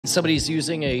somebody's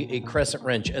using a crescent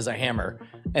wrench as a hammer,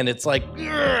 and it's like,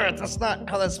 that's not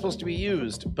how that's supposed to be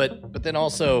used. But then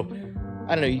also,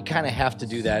 I don't know, you kind of have to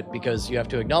do that because you have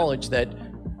to acknowledge that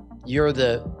you're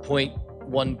the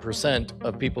 0.1%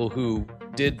 of people who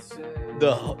did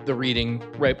the reading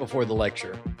right before the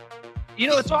lecture. You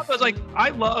know, it's almost like I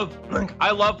love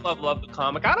the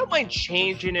comic. I don't mind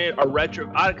changing it or retro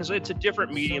because it's a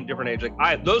different medium, different age.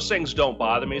 Like those things don't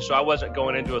bother me, so I wasn't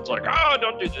going into it like, oh,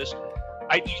 don't do this.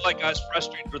 I do I was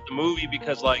frustrated with the movie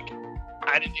because I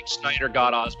didn't think Snyder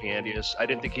got Ozymandias. I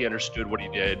didn't think he understood what he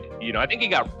did. You know, I think he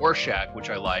got Rorschach, which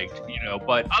I liked. You know,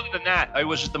 but other than that, it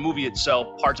was just the movie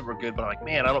itself. Parts of it were good, but I'm like,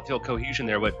 man, I don't feel cohesion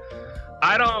there. But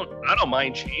I don't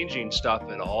mind changing stuff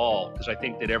at all because I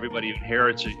think that everybody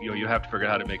inherits it. You know, you have to figure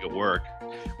out how to make it work.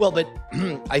 Well, but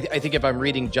I think if I'm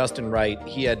reading Justin right,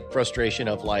 he had frustration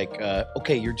of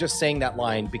okay, you're just saying that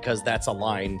line because that's a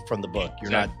line from the book.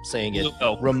 You're not saying it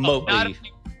remotely.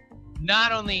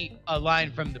 Not only a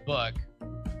line from the book,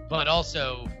 but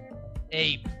also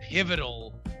a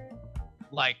pivotal,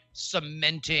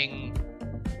 cementing,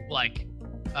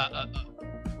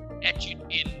 etched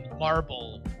in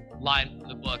marble line from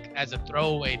the book as a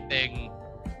throwaway thing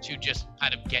to just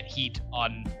kind of get heat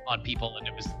on people. And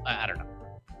it was, I don't know.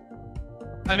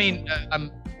 I mean,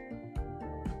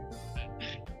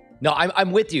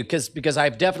 I'm with you because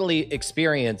I've definitely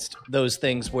experienced those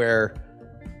things where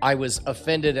I was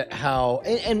offended at how,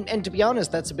 and to be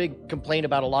honest, that's a big complaint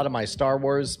about a lot of my Star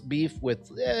Wars beef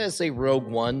with, say, Rogue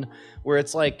One, where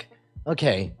it's like,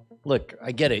 okay, look,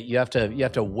 I get it. You have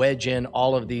to wedge in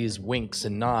all of these winks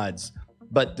and nods,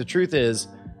 but the truth is,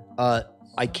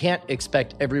 I can't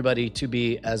expect everybody to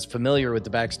be as familiar with the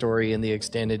backstory in the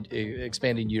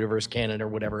expanded universe canon or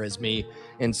whatever as me.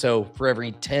 And so for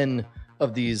every 10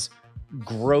 of these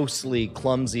grossly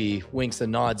clumsy winks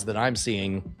and nods that I'm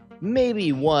seeing,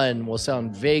 maybe one will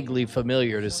sound vaguely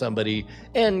familiar to somebody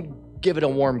and give it a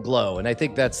warm glow. And I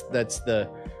think that's the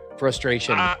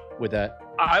frustration with that.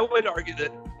 I would argue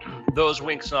that those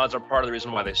winks and nods are part of the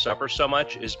reason why they suffer so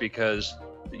much is because,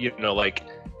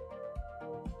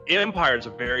 Empire is a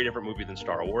very different movie than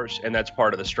Star Wars, and that's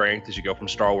part of the strength as you go from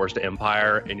Star Wars to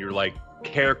Empire, and you're the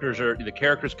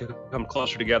characters come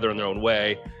closer together in their own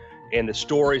way, and the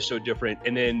story is so different.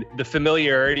 And then the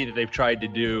familiarity that they've tried to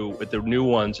do with the new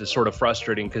ones is sort of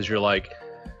frustrating because you're like,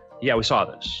 yeah, we saw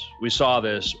this,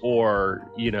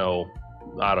 or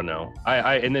I don't know.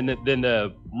 And then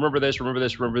the remember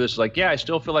this. Like, yeah, I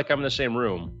still feel like I'm in the same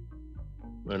room.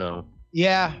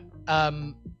 Yeah.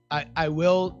 I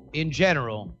will, in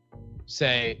general,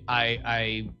 say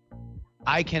I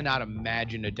cannot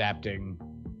imagine adapting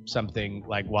something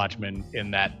like Watchmen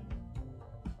in that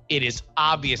it is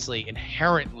obviously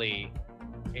inherently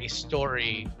a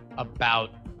story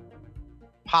about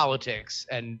politics,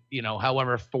 and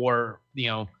however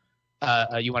you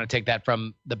want to take that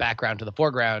from the background to the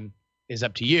foreground is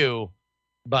up to you.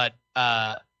 But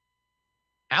Alan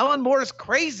Moore is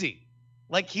crazy.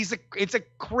 It's a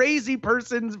crazy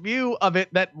person's view of it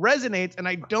that resonates, and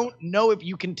I don't know if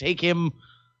you can take him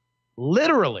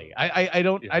literally. I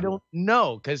don't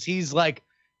know, because he's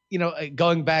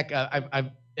going back.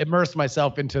 I've immersed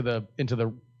myself into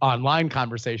the online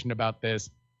conversation about this,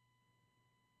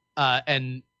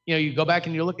 and you go back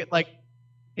and you look at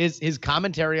his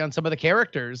commentary on some of the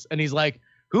characters, and he's like,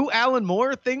 who Alan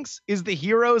Moore thinks is the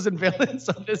heroes and villains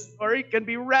of this story can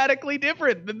be radically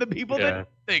different than the people that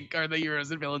think are the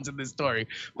heroes and villains in this story.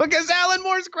 Because Alan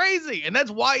Moore's crazy. And that's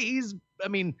why his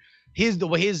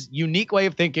unique way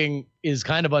of thinking is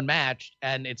kind of unmatched.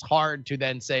 And it's hard to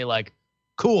then say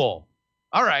cool.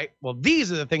 All right, well,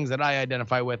 these are the things that I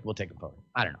identify with. We'll take a photo.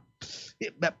 I don't know.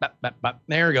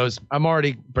 There it goes. I'm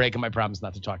already breaking my promise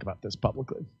not to talk about this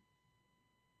publicly.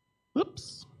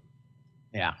 Whoops.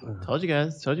 Yeah. Told you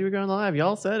guys. Told you we were going live.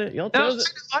 Y'all said it. Y'all chose it.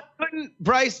 I couldn't.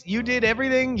 Bryce, you did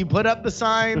everything. You put up the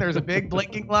sign. There's a big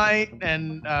blinking light,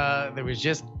 and there was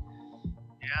just,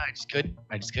 I just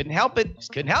couldn't help it.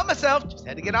 Just couldn't help myself. Just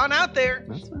had to get on out there.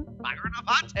 That's fine. Firing off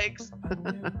hot takes.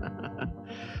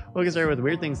 We'll get started with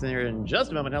Weird Things here in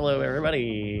just a moment. Hello,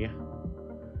 everybody.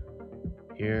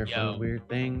 Here for the Weird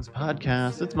Things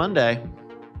podcast. It's Monday.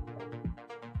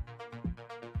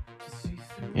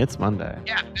 It's Monday.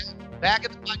 Yeah. Back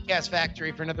at the podcast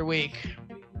factory for another week.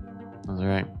 That's all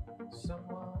right.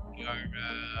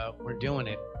 We're doing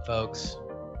it, folks.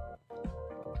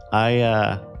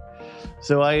 I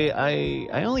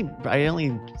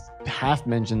only half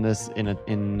mentioned this in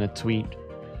a tweet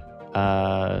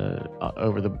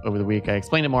over the week. I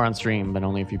explained it more on stream, but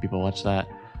only a few people watched that.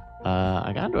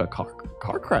 I got into a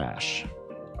car crash.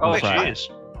 Oh, jeez.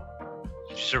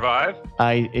 Did you survive?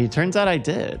 It turns out I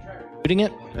did. Shooting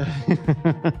it?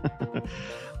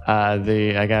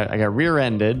 I got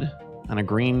rear-ended on a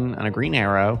green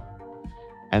Arrow,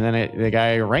 and then the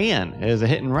guy ran. It was a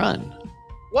hit and run.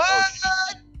 What?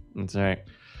 That's right.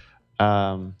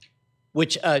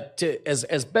 Which,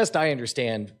 as best I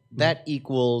understand, that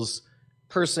equals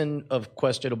person of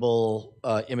questionable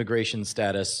immigration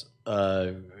status,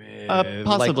 possibly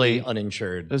likely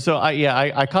uninsured. So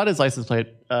I caught his license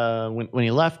plate when he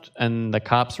left, and the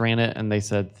cops ran it, and they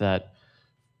said that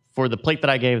for the plate that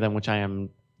I gave them, which I am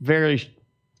pretty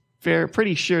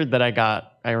sure that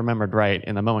I remembered right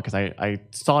in the moment because I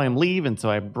saw him leave, and so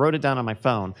I wrote it down on my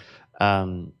phone.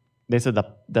 They said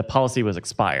the policy was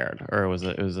expired, or it was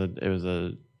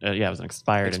an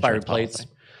expired plates. Policy.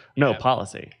 No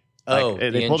policy. Oh,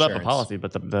 they pulled up a policy,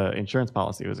 but the insurance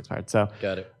policy was expired. So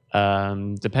got it.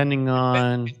 Depending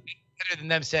on better than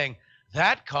them saying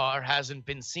that car hasn't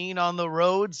been seen on the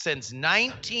road since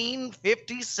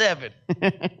 1957.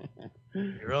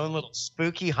 Your own little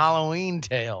spooky Halloween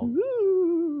tale.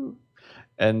 Woo.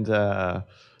 And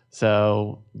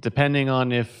so depending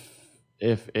on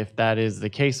if that is the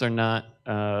case or not,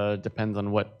 depends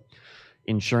on what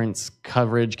insurance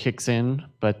coverage kicks in.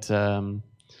 But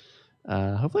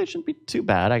hopefully it shouldn't be too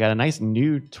bad. I got a nice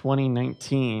new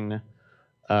 2019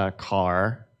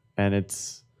 car, and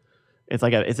it's an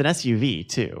SUV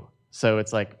too. So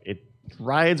it's like it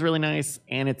rides really nice,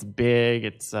 and it's big.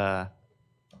 It's So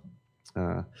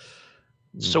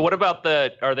what about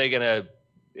are they gonna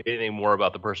anything more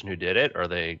about the person who did it? Are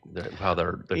they how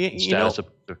their status?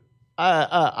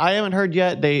 I haven't heard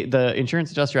yet. The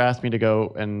insurance adjuster asked me to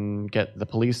go and get the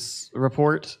police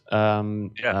report.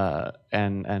 And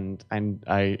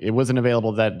it wasn't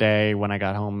available that day when I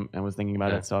got home and was thinking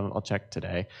about it, so I'll check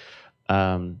today.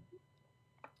 But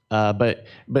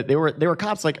there were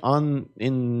cops like on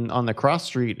the cross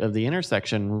street of the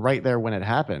intersection right there when it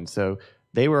happened. So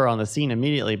they were on the scene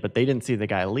immediately, but they didn't see the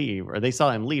guy leave, or they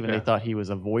saw him leave and they thought he was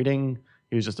avoiding.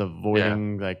 He was just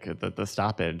avoiding like the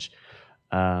stoppage.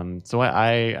 So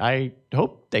I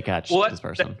hope they catch this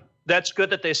person. That's good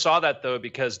that they saw that though,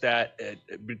 because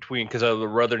because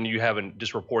rather than you having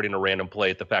just reporting a random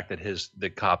plate, the fact that the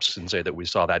cops can say that we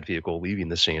saw that vehicle leaving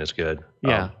the scene is good.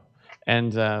 Yeah,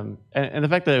 and the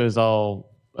fact that it was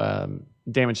all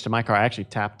damage to my car. I actually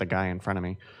tapped the guy in front of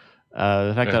me.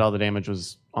 The fact that all the damage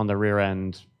was on the rear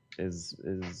end is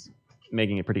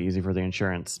making it pretty easy for the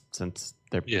insurance, since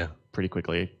they're pretty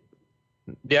quickly.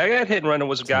 Yeah, I got hit and run. It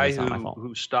was a guy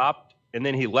who stopped and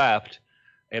then he left,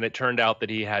 and it turned out that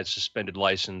he had suspended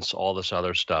license, all this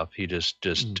other stuff. He just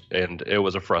and it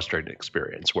was a frustrating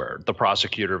experience where the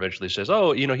prosecutor eventually says,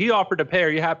 "Oh, he offered to pay. Are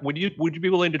you happy? Would you be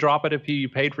willing to drop it if he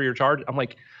paid for your charge?" I'm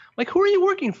like, who are you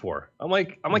working for? I'm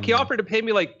like, he offered to pay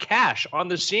me like cash on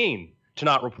the scene to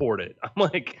not report it. I'm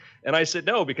like, and I said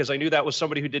no, because I knew that was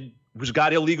somebody who's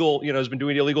got illegal, has been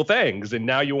doing illegal things, and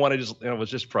now you want to just, it was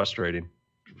just frustrating.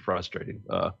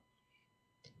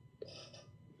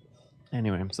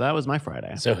 Anyway, so that was my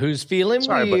Friday. So who's feeling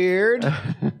weird?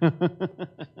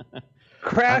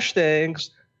 Crash things.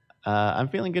 I'm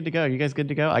feeling good to go. You guys good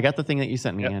to go? I got the thing that you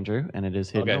sent me, Andrew, and it is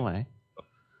hidden away.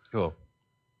 Cool.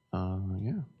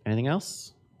 Yeah. Anything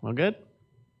else? Well, good?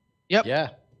 Yep. Yeah.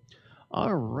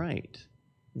 All right.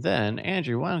 Then,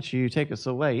 Andrew, why don't you take us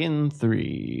away in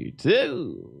 3,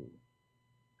 2.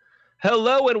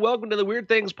 Hello and welcome to the Weird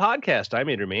Things Podcast. I'm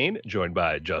Andrew Main, joined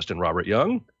by Justin Robert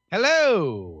Young.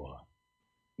 Hello.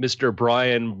 Mr.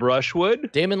 Brian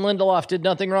Brushwood. Damon Lindelof did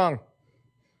nothing wrong.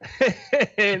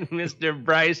 And Mr.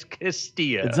 Bryce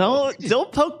Castillo.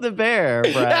 Don't poke the bear,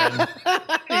 Brian.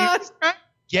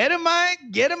 Get in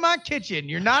my kitchen.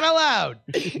 You're not allowed.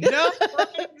 No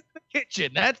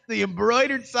kitchen. That's the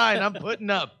embroidered sign I'm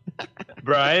putting up.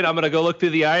 Brian, I'm going to go look through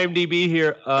the IMDb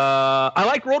here. I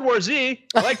like World War Z.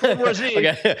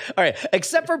 Okay. All right.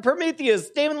 Except for Prometheus,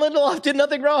 Damon Lindelof did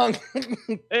nothing wrong.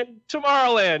 And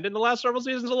Tomorrowland and the last several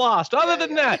seasons of Lost. Other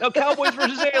than that, Cowboys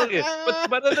versus Aliens.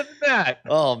 But other than that.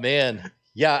 Oh, man.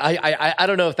 Yeah, I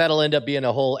don't know if that'll end up being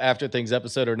a whole After Things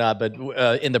episode or not, but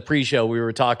in the pre-show we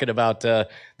were talking about the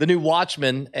new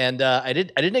Watchmen, and I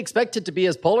didn't expect it to be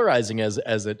as polarizing as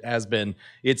it has been.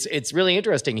 It's really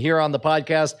interesting. Here on the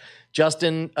podcast,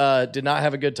 Justin did not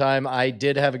have a good time. I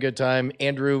did have a good time.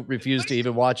 Andrew refused to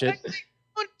even watch it.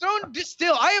 Don't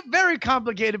distill. I have very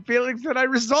complicated feelings that I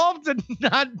resolved to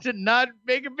not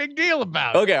make a big deal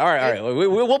about. Okay, all right.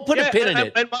 We'll put a pin in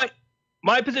it. And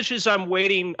my position is I'm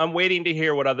waiting to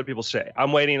hear what other people say.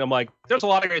 I'm like, there's a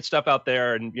lot of great stuff out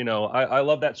there, and I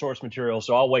love that source material,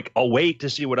 so I'll wait to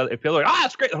see what other people are like,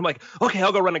 it's great. I'm like, okay,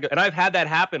 I'll go run and go. And I've had that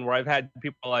happen where I've had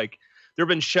people like, there have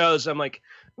been shows I'm like,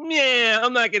 yeah,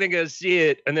 I'm not gonna go see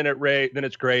it. And then then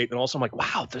it's great. And also I'm like,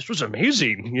 wow, this was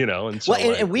amazing, And so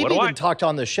and we've even talked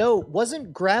on the show.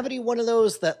 Wasn't Gravity one of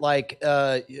those that like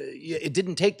it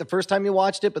didn't take the first time you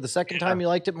watched it, but the second time you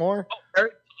liked it more?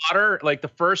 Harry Potter, like the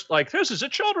first, like this is a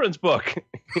children's book,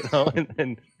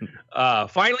 and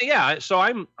finally, yeah. So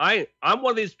I'm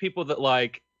one of these people that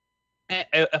like.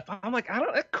 If I'm like,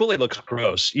 that Kool-Aid looks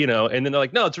gross, and then they're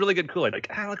like, no, it's really good Kool-Aid. Like,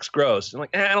 it looks gross. I'm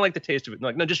like, I don't like the taste of it. And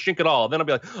like, no, just drink it all. Then I'll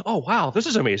be like, oh wow, this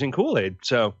is amazing Kool-Aid.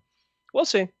 So we'll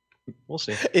see.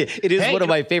 It is one of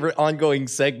my favorite ongoing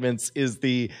segments. Is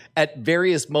at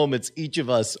various moments, each of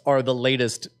us are the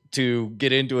latest to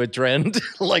get into a trend,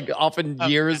 like often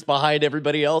years behind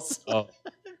everybody else. Oh.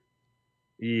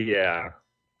 Yeah.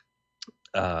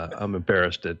 I'm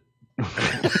embarrassed at.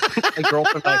 My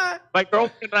girlfriend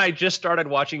and I just started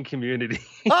watching Community.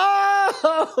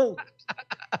 Oh,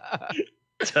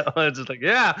 so it's just like,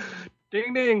 yeah,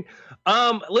 ding ding.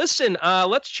 Listen,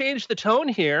 let's change the tone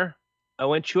here. I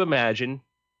want you to imagine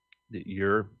that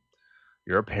you're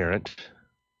a parent.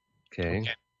 Okay.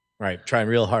 Right. Trying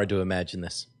real hard to imagine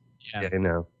this. Yeah, I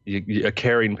know. You're a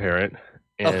caring parent.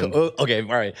 And okay. All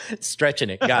right. Stretching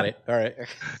it. Got it. All right.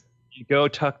 You go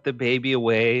tuck the baby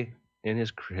away in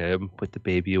his crib, put the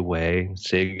baby away,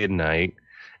 say goodnight.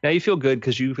 Now you feel good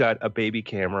because you've got a baby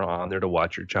camera on there to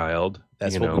watch your child.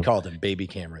 That's what we call them, baby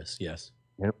cameras. Yes.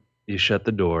 Yep. You shut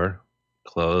the door,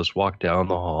 close, walk down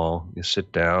the hall. You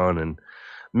sit down and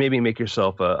maybe make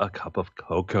yourself a cup of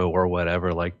cocoa or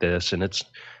whatever like this. And it's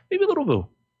maybe a little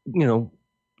bit,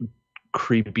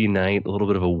 creepy night, a little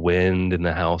bit of a wind, and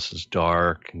the house is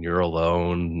dark and you're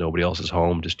alone. Nobody else is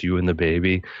home, just you and the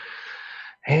baby.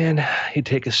 And you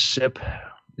take a sip,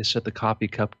 you set the coffee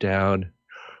cup down,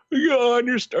 and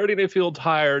you're starting to feel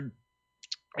tired.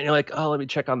 And you're like, oh, let me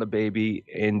check on the baby.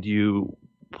 And you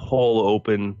pull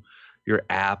open your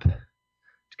app to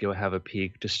go have a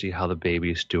peek to see how the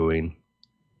baby's doing.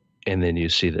 And then you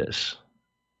see this.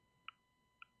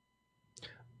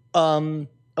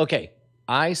 Okay.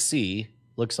 I see,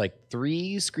 looks like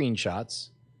 3 screenshots.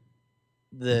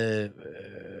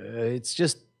 It's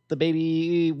just the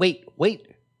baby. Wait.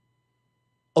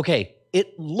 Okay,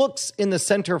 it looks in the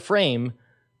center frame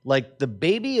like the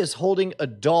baby is holding a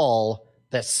doll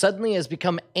that suddenly has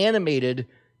become animated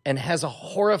and has a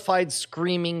horrified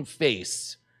screaming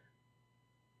face.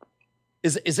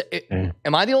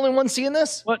 Am I the only one seeing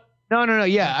this? What? No.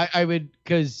 Yeah, I would,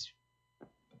 because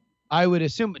I would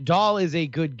assume doll is a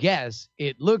good guess.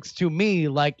 It looks to me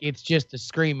like it's just a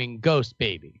screaming ghost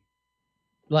baby.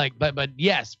 Like, but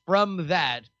yes, from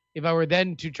that, if I were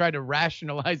then to try to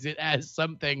rationalize it as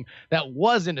something that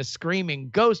wasn't a screaming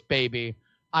ghost baby,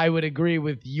 I would agree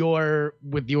with your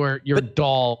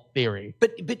doll theory.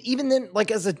 But even then,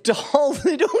 like as a doll,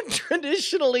 they don't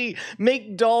traditionally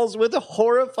make dolls with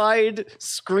horrified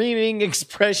screaming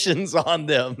expressions on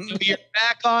them. So you're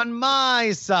back on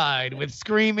my side with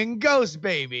screaming ghost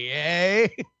baby, eh?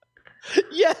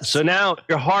 Yes. So now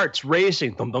your heart's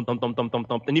racing, thump, thump, thump, thump, thump, thump,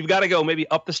 thump, and you've got to go maybe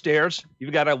up the stairs.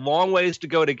 You've got a long ways to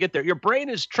go to get there. Your brain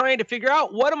is trying to figure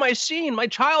out, what am I seeing? My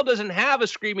child doesn't have a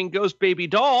screaming ghost baby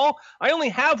doll. I only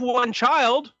have one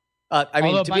child.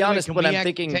 To be honest, when I'm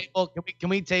thinking, can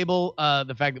we table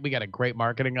the fact that we got a great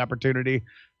marketing opportunity?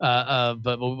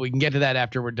 But we can get to that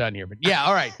after we're done here. But yeah,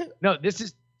 all right. No, this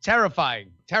is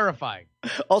terrifying.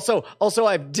 Also,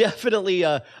 I've definitely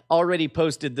already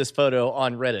posted this photo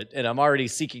on Reddit, and I'm already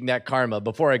seeking that karma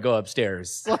before I go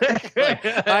upstairs.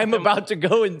 I'm about to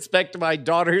go inspect my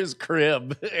daughter's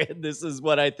crib, and this is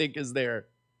what I think is there.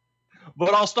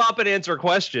 But I'll stop and answer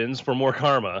questions for more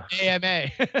karma.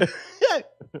 AMA.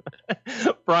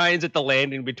 Brian's at the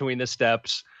landing between the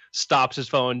steps, stops his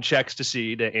phone, checks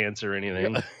to answer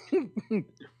anything.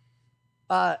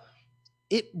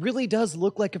 It really does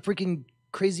look like a freaking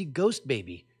crazy ghost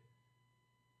baby.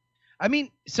 I mean,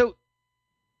 so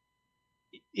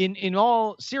in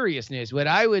all seriousness, what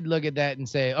I would look at that and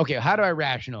say, okay, how do I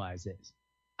rationalize this?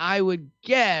 I would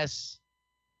guess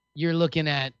you're looking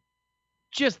at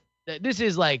just, this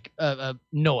is like a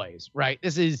noise, right?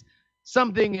 This is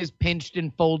something is pinched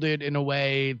and folded in a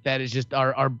way that is just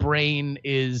our brain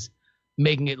is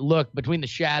making it look between the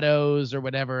shadows or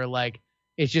whatever. Like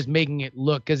it's just making it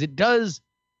look, because it does,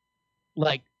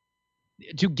 like,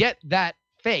 to get that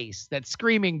face, that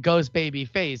screaming ghost baby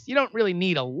face, you don't really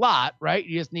need a lot, right?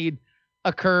 You just need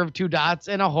a curved 2 dots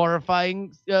and a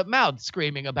horrifying mouth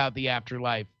screaming about the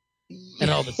afterlife and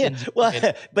all the sins.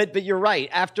 Well, but you're right.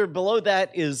 After below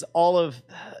that is all of,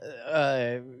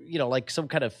 like some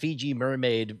kind of Fiji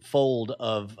mermaid fold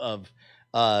of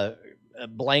a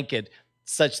blanket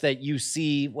such that you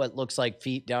see what looks like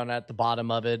feet down at the bottom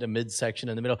of it, a midsection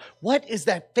in the middle. What is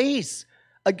that face?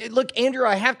 Look, Andrew,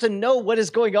 I have to know what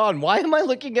is going on. Why am I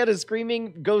looking at a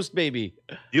screaming ghost baby?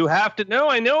 You have to know.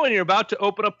 I know. And you're about to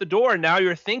open up the door. And now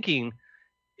you're thinking,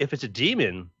 if it's a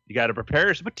demon, you got to prepare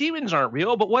yourself. But demons aren't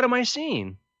real. But what am I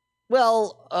seeing?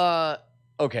 Well,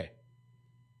 okay.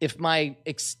 If my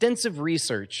extensive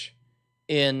research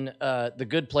in The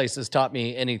Good Place has taught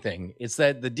me anything, it's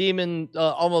that the demon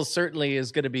almost certainly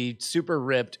is going to be super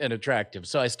ripped and attractive.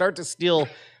 So I start to steal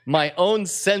my own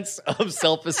sense of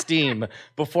self-esteem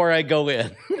before I go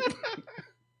in.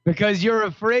 Because you're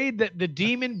afraid that the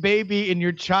demon baby in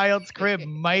your child's crib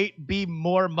might be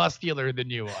more muscular than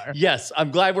you are. Yes,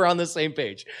 I'm glad we're on the same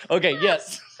page. Okay,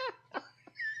 yes.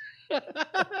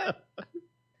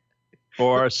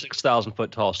 Or a 6,000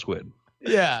 foot tall squid.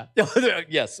 Yeah.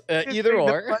 Yes, either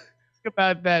or.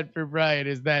 About that for Brian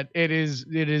is that it is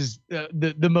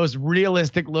the most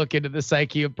realistic look into the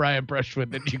psyche of Brian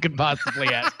Brushwood that you could possibly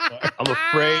ask for. I'm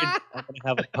afraid I'm going to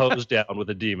have a pose down with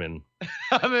a demon.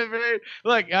 I'm afraid.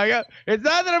 Look, it's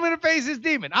not that I'm going to face this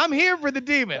demon. I'm here for the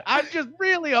demon. I'm just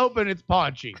really hoping it's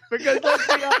paunchy because let's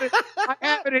be honest, I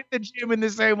haven't hit the gym in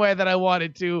the same way that I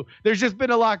wanted to. There's just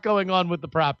been a lot going on with the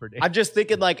property. I'm just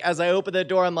thinking, like, as I open the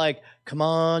door, I'm like, come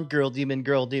on, girl demon,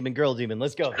 girl demon, girl demon.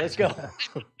 Let's go. Let's go.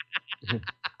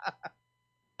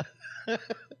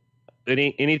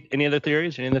 Any other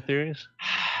theories? Any other theories?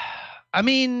 I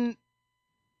mean,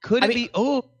 could it be?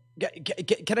 Oh,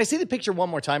 can I see the picture one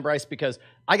more time, Bryce? Because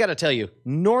I got to tell you,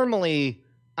 normally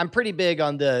I'm pretty big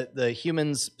on the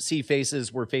humans see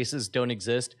faces where faces don't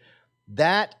exist.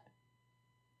 That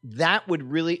would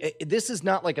really. This is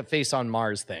not like a face on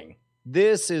Mars thing.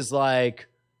 This is like.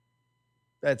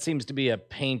 That seems to be a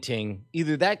painting.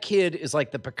 Either that kid is like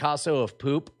the Picasso of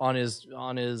poop on his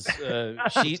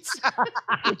sheets.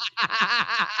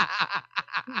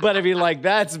 But I mean, like,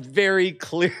 that's very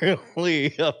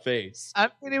clearly a face. I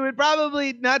mean, it would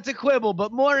probably, not to quibble,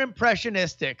 but more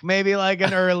impressionistic. Maybe like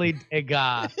an early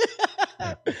Degas.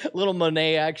 Little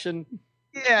Monet action.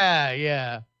 Yeah,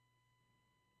 yeah.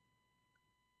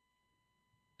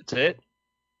 That's it?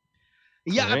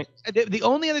 Yeah, right. The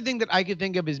only other thing that I could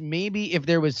think of is maybe if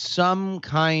there was some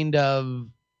kind of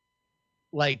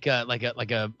like a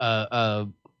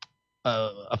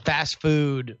fast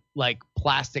food like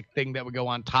plastic thing that would go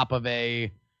on top of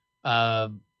a fountain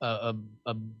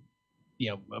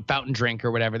drink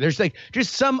or whatever. There's like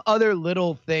just some other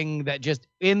little thing that just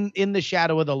in the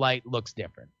shadow of the light looks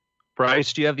different.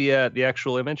 Bryce, do you have the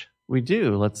actual image? We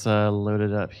do. Let's load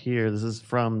it up here. This is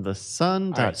from the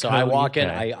Sun. All right, so I walk in,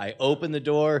 I open the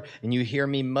door, and you hear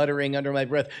me muttering under my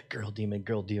breath, girl demon,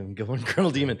 girl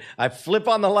demon. I flip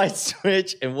on the light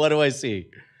switch, and what do I see?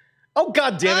 Oh,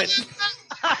 God damn it.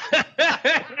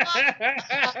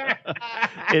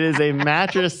 It is a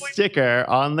mattress sticker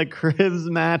on the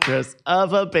crib's mattress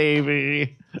of a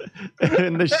baby,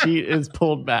 and the sheet is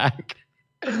pulled back.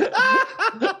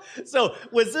 So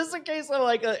was this a case of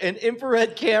like an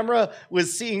infrared camera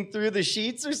was seeing through the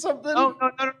sheets or something? Oh,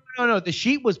 no. The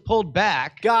sheet was pulled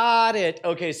back. Got it.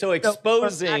 Okay, so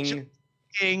exposing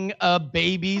a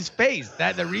baby's face.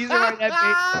 That the reason why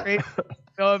that baby's face was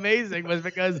so amazing was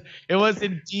because it was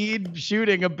indeed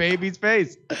shooting a baby's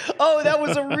face. Oh, that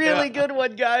was a really good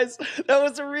one, guys. That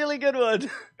was a really good one.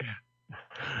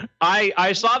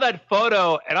 I saw that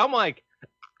photo and I'm like,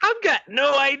 I've got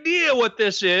no idea what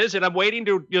this is, and I'm waiting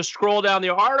to just scroll down the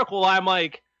article. I'm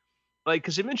like,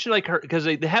 because they mentioned like her, because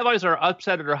the headlines are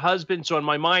upset at her husband. So in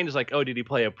my mind is like, oh, did he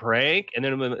play a prank? And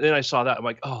then I saw that, I'm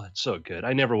like, oh, that's so good.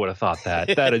 I never would have thought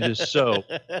that. That is just so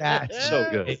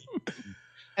good.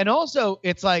 And also,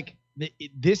 it's like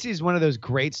this is one of those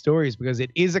great stories because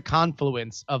it is a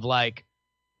confluence of like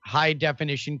high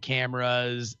definition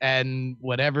cameras and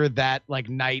whatever that like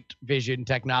night vision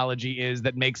technology is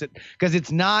that makes it, because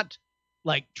it's not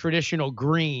like traditional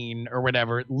green or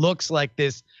whatever. It looks like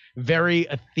this very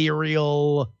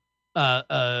ethereal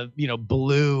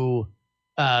blue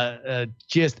and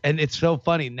it's so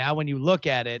funny now when you look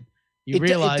at it, you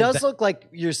realize it does look like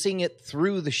you're seeing it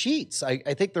through the sheets. I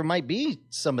think there might be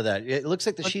some of that. It looks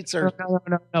like the sheets are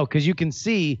no, because you can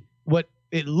see what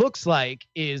it looks like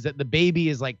is that the baby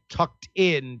is like tucked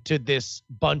into this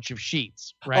bunch of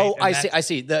sheets, right? Oh, I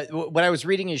see. What I was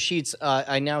reading is sheets.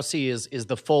 I now see is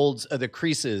the folds, the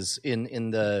creases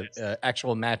in the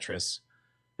actual mattress.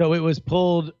 So it was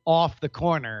pulled off the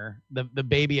corner. The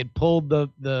baby had pulled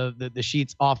the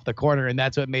sheets off the corner, and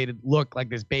that's what made it look like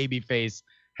this baby face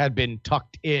had been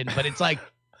tucked in. But it's like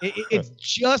it's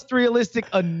just realistic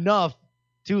enough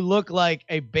to look like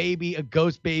a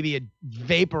ghost baby had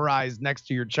vaporized next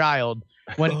to your child,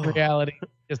 when in reality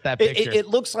Just that picture. It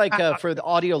looks like, for the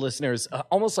audio listeners,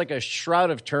 almost like a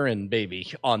Shroud of Turin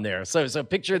baby on there. So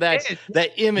picture that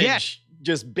image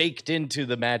just baked into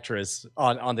the mattress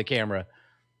on the camera.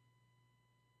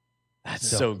 That's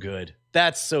so good.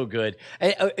 That's so good.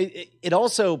 It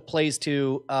also plays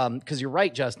to, because you're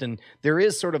right, Justin, there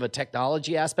is sort of a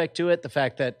technology aspect to it. The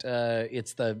fact that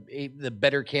it's the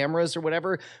better cameras or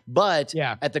whatever. But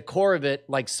at the core of it,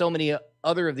 like so many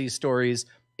other of these stories,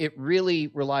 it really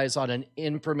relies on an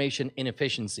information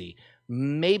inefficiency.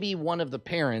 Maybe one of the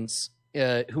parents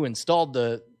who installed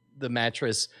the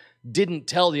mattress didn't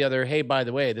tell the other, hey, by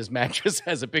the way, this mattress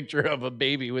has a picture of a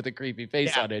baby with a creepy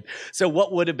face on it. So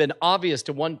what would have been obvious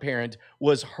to one parent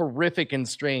was horrific and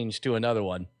strange to another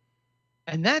one.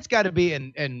 And that's got to be,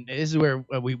 and this is where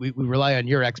we rely on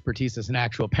your expertise as an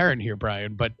actual parent here,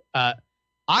 Brian. But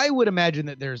I would imagine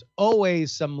that there's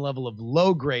always some level of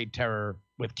low-grade terror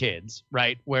with kids,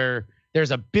 right? Where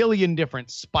there's a billion different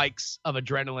spikes of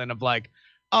adrenaline of like,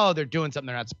 oh, they're doing something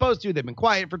they're not supposed to. They've been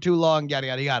quiet for too long, yada,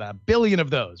 yada, yada. A billion of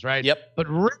those, right? Yep. But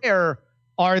rare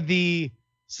are the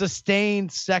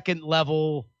sustained second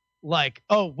level, like,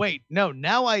 oh, wait, no,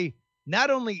 now not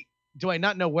only do I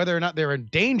not know whether or not they're in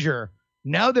danger,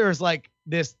 now there's like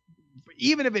this,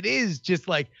 even if it is just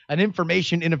like an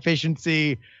information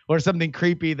inefficiency or something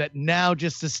creepy that now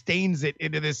just sustains it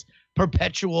into this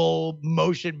perpetual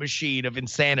motion machine of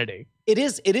insanity. It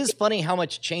is funny how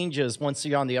much changes once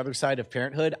you're on the other side of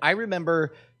parenthood. I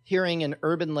remember hearing an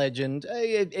urban legend.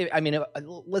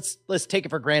 Let's take it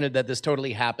for granted that this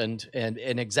totally happened and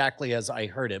exactly as I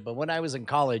heard it. But when I was in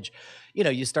college,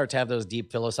 you start to have those deep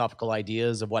philosophical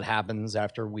ideas of what happens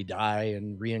after we die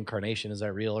and reincarnation, is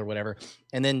that real or whatever.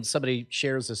 And then somebody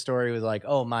shares a story with like,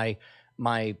 oh, my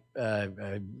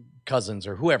cousins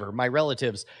or whoever, my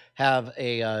relatives have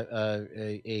a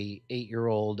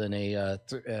 8-year-old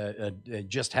and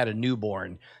just had a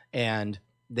newborn, and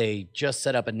they just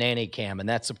set up a nanny cam. And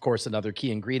that's, of course, another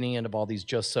key ingredient of all these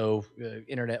just so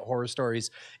internet horror stories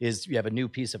is you have a new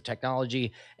piece of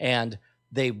technology. And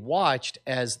they watched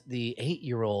as the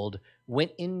 8-year-old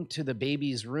went into the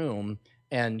baby's room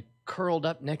and curled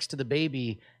up next to the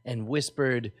baby and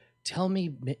whispered, tell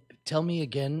me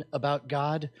again about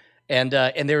God. And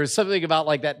there was something about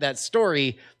like that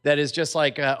story that is just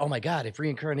like, oh my God, if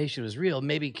reincarnation was real,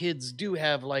 maybe kids do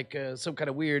have like some kind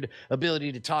of weird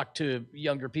ability to talk to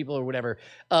younger people or whatever.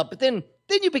 But then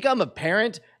you become a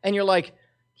parent and you're like,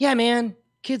 yeah, man,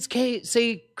 kids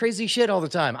say crazy shit all the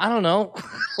time. I don't know.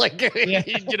 Like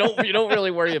you don't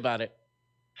really worry about it.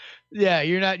 Yeah,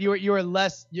 you are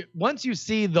less, once you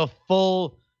see the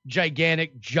full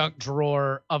gigantic junk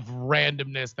drawer of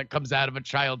randomness that comes out of a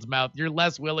child's mouth, you're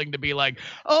less willing to be like,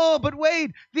 oh, but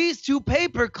wait, these two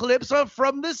paper clips are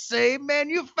from the same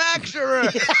manufacturer.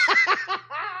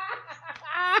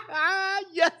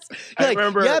 Yes. I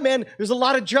remember. Yeah, man, there's a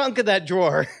lot of junk in that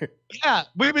drawer. Yeah,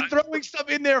 we've been throwing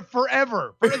stuff in there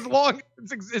forever, for as long as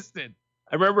it's existed.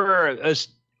 I remember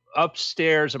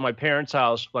upstairs at my parents'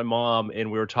 house with my mom,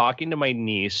 and we were talking to my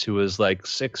niece who was like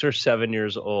 6 or 7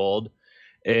 years old.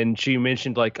 And she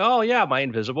mentioned like, oh, yeah, my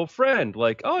invisible friend.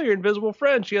 Like, oh, your invisible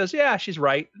friend. She goes, yeah, she's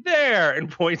right there,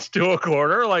 and points to a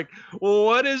corner. Like, well,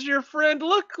 what does your friend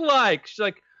look like? She's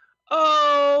like,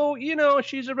 oh,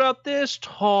 she's about this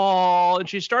tall. And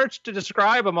she starts to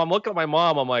describe him. I'm looking at my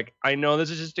mom. I'm like, I know this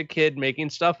is just a kid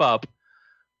making stuff up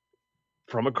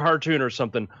from a cartoon or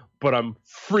something, but I'm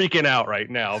freaking out right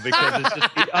now because it's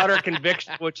just the utter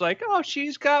conviction, which like, oh,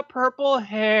 she's got purple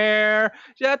hair,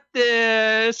 she's got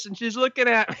this, and she's looking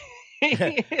at me.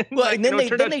 Well, like, and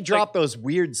then they drop those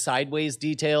weird sideways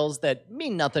details that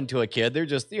mean nothing to a kid. They're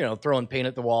just throwing paint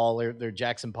at the wall, or they're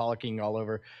Jackson Pollocking all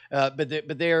over. But then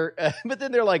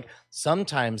they're like,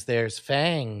 sometimes there's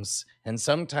fangs, and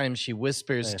sometimes she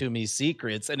whispers to me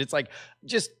secrets, and it's like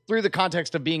just through the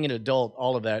context of being an adult,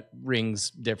 all of that rings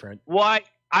different. Why?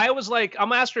 I was like,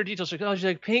 I'm asking her details. She's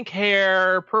like, pink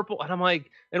hair, purple. And I'm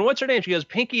like, and what's her name? She goes,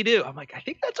 Pinky Doo. I'm like, I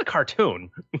think that's a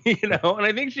cartoon, And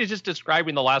I think she's just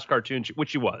describing the last cartoon,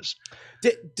 which she was.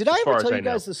 Did I ever tell you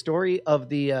guys the story of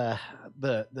the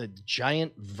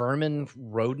giant vermin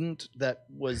rodent that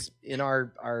was in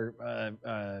our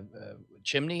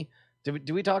chimney?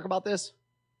 Did we talk about this?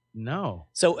 No.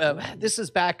 So this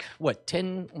is back,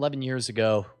 10, 11 years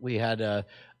ago. We had a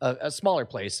smaller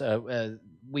place.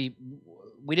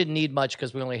 We didn't need much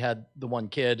because we only had the one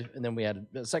kid, and then we had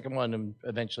a second one, and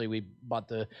eventually we bought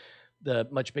the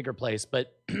much bigger place.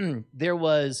 But there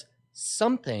was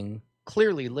something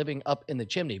clearly living up in the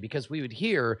chimney because we would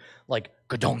hear like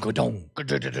ga-dong, ga-dong,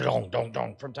 ga-dong, dong,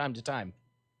 dong from time to time.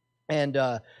 And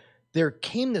there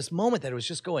came this moment that it was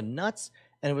just going nuts,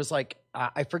 and it was like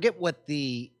I forget what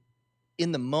the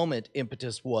in the moment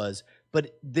impetus was,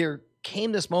 but there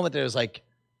came this moment that I was like,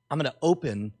 I'm gonna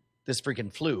open this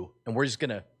freaking flu, and we're just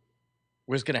gonna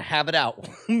have it out,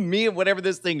 me and whatever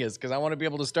this thing is, because I want to be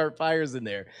able to start fires in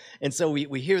there. And so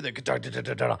we hear the guitar,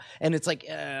 and it's like,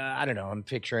 I don't know. I'm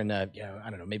picturing, I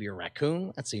don't know, maybe a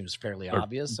raccoon. That seems fairly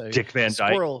obvious. Dick Van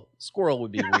Dyke. Squirrel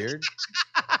would be weird.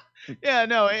 Yeah,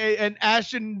 no, and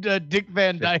Ashen Dick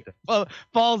Van Dyke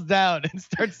falls down and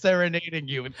starts serenading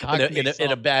you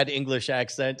in a bad English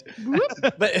accent.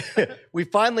 But we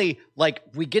finally,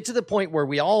 we get to the point where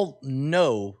we all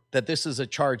know that this is a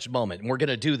charged moment and we're going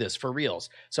to do this for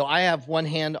reals. So I have one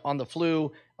hand on the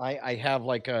flu. I have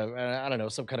I don't know,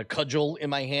 some kind of cudgel in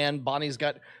my hand. Bonnie's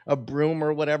got a broom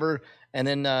or whatever. And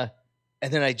then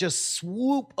I just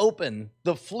swoop open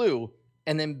the flu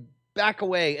and then back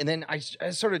away, and then I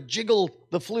sort of jiggle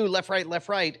the flu left,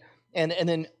 right, and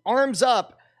then arms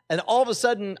up, and all of a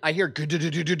sudden I hear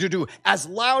as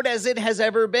loud as it has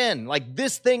ever been. Like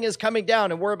this thing is coming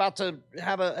down, and we're about to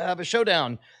have a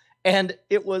showdown. And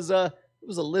it was a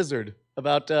lizard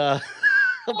about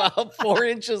about 4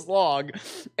 inches long,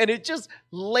 and it just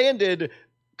landed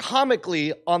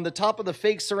comically on the top of the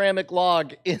fake ceramic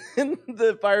log in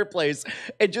the fireplace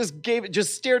and just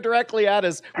stared directly at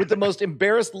us with the most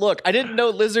embarrassed look. I didn't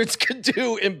know lizards could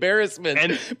do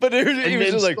embarrassment, but it was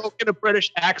just like, spoke in a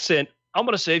British accent. I'm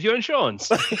going to save you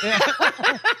insurance.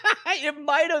 It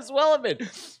might as well have been.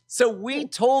 So we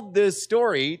told this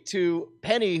story to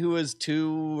Penny, who was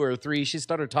 2 or 3. She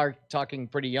started talking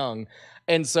pretty young.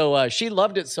 And so she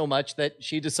loved it so much that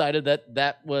she decided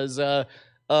that was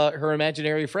her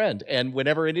imaginary friend. And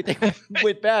whenever anything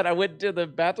went bad, I went to the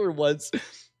bathroom once.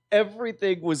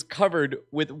 Everything was covered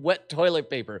with wet toilet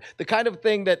paper. The kind of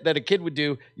thing that a kid would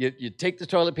do. You take the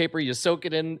toilet paper, you soak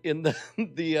it in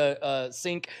the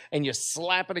sink, and you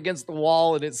slap it against the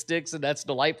wall, and it sticks, and that's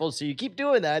delightful. So you keep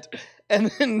doing that.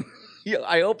 And then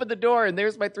I open the door, and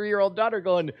there's my 3-year-old daughter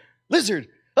going, "Lizard!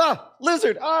 Ah,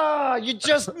 lizard! Ah, you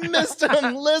just missed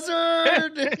him,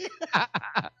 lizard!"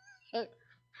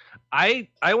 I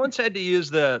once had to use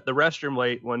the restroom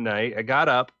late one night. I got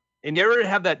up, and you ever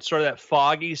have that sort of that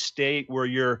foggy state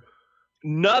where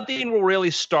nothing will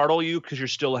really startle you because you're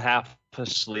still half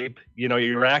asleep. You know,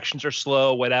 your reactions are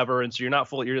slow, whatever, and so you're not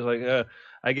full. You're just like,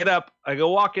 I get up, I go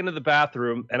walk into the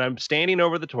bathroom, and I'm standing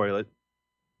over the toilet,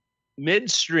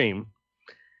 midstream,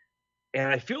 and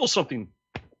I feel something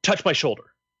touch my shoulder.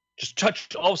 Just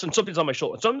touched, all of a sudden something's on my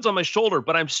shoulder. Something's on my shoulder,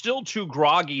 but I'm still too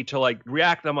groggy to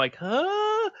react. I'm like,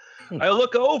 huh? I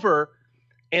look over,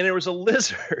 and there was a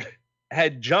lizard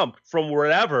had jumped from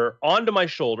wherever onto my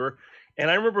shoulder.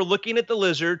 And I remember looking at the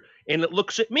lizard, and it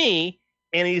looks at me,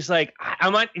 and he's like,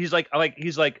 he's like,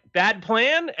 bad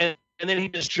plan. And then he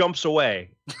just jumps away.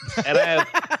 And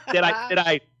did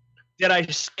I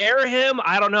scare him?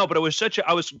 I don't know, but it was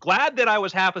I was glad that I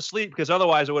was half asleep, because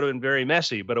otherwise it would have been very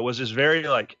messy. But it was just very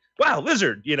wow,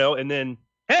 lizard, and then,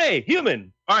 hey,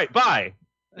 human. All right, bye.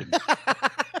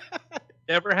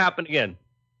 Never happened again.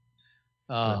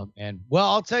 Oh, man. Well,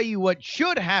 I'll tell you what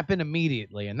should happen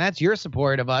immediately, and that's your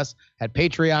support of us at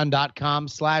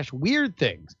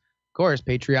patreon.com/weirdthings. Of course,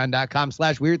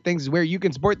 patreon.com/weirdthings is where you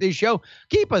can support this show.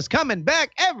 Keep us coming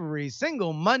back every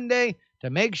single Monday to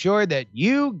make sure that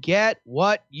you get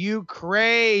what you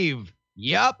crave.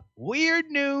 Yup, weird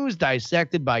news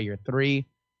dissected by your 3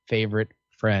 favorite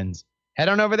friends. Head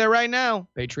on over there right now,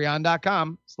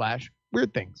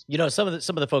 patreon.com/weirdthings. Some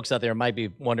of the folks out there might be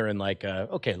wondering,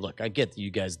 okay, look, I get that you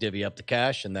guys divvy up the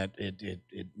cash and that it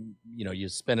you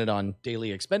spend it on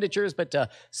daily expenditures, but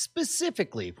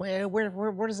specifically,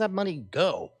 where does that money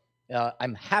go?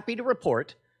 I'm happy to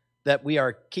report that we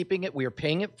are keeping it. We are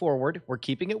paying it forward. We're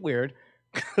keeping it weird,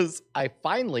 because I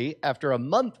finally, after a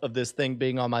month of this thing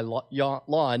being on my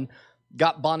lawn,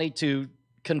 got Bonnie to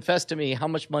confess to me how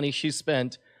much money she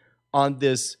spent on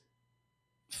this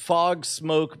fog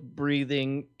smoke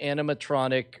breathing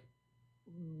animatronic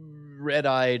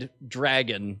red-eyed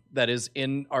dragon that is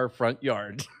in our front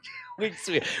yard.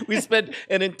 We spent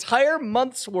an entire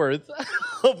month's worth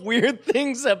of Weird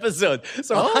Things episodes.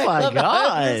 So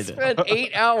I spent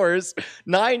 8 hours,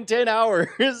 9-10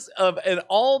 hours and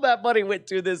all that money went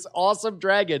to this awesome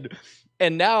dragon.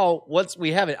 And now, once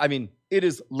we have it, I mean, it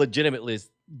is legitimately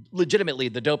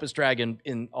the dopest dragon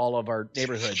in all of our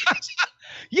neighborhood.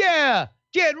 Yeah,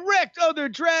 get wrecked, other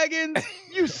dragons.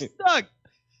 You suck.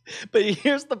 But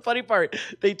here's the funny part.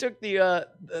 They took the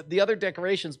other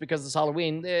decorations, because it's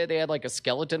Halloween. They had like a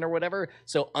skeleton or whatever.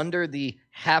 So under the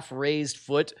half-raised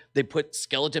foot, they put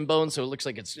skeleton bones, so it looks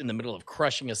like it's in the middle of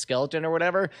crushing a skeleton or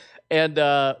whatever. And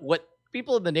what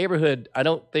people in the neighborhood, I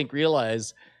don't think,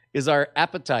 realize is our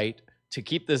appetite to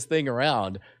keep this thing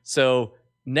around. So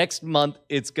next month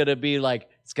it's gonna be like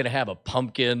it's gonna have a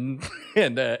pumpkin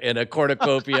and a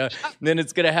cornucopia. Then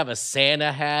it's gonna have a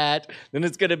Santa hat. Then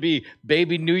it's gonna be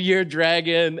baby New Year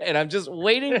dragon. And I'm just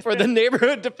waiting for the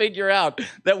neighborhood to figure out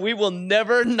that we will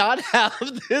never not have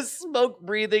this smoke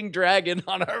breathing dragon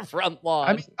on our front lawn.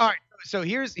 I mean, all right. So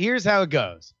here's how it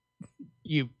goes.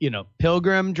 You know,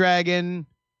 Pilgrim dragon.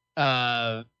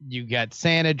 You got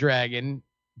Santa dragon,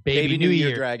 baby New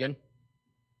Year dragon,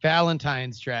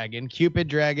 Valentine's dragon, Cupid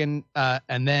dragon,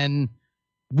 and then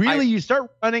really you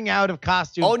start running out of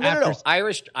costumes. Oh no,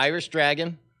 Irish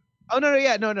dragon. Oh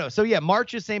no. So yeah,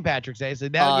 March is St. Patrick's Day. So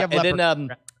now you have and then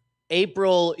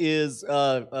April is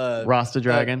Rasta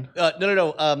dragon. No.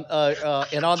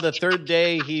 And on the third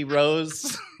day he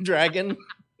rose dragon.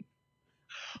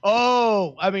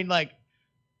 Oh, I mean, like,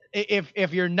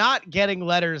 if you're not getting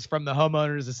letters from the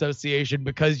homeowners association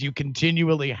because you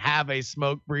continually have a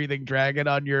smoke breathing dragon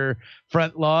on your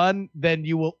front lawn, then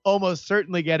you will almost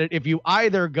certainly get it if you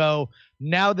either go,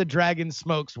 now the dragon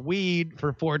smokes weed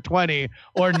for 420,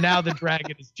 or now the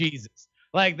dragon is Jesus.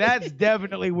 Like, that's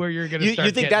definitely where you're going to start.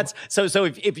 You think that's so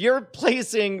if you're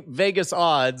placing Vegas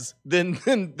odds,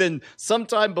 then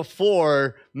sometime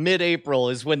before mid-April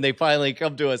is when they finally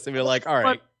come to us and we're like, all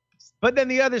right. But then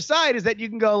the other side is that you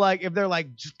can go, like, if they're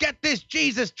like, just get this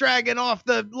Jesus dragon off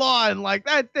the lawn, like,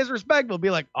 that's disrespectful.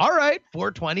 Be like, all right,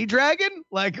 420 dragon,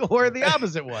 like, or the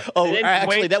opposite one. Oh,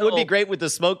 actually, that would be great with the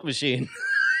smoke machine.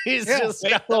 He's just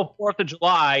wait till 4th of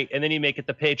July, and then you make it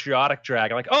the patriotic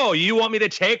dragon. Like, oh, you want me to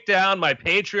take down my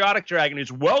patriotic dragon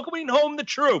who's welcoming home the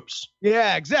troops?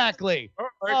 Yeah, exactly.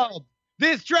 Oh,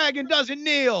 this dragon doesn't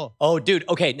kneel. Oh, dude.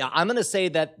 Okay, now I'm going to say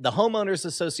that the Homeowners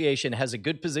Association has a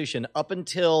good position up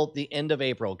until the end of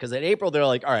April. Because in April, they're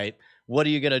like, all right, what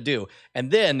are you going to do? And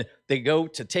then they go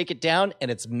to take it down, and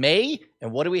it's May.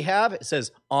 And what do we have? It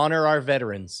says, honor our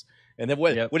veterans. And then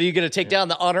what are you going to take down?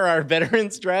 The honor our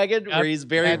veterans dragon, where he's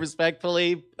very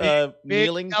respectfully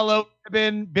kneeling?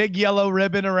 Big yellow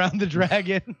ribbon around the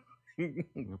dragon.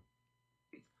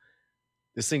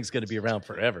 This thing's going to be around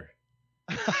forever.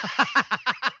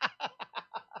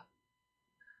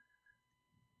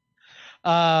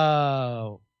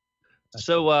 Oh.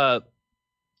 So I was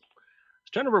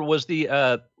trying to remember, was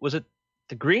it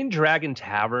the Green Dragon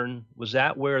Tavern? Was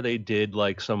that where they did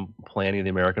like some planning of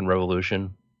the American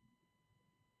Revolution?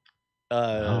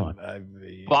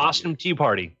 Boston Tea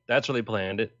Party. That's where they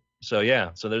planned it. So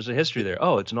yeah, so there's a history there.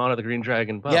 Oh, it's not the Green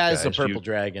Dragon pub. Yeah, it's a purple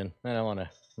dragon. I don't want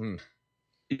to.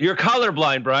 You're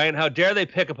colorblind, Brian. How dare they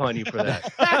pick upon you for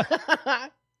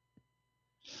that?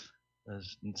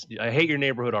 I hate your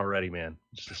neighborhood already, man.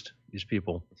 It's just these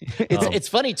people. It's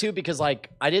funny too, because like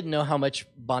I didn't know how much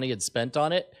Bonnie had spent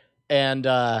on it, and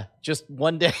just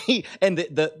one day, and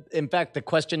in fact the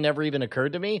question never even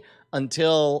occurred to me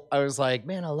until I was like,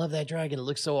 man, I love that dragon. It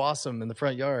looks so awesome in the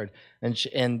front yard. And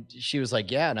she was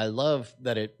like, yeah, and I love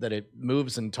that it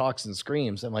moves and talks and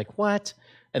screams. I'm like, what?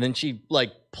 And then she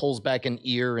like pulls back an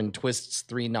ear and twists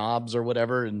 3 knobs or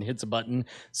whatever and hits a button.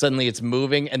 Suddenly it's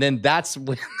moving. And then that's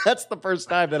the first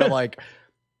time that I'm like,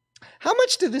 how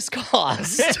much did this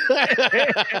cost?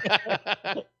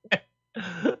 Oh,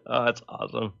 that's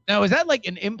awesome. Now, is that like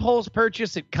an impulse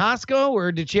purchase at Costco,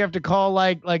 or did she have to call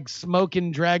like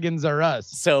Smoking Dragons Are Us?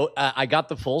 So I got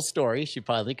the full story. She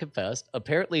finally confessed.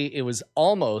 Apparently it was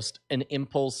almost an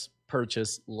impulse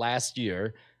purchase last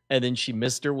year. And then she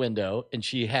missed her window, and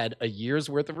she had a year's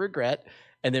worth of regret.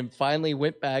 And then finally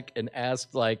went back and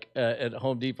asked, like, at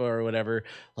Home Depot or whatever,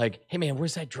 like, "Hey man,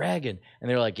 where's that dragon?" And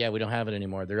they're like, "Yeah, we don't have it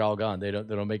anymore. They're all gone. They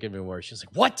don't make it anymore." She's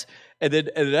like, "What?" And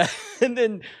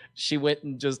then she went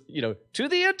and just, to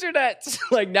the internet.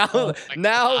 Like now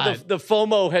the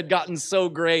FOMO had gotten so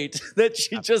great that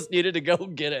she just needed to go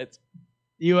get it.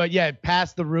 You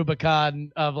past the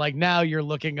Rubicon of like, now you're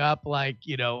looking up like,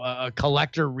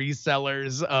 collector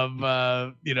resellers of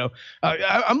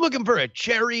I'm looking for a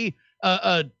cherry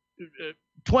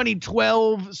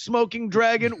 2012 smoking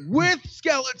dragon with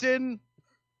skeleton.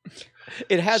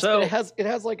 It has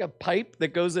like a pipe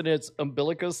that goes in its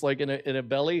umbilicus, like in a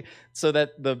belly, so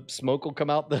that the smoke will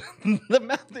come out the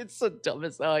mouth. It's so dumb.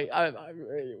 It's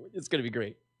gonna be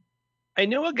great. I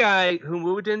know a guy who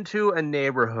moved into a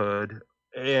neighborhood,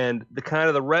 and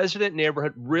the resident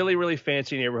neighborhood, really, really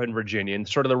fancy neighborhood in Virginia, and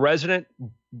sort of the resident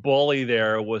bully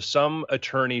there was some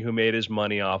attorney who made his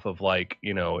money off of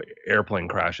airplane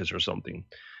crashes or something.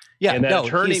 Yeah, and that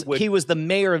attorney he was the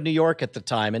mayor of New York at the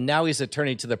time, and now he's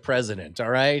attorney to the president. All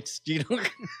right, this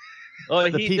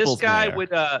guy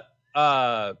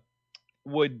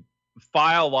would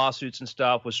file lawsuits and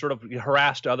stuff. Was sort of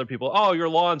harassed other people. Oh, your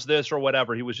lawn's this or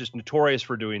whatever. He was just notorious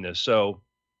for doing this. So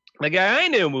The guy I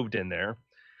knew moved in there,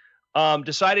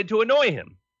 decided to annoy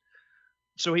him.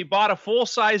 So he bought a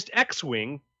full-sized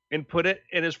X-Wing and put it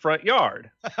in his front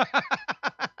yard.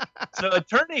 So the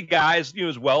attorney guy's, he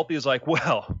was wealthy. He's like,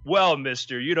 well,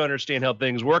 mister, you don't understand how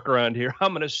things work around here.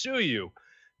 I'm going to sue you.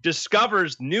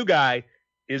 Discovers new guy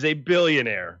is a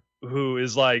billionaire who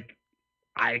is like,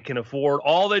 I can afford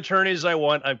all the attorneys I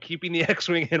want. I'm keeping the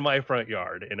X-Wing in my front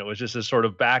yard. And it was just a sort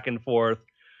of back and forth,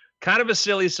 kind of a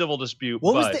silly civil dispute.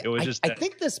 It was just. I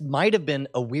think this might have been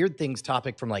a Weird Things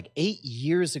topic from like 8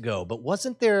 years ago, but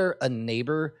wasn't there a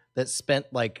neighbor that spent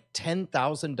like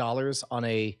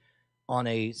 $10,000 on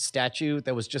a statue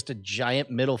that was just a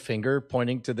giant middle finger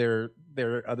pointing to their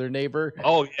other neighbor?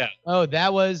 Oh yeah. Oh,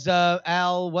 that was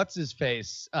Al. What's his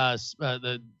face?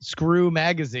 The Screw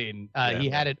magazine. He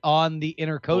had it on the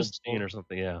Intercoastal or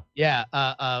something. Yeah. Yeah.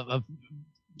 Of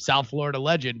South Florida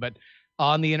legend, but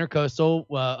on the Intercoastal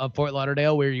of Fort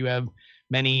Lauderdale, where you have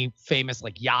many famous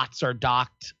like yachts are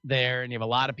docked there, and you have a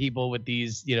lot of people with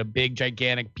these big,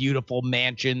 gigantic, beautiful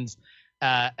mansions.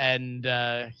 And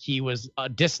he was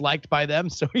disliked by them,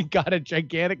 so he got a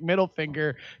gigantic middle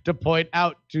finger to point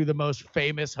out to the most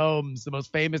famous homes, the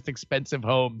most famous expensive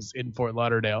homes in Fort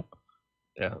Lauderdale.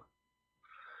 Yeah.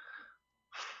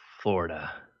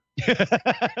 Florida.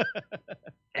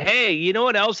 Hey, you know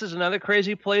what else is another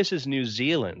crazy place? Is New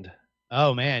Zealand.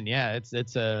 Oh man, yeah,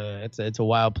 it's a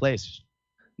wild place.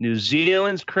 New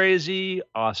Zealand's crazy.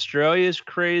 Australia's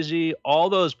crazy. All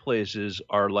those places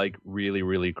are like really,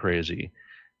 really crazy.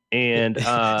 And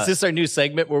is this our new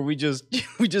segment where we just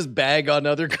bag on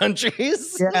other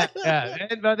countries? Yeah.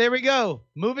 And, there we go.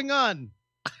 Moving on.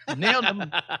 Nailed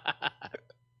them.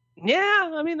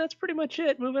 Yeah, I mean that's pretty much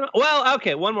it. Moving on. Well,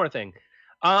 okay, one more thing.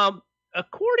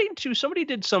 According to somebody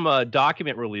did some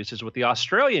document releases with the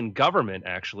Australian government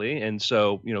actually, and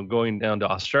so going down to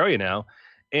Australia now.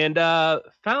 And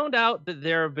found out that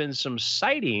there have been some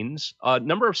sightings, a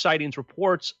number of sightings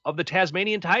reports of the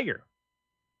Tasmanian tiger.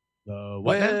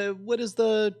 What is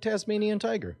the Tasmanian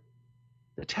tiger?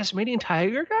 The Tasmanian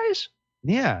tiger, guys?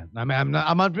 Yeah,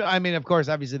 I mean, of course,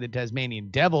 obviously the Tasmanian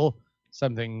devil,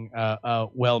 something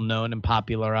well known and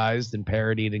popularized and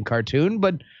parodied in cartoon,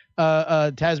 but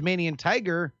Tasmanian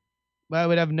tiger, I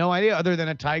would have no idea other than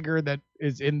a tiger that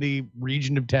is in the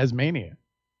region of Tasmania.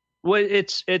 Well,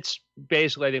 it's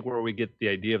basically, I think, where we get the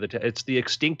idea of it's the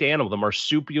extinct animal, the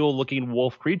marsupial-looking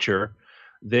wolf creature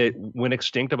that went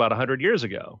extinct about 100 years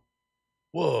ago.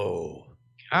 Whoa.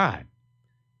 God.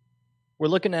 We're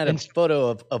looking at a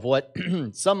photo of what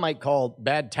some might call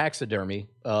bad taxidermy,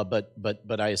 but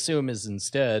I assume is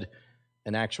instead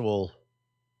an actual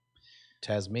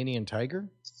Tasmanian tiger.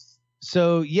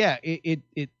 So yeah,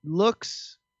 it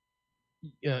looks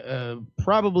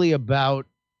probably about,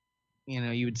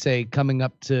 you would say coming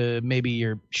up to maybe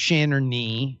your shin or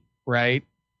knee, right?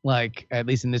 Like, at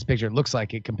least in this picture, it looks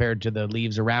like it compared to the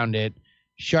leaves around it.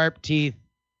 Sharp teeth,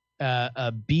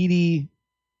 beady,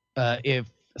 if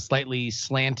slightly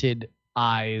slanted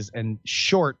eyes, and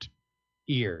short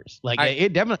ears. Like,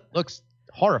 it definitely looks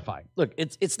horrifying. Look,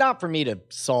 it's not for me to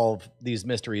solve these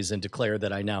mysteries and declare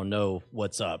that I now know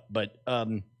what's up, but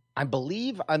I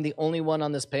believe I'm the only one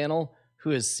on this panel who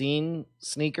has seen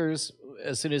Sneakers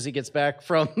as soon as he gets back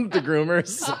from the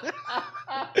groomers.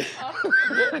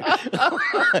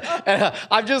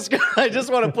 I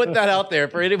just want to put that out there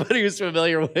for anybody who's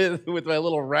familiar with my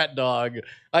little rat dog.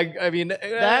 I mean,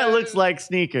 that looks like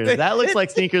Sneakers. That looks like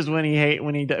Sneakers when he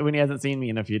hasn't seen me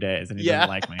in a few days and he doesn't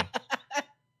like me.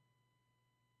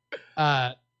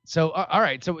 So all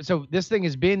right. So this thing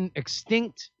has been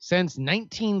extinct since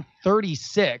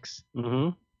 1936. Mm-hmm.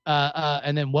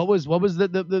 And then what was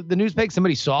the news peg?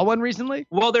 Somebody saw one recently?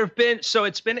 Well,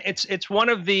 it's one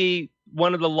of the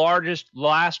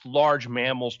last large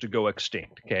mammals to go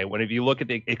extinct. Okay. If you look at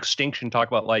the extinction, talk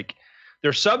about like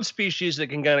there's subspecies that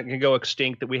can go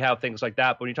extinct, that we have things like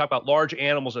that. But when you talk about large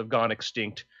animals that have gone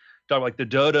extinct, talk like the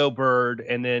dodo bird,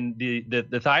 and then the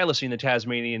thylacine, the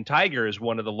Tasmanian tiger, is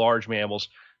one of the large mammals,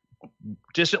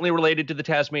 distantly related to the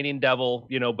Tasmanian devil,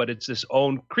 but it's this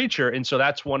own creature. And so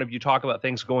that's one of, you talk about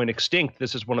things going extinct.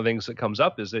 This is one of the things that comes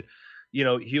up, is that,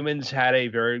 humans had a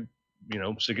very,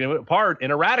 significant part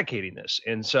in eradicating this.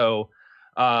 And so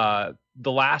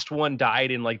the last one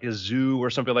died in like a zoo or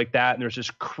something like that. And there's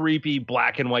this creepy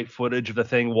black and white footage of the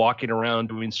thing walking around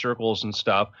doing circles and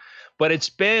stuff. But it's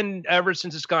been, ever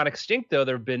since it's gone extinct, though,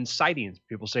 there have been sightings.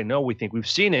 People say, no, we think we've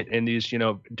seen it, and these,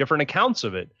 different accounts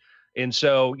of it. And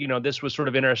so, this was sort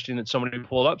of interesting that somebody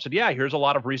pulled up, said, yeah, here's a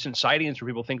lot of recent sightings where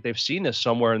people think they've seen this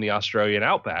somewhere in the Australian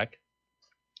outback.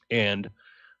 And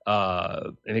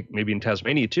I think maybe in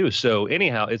Tasmania too. So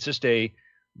anyhow, it's just a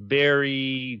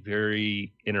very,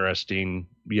 very interesting,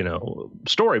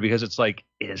 story, because it's like,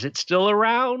 is it still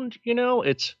around?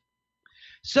 It's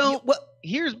so. Well,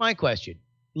 here's my question.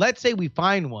 Let's say we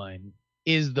find one.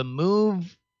 Is the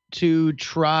move to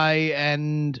try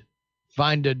and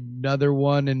find another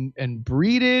one and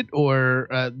breed it, or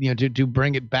to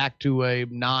bring it back to a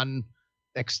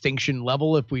non-extinction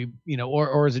level? If we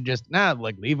or is it just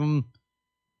like leave them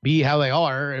be how they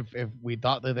are? If we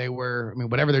thought that they were,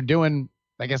 whatever they're doing,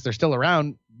 I guess they're still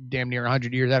around damn near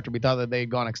 100 years after we thought that they had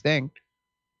gone extinct.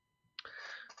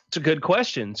 It's a good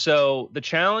question. So the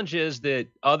challenge is that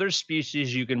other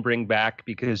species you can bring back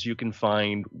because you can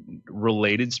find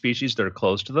related species that are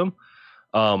close to them.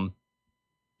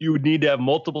 You would need to have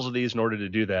multiples of these in order to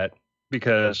do that,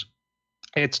 because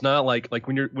it's not like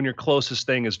when your closest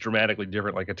thing is dramatically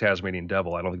different, like a Tasmanian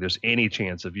devil. I don't think there's any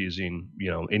chance of using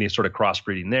any sort of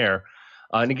crossbreeding there.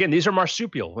 And again, these are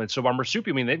marsupial, and so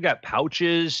marsupial, they've got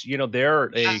pouches.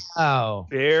 They're a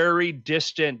very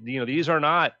distant. These are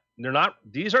not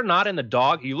in the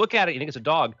dog. You look at it, you think it's a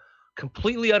dog.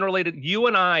 Completely unrelated. You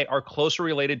and I are closer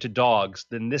related to dogs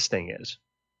than this thing is.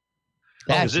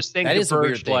 Because this thing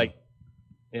diverged like.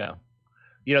 Yeah.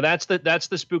 That's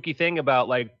the spooky thing about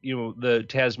the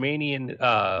Tasmanian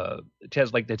the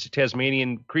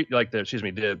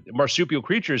marsupial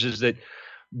creatures, is that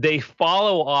they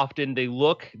follow often. They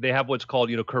have what's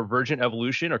called convergent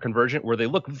evolution or convergent, where they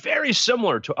look very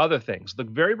similar to other things, look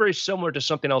very, very similar to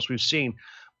something else we've seen,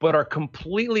 but are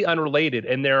completely unrelated.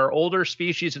 And there are older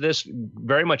species of this,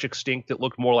 very much extinct, that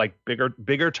look more like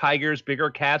bigger tigers, bigger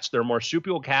cats. They're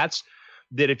marsupial cats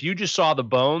that if you just saw the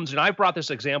bones, and I've brought this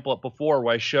example up before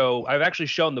where I've actually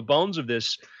shown the bones of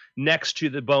this next to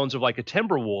the bones of like a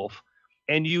timber wolf,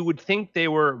 and you would think they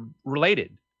were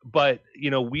related. But,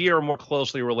 we are more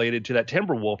closely related to that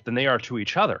timber wolf than they are to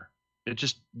each other. It's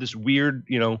just this weird,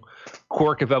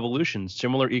 quirk of evolution,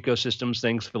 similar ecosystems,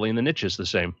 things filling the niches the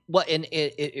same. Well, and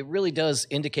it really does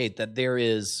indicate that there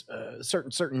is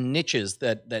certain niches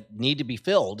that need to be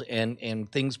filled,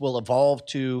 and things will evolve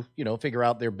to, figure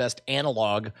out their best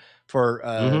analog for,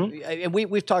 and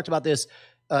we've talked about this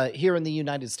here in the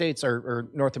United States or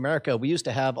North America. We used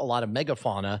to have a lot of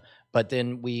megafauna, but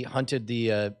then we hunted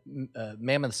the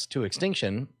mammoths to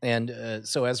extinction, and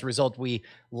so as a result, we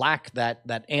lack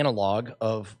that analog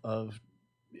of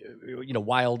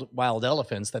wild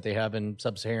elephants that they have in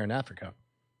sub-Saharan Africa.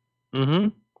 Mm-hmm.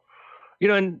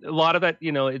 And a lot of that,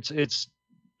 it's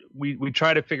we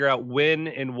try to figure out when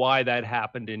and why that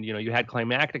happened, and you had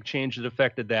climatic change that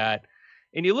affected that.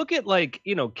 And you look at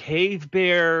cave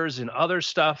bears and other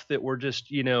stuff that were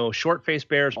just, short-faced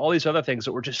bears, all these other things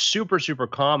that were just super, super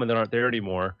common that aren't there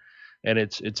anymore. And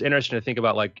it's interesting to think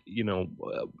about,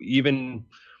 even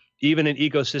in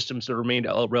ecosystems that remained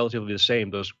relatively the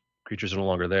same, those creatures are no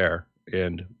longer there.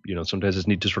 And, sometimes it's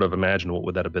neat to sort of imagine what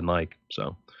would that have been like.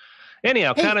 So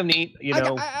anyhow, kind of neat,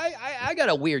 I got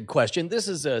a weird question. This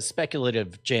is a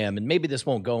speculative jam, and maybe this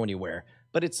won't go anywhere.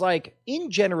 But it's like, in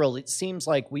general, it seems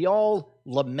like we all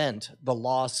lament the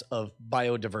loss of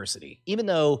biodiversity, even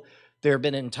though there have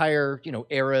been entire,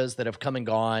 eras that have come and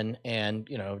gone, and,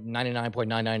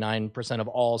 99.999% of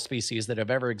all species that have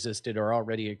ever existed are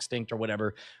already extinct or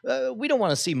whatever. We don't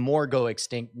want to see more go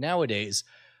extinct nowadays.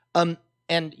 And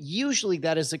usually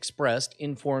that is expressed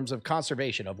in forms of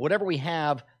conservation of whatever we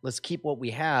have. Let's keep what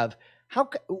we have.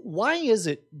 Why is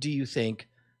it, do you think,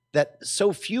 that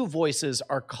so few voices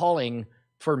are calling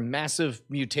for massive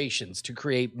mutations to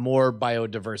create more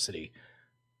biodiversity,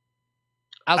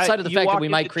 outside of the fact that we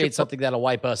might create something that'll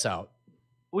wipe us out?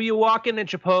 Well, you walk into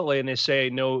Chipotle and they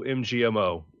say no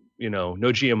GMO, no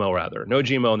GMO rather, no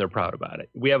GMO, and they're proud about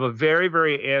it. We have a very,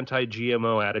 very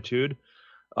anti-GMO attitude,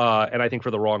 and I think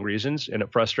for the wrong reasons, and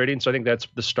it's frustrating. So I think that's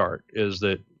the start,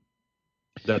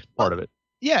 that's part of it.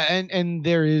 Yeah, and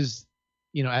there is,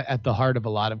 at the heart of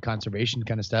a lot of conservation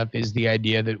kind of stuff is the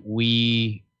idea that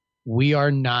we are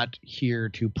not here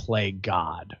to play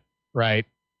God, right?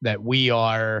 That we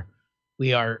are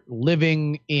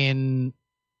living in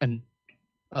an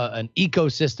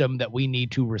ecosystem that we need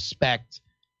to respect,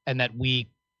 and that we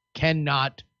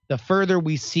cannot, the further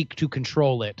we seek to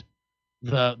control it,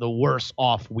 the worse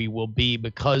off we will be,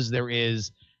 because there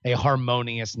is a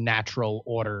harmonious natural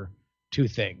order to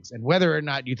things. And whether or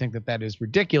not you think that is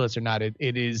ridiculous or not, it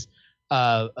is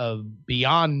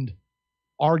beyond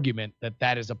argument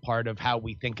that is a part of how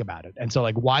we think about it. And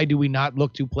so, why do we not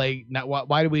look to play?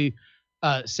 Why do we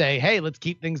say, hey, let's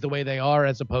keep things the way they are,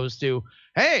 as opposed to,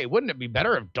 hey, wouldn't it be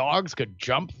better if dogs could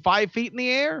jump 5 feet in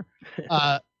the air?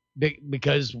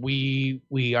 Because we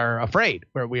are afraid,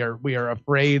 or we are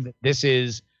afraid that this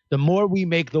is The more we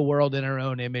make the world in our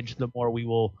own image, the more we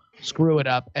will screw it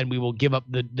up, and we will give up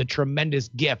the tremendous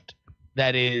gift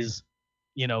that is,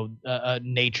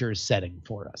 nature's setting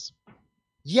for us.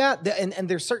 Yeah, and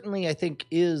there certainly, I think,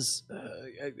 is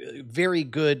a very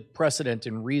good precedent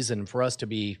and reason for us to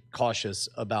be cautious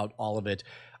about all of it.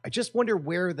 I just wonder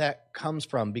where that comes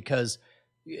from, because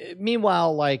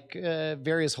meanwhile, like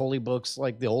various holy books,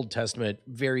 like the Old Testament,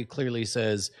 very clearly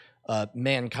says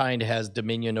mankind has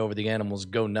dominion over the animals.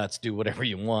 Go nuts, do whatever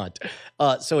you want.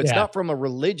 So it's not from a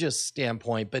religious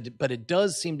standpoint, but it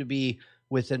does seem to be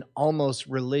with an almost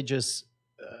religious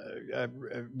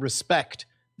respect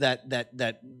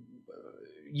that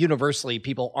universally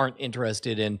people aren't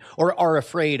interested in or are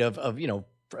afraid of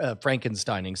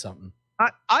Frankensteining something.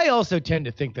 I also tend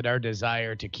to think that our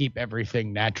desire to keep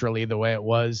everything naturally the way it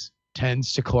was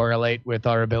tends to correlate with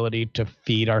our ability to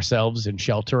feed ourselves and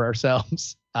shelter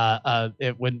ourselves.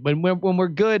 When we're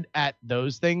good at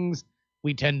those things,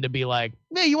 we tend to be like,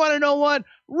 hey, you want to know what?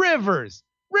 Rivers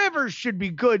should be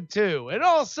good too. And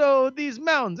also these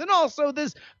mountains, and also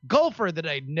this golfer that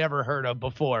I'd never heard of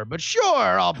before. But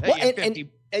sure, I'll pay you 50.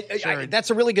 That's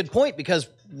a really good point, because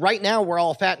right now we're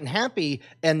all fat and happy,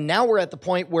 and now we're at the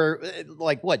point where,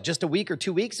 just a week or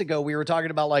 2 weeks ago, we were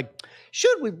talking about, like,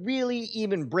 should we really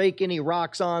even break any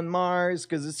rocks on Mars?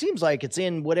 Because it seems like it's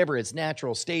in whatever its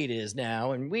natural state is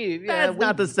now, and that's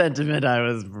not the sentiment I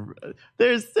was.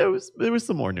 There was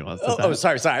some more nuance.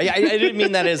 Sorry. I didn't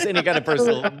mean that as any kind of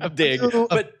personal dig,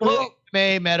 but.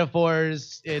 May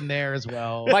metaphors in there as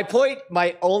well.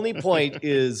 My only point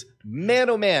is, man,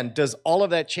 oh man, does all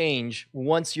of that change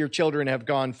once your children have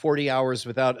gone 40 hours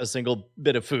without a single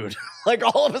bit of food? Like,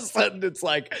 all of a sudden it's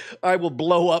like, I will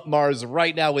blow up Mars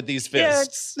right now with these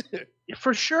fists. Yeah,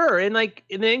 for sure. And the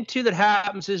thing too that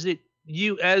happens is that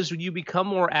as you become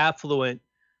more affluent,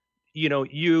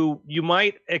 you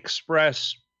might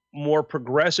express more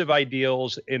progressive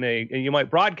ideals and you might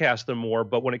broadcast them more,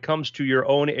 but when it comes to your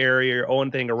own area, your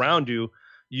own thing around you,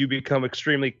 you become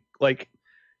extremely, like,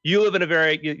 you live in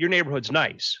your neighborhood's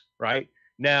nice, right?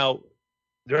 Now,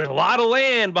 there's a lot of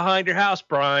land behind your house,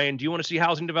 Brian. Do you want to see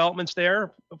housing developments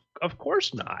there? Of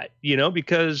course not,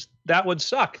 because that would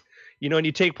suck. And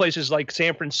you take places like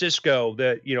San Francisco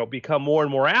that, become more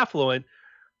and more affluent.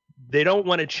 They don't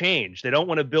want to change. They don't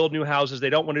want to build new houses. They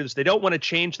don't want to do this. They don't want to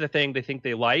change the thing they think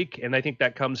they like. And I think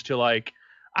that comes to, like,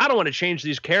 I don't want to change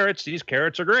these carrots. These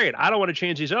carrots are great. I don't want to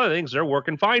change these other things. They're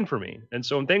working fine for me. And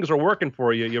so when things are working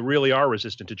for you, you really are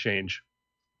resistant to change.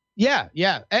 Yeah.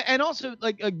 And also,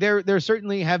 like there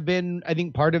certainly have been, I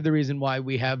think, part of the reason why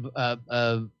we have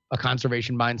a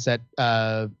conservation mindset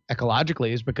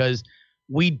ecologically is because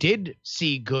we did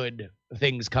see good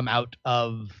things come out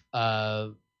of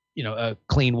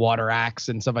Clean Water Acts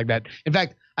and stuff like that. In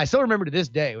fact, I still remember to this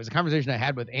day, it was a conversation I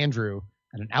had with Andrew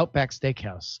at an Outback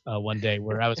Steakhouse one day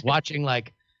where I was watching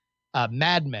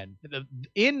Mad Men.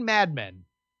 In Mad Men,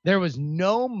 there was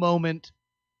no moment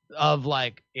of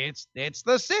like, it's the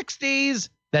 60s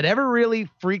that ever really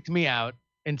freaked me out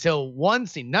until one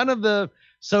scene. None of the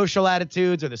social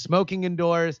attitudes or the smoking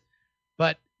indoors,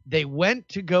 but they went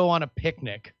to go on a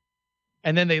picnic,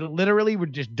 and then they literally were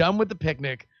just done with the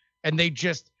picnic, and they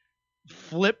just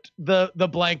flipped the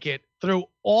blanket, threw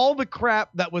all the crap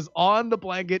that was on the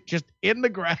blanket just in the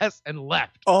grass, and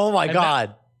left. Oh my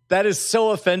God. That is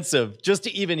so offensive just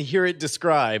to even hear it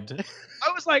described.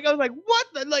 I was like, what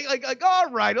the, like, all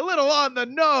right, a little on the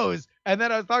nose. And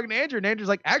then I was talking to Andrew, and Andrew's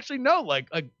like, actually, no, like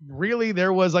really,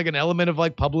 there was like an element of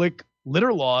like public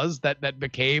litter laws that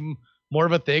became more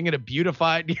of a thing, and a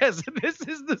beautified. Yes, this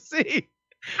is the scene.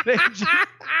 They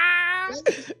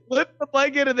just flipped the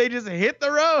blanket and they just hit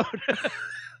the road.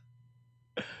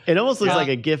 It almost looks like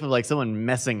a gif of like someone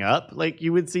messing up, like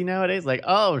you would see nowadays. Like,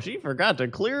 oh, she forgot to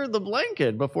clear the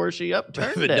blanket before she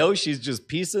upturned it. No, she's just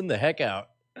piecing the heck out.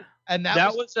 And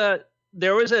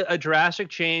there was a drastic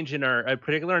change in our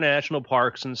particular national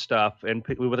parks and stuff, and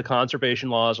with the conservation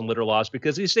laws and litter laws,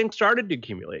 because these things started to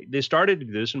accumulate. They started to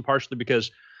do this, and partially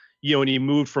because, when you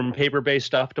moved from paper-based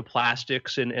stuff to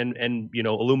plastics and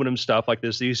aluminum stuff like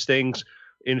this, these things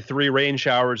in 3 rain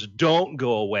showers don't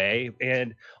go away.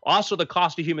 And also the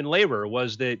cost of human labor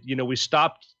was that, we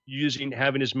stopped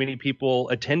having as many people,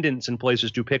 attendants in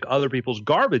places to pick other people's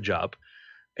garbage up.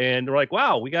 And we're like,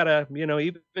 wow, we gotta,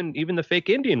 even the fake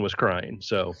Indian was crying.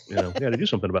 So, we gotta do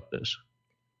something about this.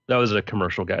 That was a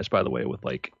commercial, guys, by the way, with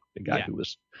like the guy who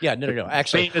was. Yeah, no.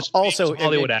 Actually, also,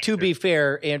 to be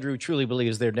fair, Andrew truly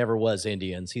believes there never was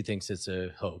Indians. He thinks it's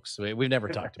a hoax. We've never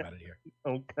talked about it here.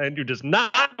 Oh, Andrew does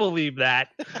not believe that.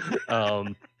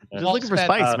 Just looking for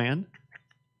spice, man.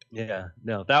 Yeah,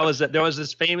 no, there was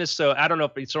this famous. So I don't know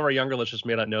if some of our younger listeners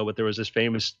may not know, but there was this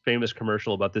famous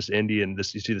commercial about this Indian. You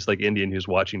see this like Indian who's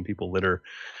watching people litter,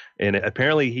 and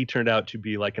apparently he turned out to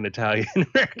be like an Italian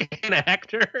American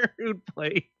actor who'd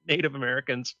play Native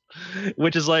Americans,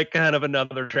 which is like kind of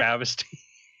another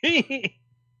travesty.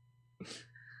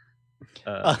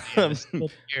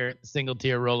 Single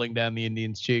tear rolling down the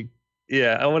Indian's cheek.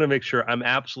 Yeah, I want to make sure I'm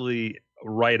absolutely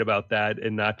right about that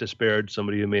and not disparage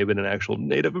somebody who may have been an actual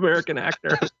Native American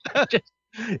actor.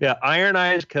 Yeah, Iron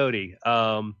Eyes Cody.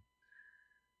 Yeah,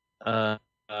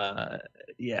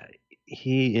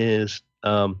 he is.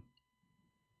 Yeah,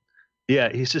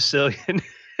 he's Sicilian.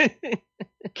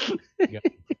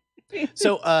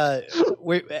 So,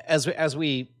 as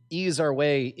we ease our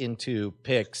way into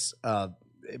picks,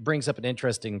 it brings up an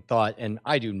interesting thought, and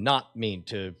I do not mean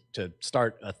to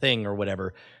start a thing or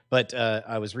whatever, but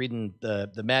I was reading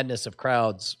the Madness of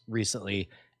Crowds recently,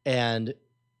 and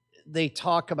they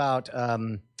talk about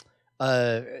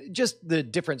just the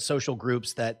different social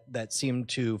groups that seem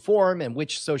to form, and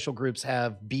which social groups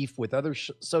have beef with other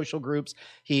social groups.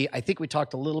 I think we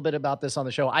talked a little bit about this on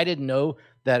the show. I didn't know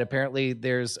that apparently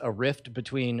there's a rift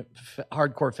between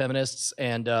hardcore feminists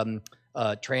and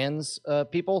trans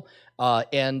people,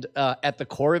 and at the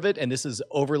core of it, and this is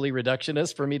overly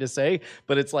reductionist for me to say,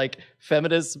 but it's like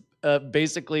feminists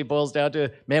basically boils down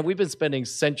to, man, we've been spending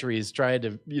centuries trying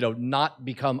to, not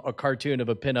become a cartoon of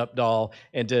a pinup doll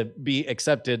and to be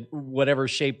accepted whatever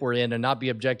shape we're in and not be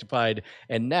objectified.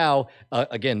 And now,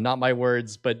 again, not my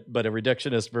words, but a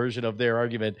reductionist version of their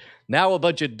argument. Now a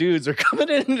bunch of dudes are coming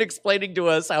in and explaining to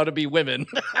us how to be women.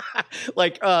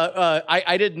 Like,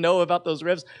 I didn't know about those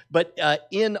riffs, but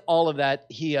in all of that,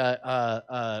 he,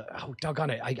 oh,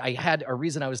 doggone it. I had a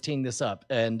reason I was teeing this up.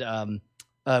 And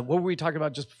what were we talking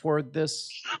about just before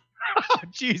this? Oh,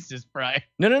 Jesus, Brian.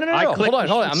 No. Hold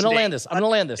on. I'm going to land this.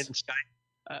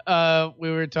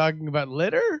 We were talking about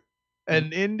litter?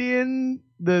 An Indian?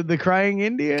 The crying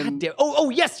Indian? God damn. Oh,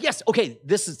 yes. Okay,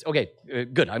 this is, okay,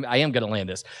 good. I am going to land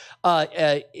this.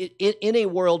 In a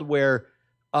world where,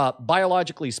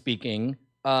 biologically speaking,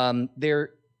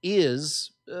 there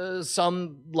is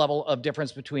some level of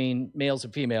difference between males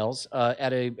and females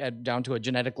down to a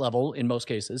genetic level in most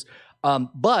cases.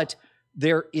 But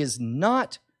there is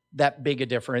not that big a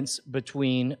difference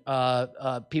between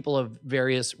people of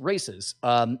various races.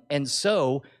 And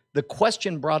so the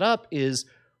question brought up is,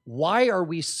 why are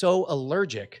we so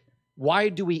allergic? Why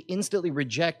do we instantly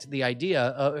reject the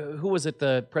idea? Who was it,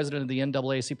 the president of the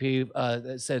NAACP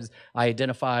that says, I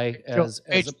identify as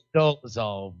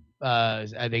Dolezal.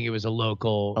 I think it was a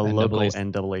local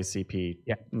NAACP.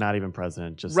 Yeah, not even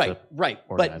president, just right.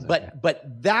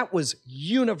 But that was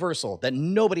universal. That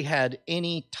nobody had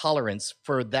any tolerance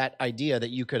for that idea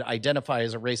that you could identify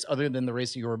as a race other than the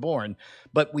race you were born.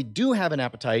 But we do have an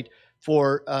appetite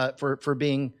for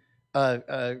being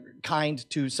kind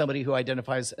to somebody who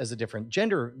identifies as a different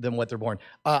gender than what they're born.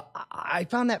 I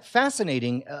found that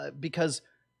fascinating because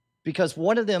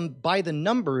one of them, by the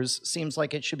numbers, seems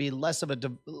like it should be less of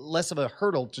a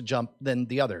hurdle to jump than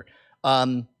the other.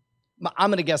 I'm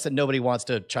going to guess that nobody wants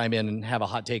to chime in and have a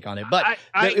hot take on it, but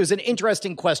it was an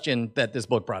interesting question that this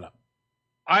book brought up.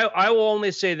 I will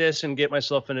only say this and get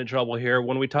myself into trouble here.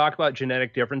 When we talk about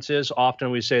genetic differences,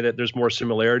 often we say that there's more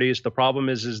similarities. The problem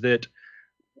is that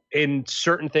in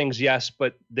certain things, yes,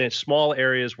 but the small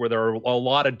areas where there are a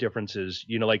lot of differences,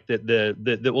 like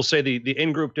we'll say the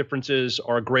in-group differences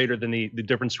are greater than the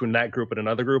difference between that group and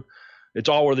another group. It's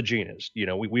all where the gene is.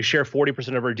 We share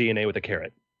 40% of our DNA with a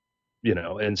carrot,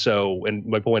 and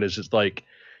my point is, it's like,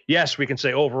 yes, we can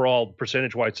say overall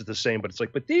percentage-wise it's the same, but it's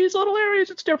like, but these little areas,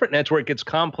 it's different. And that's where it gets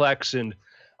complex. And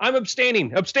I'm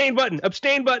abstaining. Abstain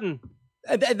button.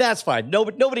 That's fine.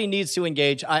 Nobody needs to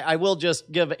engage. I will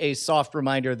just give a soft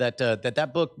reminder that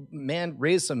that book, man,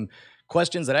 raised some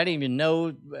questions that I didn't even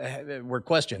know were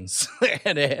questions,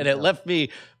 and it left me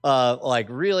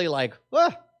really like,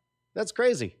 that's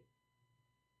crazy.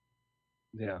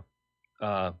 Yeah,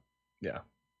 yeah.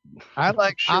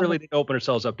 Surely didn't open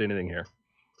ourselves up to anything here.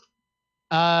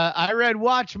 I read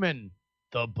Watchmen,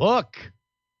 the book,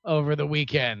 over the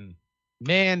weekend.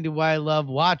 Man, do I love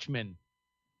Watchmen.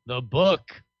 The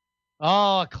book.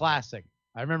 Oh, a classic.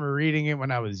 I remember reading it when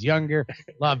I was younger.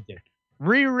 Loved it.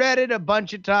 Reread it a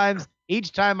bunch of times.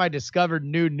 Each time I discovered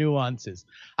new nuances.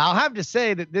 I'll have to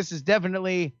say that this is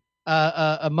definitely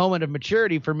a moment of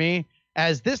maturity for me,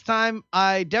 as this time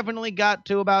I definitely got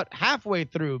to about halfway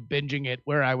through binging it,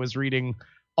 where I was reading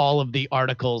all of the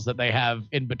articles that they have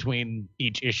in between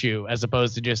each issue, as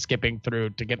opposed to just skipping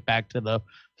through to get back to the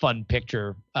fun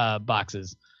picture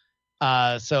boxes.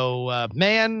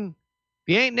 Man,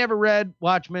 you ain't never read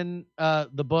Watchmen,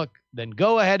 the book, then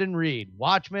go ahead and read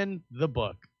Watchmen, the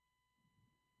book.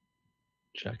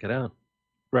 Check it out.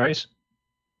 Bryce?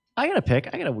 I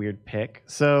got a weird pick.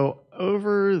 So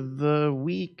over the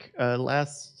week,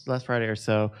 last Friday or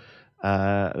so,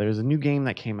 there was a new game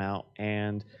that came out,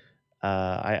 and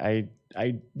I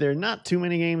there are not too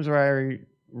many games where I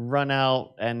run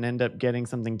out and end up getting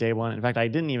something day one. In fact, I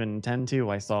didn't even intend to.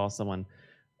 I saw someone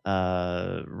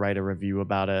write a review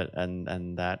about it,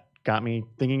 and that got me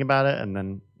thinking about it, and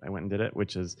then I went and did it,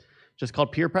 which is just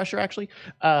called Peer Pressure, actually.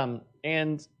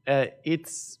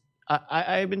 It's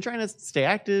I've been trying to stay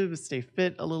active, stay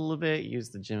fit a little bit, use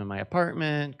the gym in my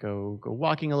apartment, go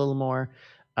walking a little more,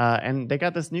 and they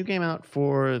got this new game out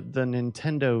for the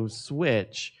Nintendo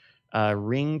Switch,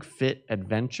 Ring Fit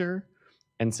Adventure.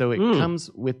 And so it comes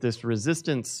with this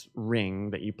resistance ring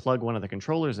that you plug one of the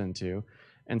controllers into.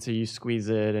 And so you squeeze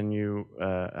it and you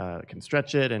can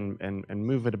stretch it and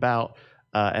move it about.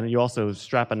 And you also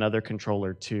strap another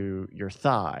controller to your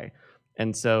thigh.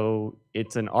 And so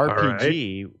it's an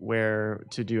RPG where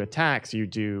to do attacks, you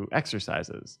do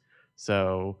exercises.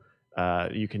 So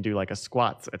you can do like a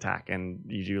squats attack and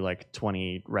you do like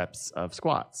 20 reps of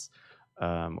squats.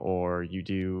 Or you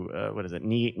do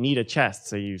knee to chest.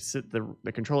 So you sit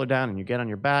the controller down and you get on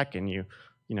your back and you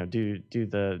do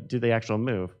the actual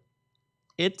move.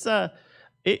 It's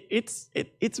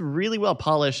really well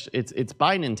polished. It's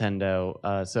by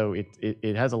Nintendo, so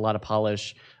it has a lot of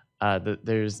polish.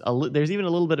 There's even a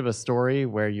little bit of a story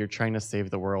where you're trying to save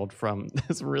the world from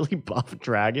this really buff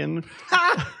dragon.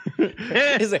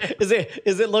 Is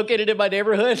it located in my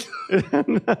neighborhood?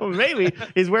 No, maybe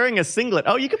he's wearing a singlet.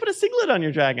 Oh, you can put a singlet on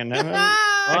your dragon.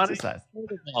 Exercise.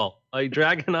 A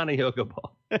dragon on a yoga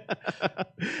ball.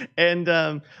 And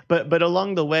but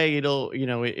along the way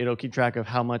it'll keep track of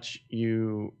how much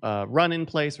you run in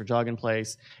place or jog in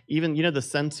place. Even the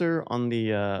sensor on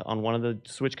the on one of the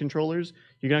Switch controllers,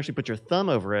 you can actually put your thumb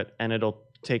over it and it'll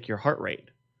take your heart rate.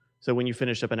 So when you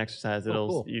finish up an exercise,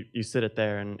 it'll you sit it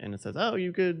there and it says, oh,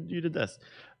 you did this.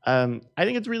 I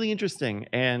think it's really interesting,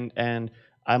 and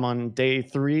I'm on day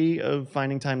 3 of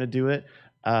finding time to do it.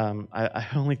 I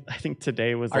think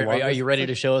today was the longest. Are you ready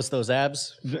to show us those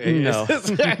abs? No.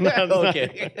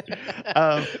 Okay.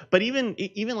 But even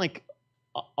like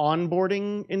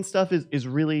onboarding and stuff is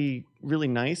really, really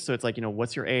nice. So it's like,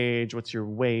 what's your age? What's your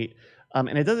weight?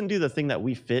 And it doesn't do the thing that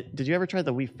Wii Fit. Did you ever try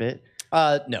the Wii Fit?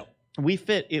 No. Wii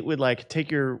Fit, it would like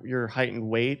take your height and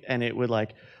weight, and it would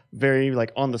like very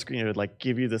like on the screen, it would like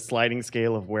give you the sliding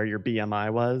scale of where your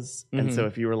BMI was. Mm-hmm. And so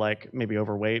if you were like maybe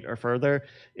overweight or further,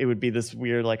 it would be this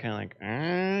weird like kind of like,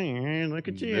 look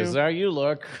at you. This is how you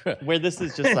look. Where this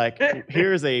is just like,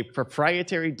 here's a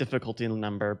proprietary difficulty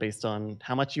number based on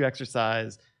how much you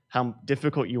exercise, how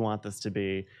difficult you want this to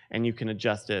be, and you can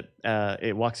adjust it.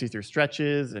 It walks you through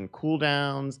stretches and cool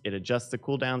downs. It adjusts the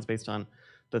cool downs based on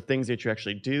the things that you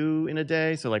actually do in a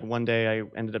day. So like one day I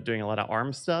ended up doing a lot of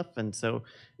arm stuff, and so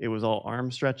it was all arm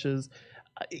stretches.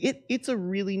 It's a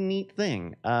really neat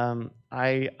thing.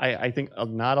 I think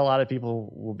not a lot of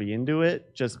people will be into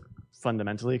it just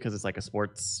fundamentally because it's like a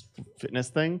sports fitness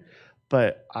thing,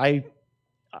 but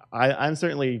I'm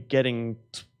certainly getting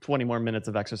 20 more minutes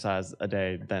of exercise a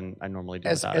day than I normally do.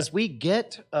 As we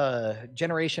get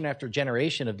generation after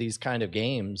generation of these kind of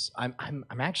games, I'm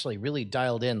actually really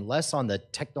dialed in less on the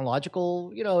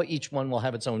technological. Each one will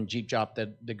have its own Jeep Jop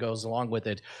that goes along with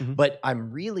it, but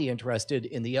I'm really interested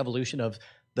in the evolution of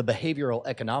the behavioral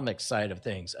economics side of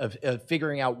things, of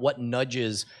figuring out what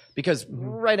nudges, because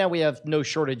right now we have no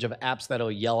shortage of apps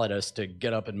that'll yell at us to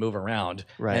get up and move around.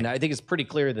 Right. And I think it's pretty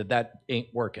clear that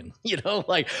ain't working,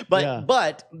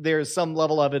 but there's some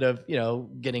level of it of,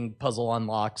 getting puzzle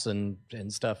unlocks and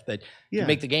stuff that can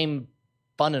make the game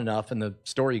fun enough and the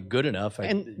story good enough.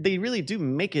 And they really do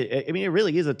make it. I mean, it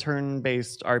really is a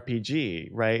turn-based RPG,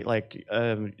 right? Like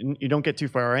you don't get too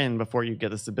far in before you get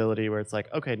this ability where it's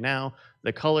like, okay, now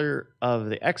the color of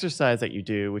the exercise that you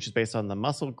do, which is based on the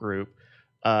muscle group,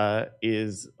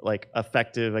 is like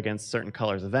effective against certain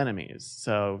colors of enemies.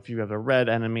 So if you have a red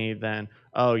enemy, then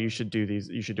you should do these.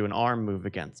 You should do an arm move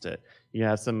against it. You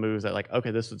have some moves that like, okay,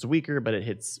 this is weaker, but it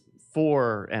hits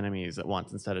 4 enemies at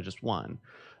once instead of just 1.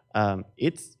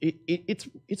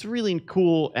 It's really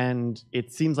cool, and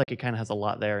it seems like it kind of has a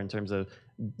lot there in terms of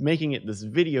making it this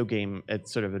video game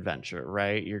sort of adventure,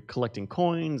 right? You're collecting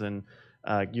coins and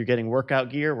you're getting workout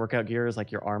gear. Workout gear is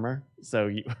like your armor, so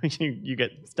you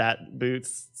get stat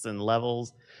boosts and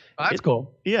levels. Oh, that's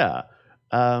cool. Yeah.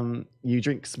 You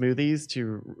drink smoothies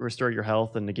to restore your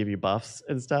health and to give you buffs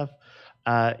and stuff.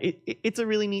 It's a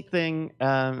really neat thing.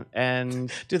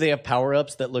 And do they have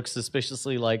power-ups that look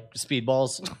suspiciously like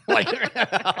speedballs? Like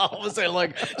all of a sudden,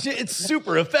 like it's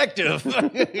super effective.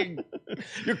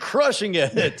 You're crushing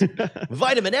it.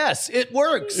 Vitamin S, it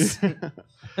works.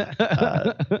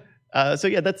 So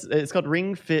yeah, it's called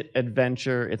Ring Fit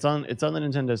Adventure. It's on the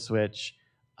Nintendo Switch.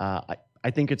 I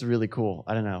think it's really cool.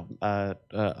 I don't know.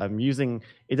 I'm using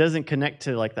it. Doesn't connect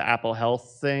to like the Apple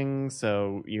Health thing,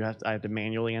 so I have to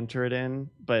manually enter it in.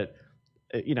 But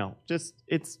just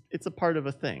it's a part of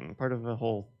a thing, part of a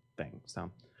whole thing.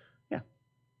 So yeah,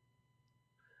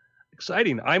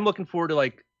 exciting. I'm looking forward to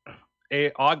like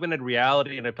a augmented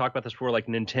reality, and I've talked about this before, like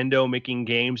Nintendo making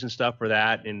games and stuff for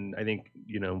that. And I think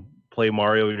play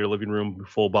Mario in your living room,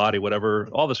 full body, whatever.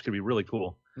 All this could be really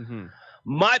cool. Mm-hmm.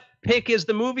 My pick is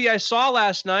the movie I saw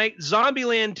last night,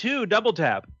 Zombieland 2, Double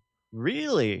Tap.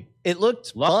 Really? It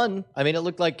looked fun. I mean, it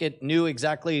looked like it knew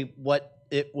exactly what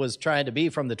it was trying to be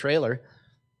from the trailer.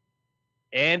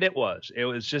 And it was. It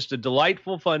was just a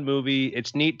delightful, fun movie.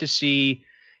 It's neat to see,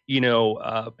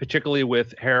 particularly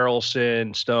with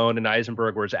Harrelson, Stone, and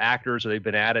Eisenberg, where as actors, they've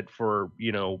been at it for,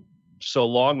 so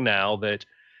long now that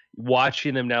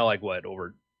watching them now, like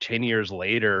over 10 years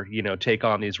later, take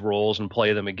on these roles and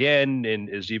play them again, and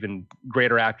as even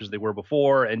greater actors they were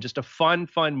before, and just a fun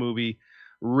movie.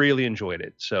 Really enjoyed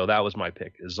it. So that was my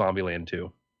pick, is Zombieland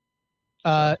 2.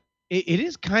 It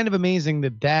is kind of amazing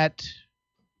that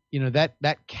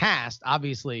cast,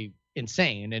 obviously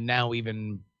insane, and now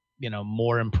even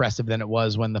more impressive than it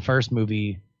was when the first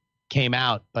movie came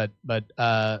out. But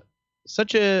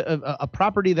such a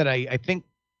property that I think,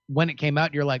 when it came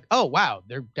out, you're like, oh wow,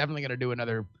 they're definitely going to do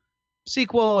another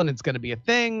sequel, and it's going to be a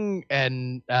thing.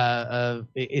 And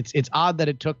it's odd that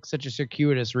it took such a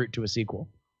circuitous route to a sequel.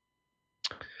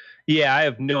 Yeah, I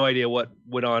have no idea what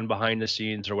went on behind the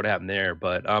scenes or what happened there,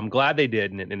 but I'm glad they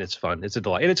did, and it's fun. It's a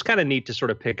delight, and it's kind of neat to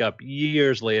sort of pick up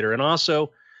years later. And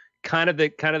also, kind of the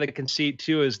conceit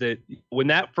too is that when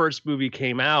that first movie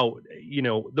came out,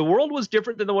 the world was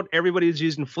different than the one everybody's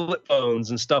using flip phones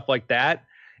and stuff like that.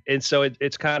 And so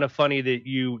it's kind of funny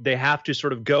that they have to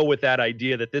sort of go with that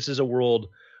idea that this is a world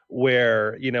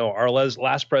where, our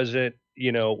last president,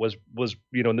 was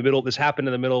in the middle, this happened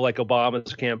in the middle, like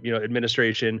Obama's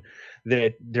administration,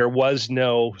 that there was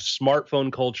no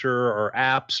smartphone culture or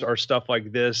apps or stuff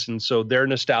like this. And so they're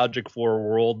nostalgic for a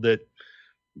world that,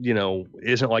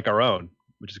 isn't like our own,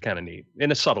 which is kind of neat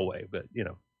in a subtle way, but,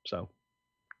 so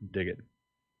dig it.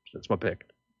 That's my pick.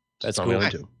 That's cool.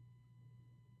 Too.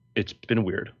 It's been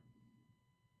weird.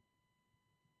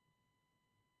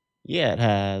 Yeah, it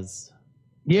has.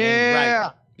 Yeah.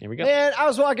 Right. Here we go. Man, I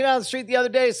was walking down the street the other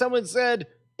day. Someone said,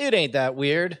 it ain't that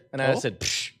weird. And I said,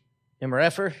 psh,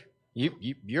 MRFer,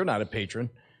 you're not a patron.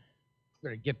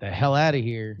 Better get the hell out of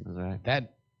here. Right.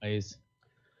 That is.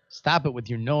 Stop it with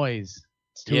your noise.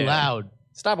 It's too loud.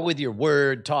 Stop it with your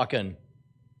word talking.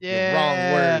 Yeah. Your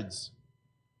wrong words.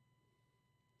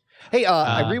 Hey,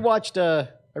 I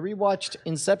rewatched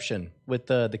Inception with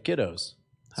the kiddos.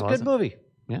 It's a good movie.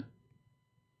 Yeah.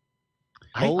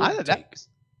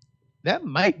 That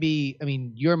might be, I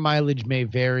mean, your mileage may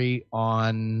vary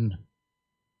on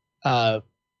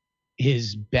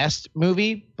his best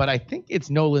movie, but I think it's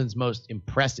Nolan's most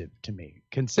impressive to me,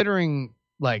 considering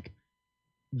like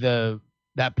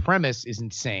that premise is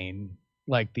insane.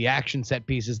 Like the action set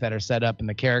pieces that are set up and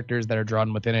the characters that are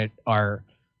drawn within it are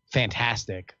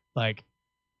fantastic. Like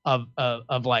of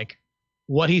like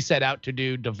what he set out to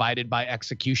do divided by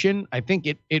execution. I think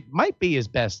it might be his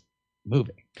best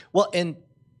movie. Well, and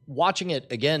watching it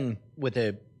again with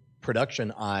a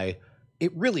production eye,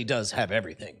 it really does have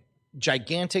everything.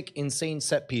 Gigantic, insane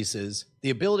set pieces, the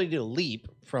ability to leap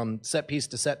from set piece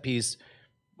to set piece,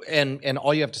 and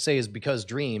all you have to say is because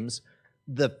dreams.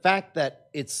 The fact that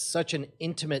it's such an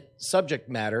intimate subject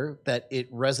matter that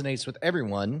it resonates with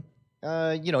everyone.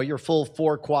 Your full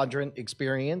 4-quadrant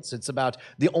experience. It's about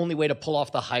the only way to pull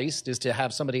off the heist is to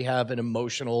have somebody have an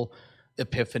emotional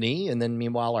epiphany, and then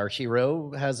meanwhile our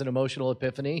hero has an emotional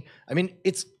epiphany. I mean,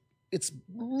 it's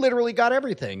literally got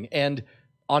everything, and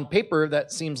on paper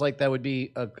that seems like that would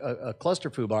be a cluster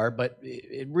foobar, but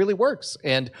it really works.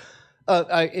 And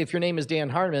if your name is Dan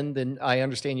Harmon, then I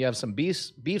understand you have some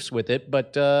beefs with it,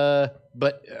 but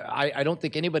I don't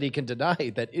think anybody can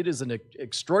deny that it is an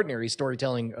extraordinary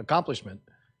storytelling accomplishment.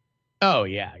 Oh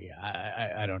yeah.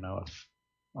 I don't know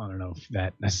if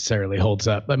that necessarily holds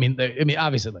up. I mean,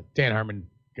 obviously, like Dan Harmon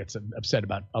gets upset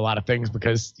about a lot of things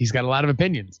because he's got a lot of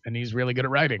opinions and he's really good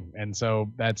at writing, and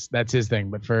so that's his thing.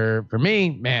 But for me,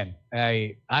 man,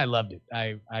 I loved it.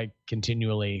 I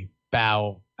continually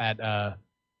bow at,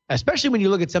 especially when you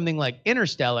look at something like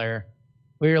Interstellar,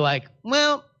 where you're like,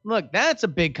 well, look, that's a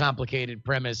big complicated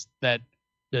premise that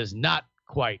does not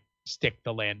quite stick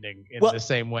the landing in the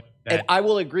same way. And I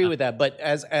will agree with that. But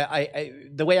as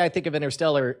the way I think of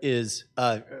Interstellar is,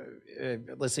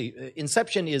 let's see,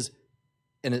 Inception is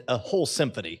a whole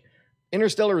symphony.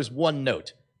 Interstellar is one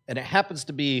note, and it happens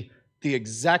to be the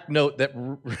exact note that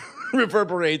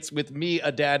reverberates with me,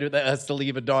 a dad that has to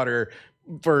leave a daughter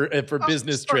for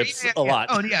business trips a lot.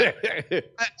 Oh yeah. I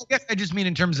guess I just mean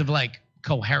in terms of like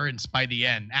coherence by the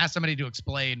end. Ask somebody to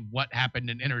explain what happened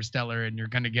in Interstellar, and you're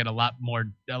going to get a lot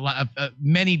of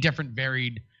many different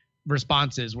varied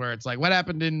responses. Where it's like, what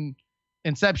happened in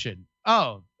Inception?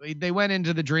 Oh, they went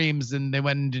into the dreams and they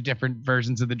went into different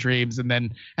versions of the dreams, and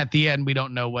then at the end, we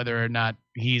don't know whether or not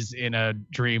he's in a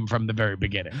dream from the very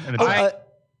beginning. And it's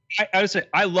I would say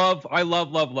I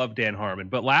love Dan Harmon,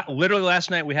 but literally last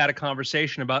night we had a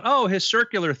conversation about his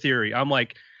circular theory. I'm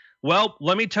like, well,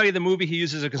 let me tell you the movie he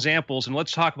uses as examples, and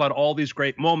let's talk about all these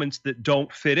great moments that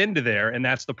don't fit into there. And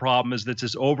that's the problem, is that's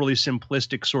this overly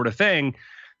simplistic sort of thing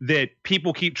that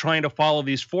people keep trying to follow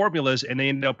these formulas, and they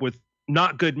end up with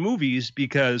not good movies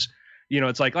because,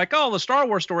 it's like, the Star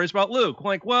Wars story is about Luke.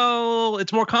 Like, well,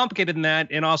 it's more complicated than that.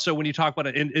 And also when you talk about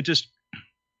it, it just,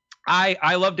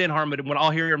 I love Dan Harmon, and when I'll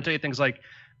hear him say things like,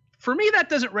 for me, that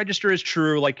doesn't register as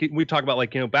true. Like we talk about,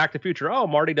 Back to the Future. Oh,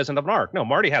 Marty doesn't have an arc. No,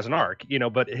 Marty has an arc,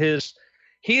 but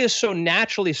he is so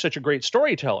naturally such a great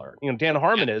storyteller. Dan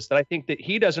Harmon is, that I think that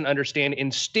he doesn't understand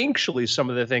instinctually some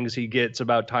of the things he gets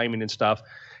about timing and stuff.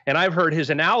 And I've heard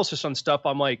his analysis on stuff.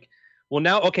 I'm like, well,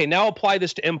 now apply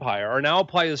this to Empire, or now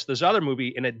apply this other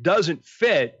movie, and it doesn't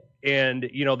fit. And,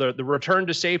 the return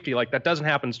to safety, like that doesn't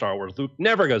happen in Star Wars. Luke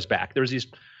never goes back. There's these,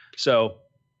 so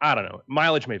I don't know.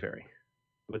 Mileage may vary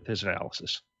with his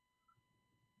analysis.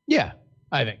 Yeah,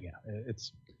 I think,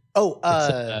 it's.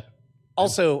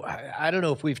 Also, I don't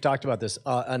know if we've talked about this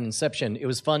on Inception. It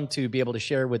was fun to be able to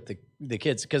share with the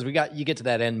kids, because you get to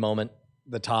that end moment,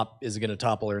 the top is going to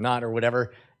topple or not or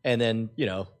whatever, and then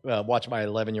watch my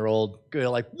 11-year-old go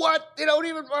like, what? They don't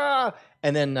even.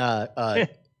 And then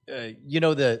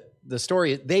the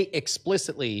story, they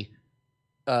explicitly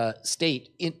state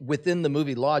within the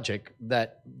movie logic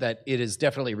that it is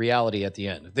definitely reality at the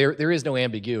end. There is no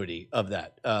ambiguity of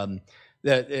that. For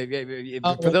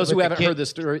those who haven't heard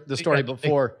the story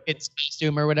before, it's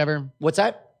costume or whatever. What's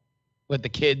that? With the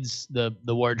kids, the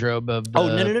wardrobe of.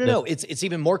 No. It's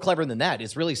even more clever than that.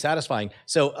 It's really satisfying.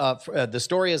 So the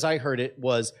story, as I heard it,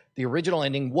 was the original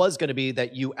ending was going to be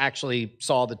that you actually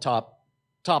saw the top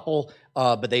topple,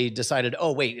 but they decided,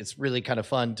 oh wait, it's really kind of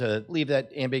fun to leave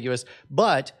that ambiguous.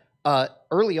 But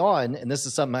early on, and this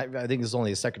is something I think this is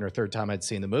only the second or third time I'd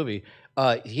seen the movie,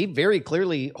 he very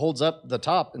clearly holds up the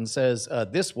top and says,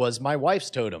 this was my wife's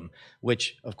totem,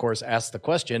 which of course asks the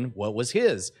question, what was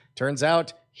his? Turns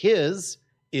out his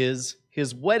is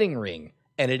his wedding ring,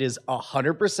 and it is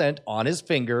 100% on his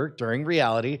finger during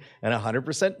reality and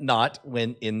 100% not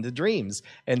when in the dreams.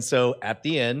 And so at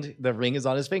the end, the ring is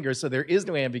on his finger, so there is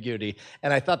no ambiguity.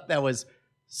 And I thought that was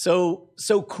so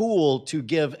cool to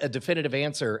give a definitive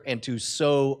answer and to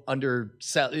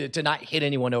to not hit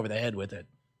anyone over the head with it.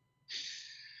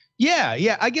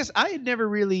 Yeah. I guess I had never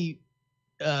really,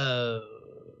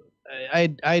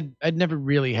 I'd never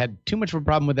really had too much of a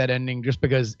problem with that ending, just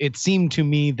because it seemed to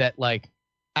me that, like,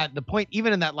 at the point,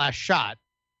 even in that last shot,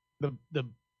 the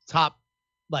top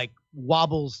like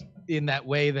wobbles in that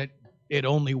way that it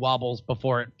only wobbles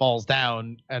before it falls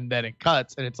down, and then it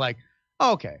cuts, and it's like,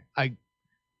 oh, okay,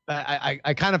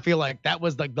 I kind of feel like that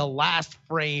was like the last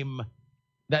frame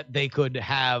that they could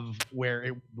have where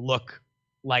it look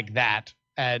like that.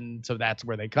 And so that's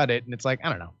where they cut it. And it's like, I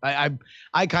don't know.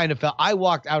 I kind of felt, I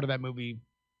walked out of that movie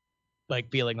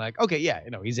like feeling like, okay, yeah,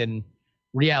 he's in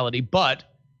reality, but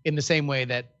in the same way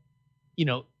that,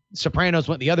 Sopranos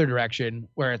went the other direction,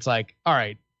 where it's like, all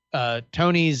right,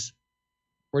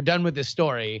 we're done with this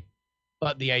story,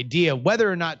 but the idea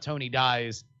whether or not Tony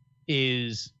dies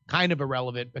is kind of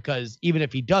irrelevant, because even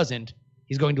if he doesn't,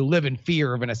 he's going to live in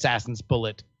fear of an assassin's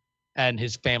bullet and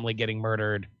his family getting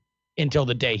murdered until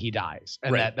the day he dies.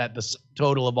 And right. that the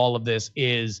total of all of this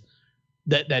is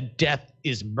that death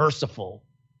is merciful.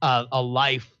 A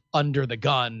life under the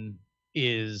gun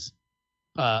is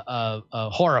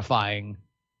horrifying.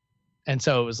 And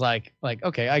so it was like,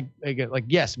 okay, I get, like,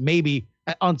 yes, maybe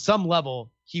on some level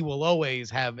he will always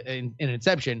have in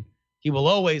Inception, he will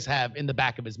always have in the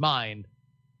back of his mind,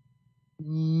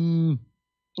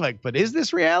 but is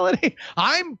this reality?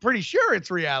 I'm pretty sure it's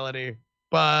reality,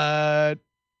 but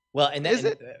well, and is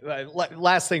it?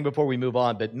 Last thing before we move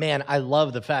on, but man, I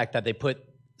love the fact that they put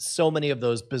so many of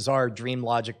those bizarre dream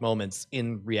logic moments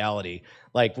in reality.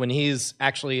 Like when he's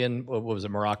actually in, what was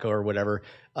it, Morocco or whatever,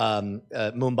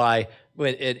 Mumbai,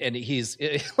 and he's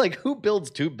like, who builds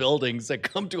two buildings that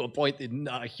come to a point that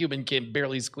a human can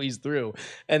barely squeeze through?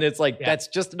 And it's like, that's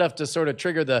just enough to sort of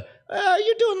trigger the,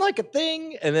 you're doing like a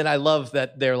thing. And then I love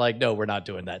that they're like, no, we're not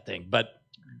doing that thing. But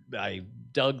I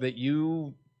dug that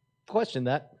you questioned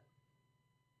that.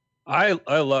 I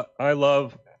love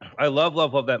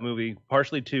that movie,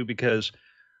 partially too because,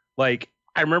 like,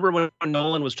 I remember when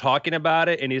Nolan was talking about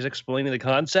it and he's explaining the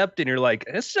concept, and you're like,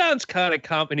 this sounds kind of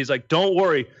and he's like, don't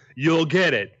worry, you'll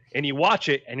get it. And you watch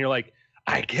it and you're like,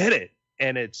 I get it.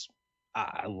 And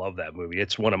I love that movie.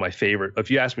 It's one of my favorite. If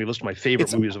you ask me, list of my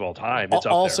favorite movies of all time. It's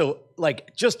also up there.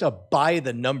 Like just a by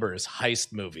the numbers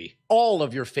heist movie. All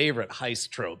of your favorite heist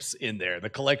tropes in there. The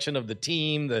collection of the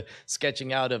team, the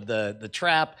sketching out of the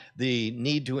trap, the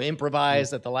need to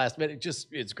improvise at the last minute.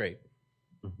 It's great.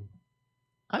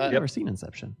 I've never seen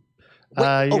Inception.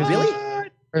 Really?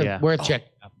 Yeah. Worth checking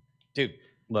out. Dude.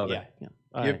 Love it. Yeah.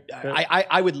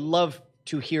 I would love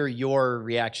to hear your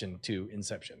reaction to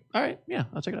Inception. All right. Yeah,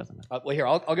 I'll check it out sometime. Well, here,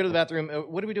 I'll go to the bathroom.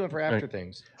 What are we doing for after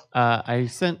things? I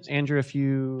sent Andrew a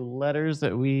few letters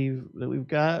that we've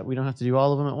got. We don't have to do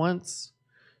all of them at once,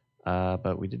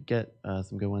 but we did get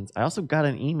some good ones. I also got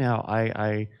an email.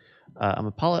 I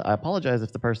apologize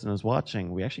if the person is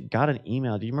watching. We actually got an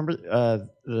email. Do you remember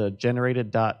the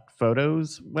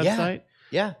generated.photos website?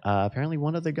 Yeah. Apparently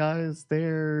one of the guys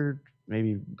there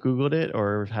maybe Googled it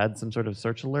or had some sort of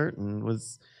search alert and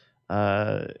was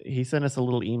he sent us a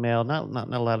little email, not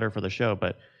a letter for the show,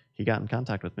 but he got in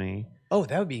contact with me. Oh,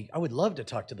 I would love to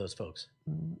talk to those folks.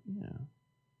 Yeah.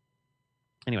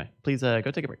 Anyway, please go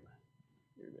take a break.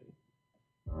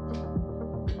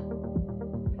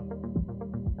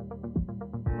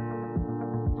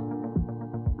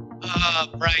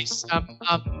 Bryce,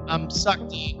 I'm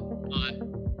sucked in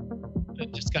on the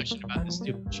discussion about this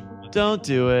stupid shit. Don't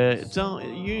do it.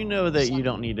 You know that you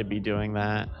don't need to be doing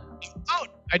that.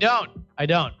 I don't.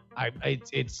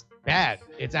 It's bad.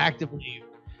 It's actively.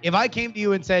 If I came to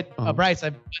you and said, Bryce,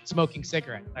 I'm smoking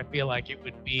cigarettes, I feel like it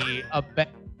would be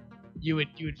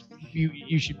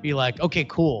you should be like, okay,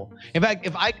 cool. In fact,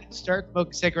 if I could start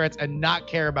smoking cigarettes and not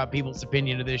care about people's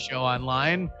opinion of this show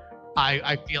online,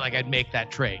 I feel like I'd make that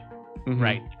trade,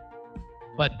 right?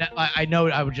 But I know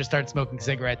I would just start smoking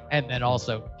cigarettes and then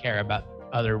also care about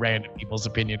other random people's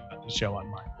opinion about the show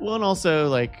online. Well, and also,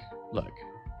 like, look,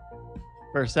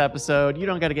 first episode, you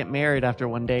don't got to get married after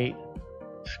one date.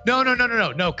 No,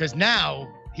 because now,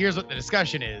 here's what the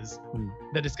discussion is.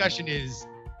 The discussion is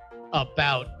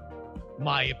about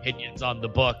my opinions on the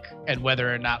book and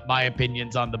whether or not my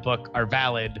opinions on the book are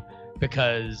valid,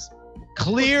 because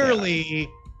clearly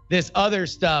this other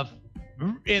stuff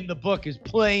in the book is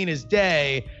plain as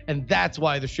day, and that's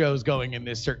why the show's going in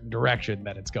this certain direction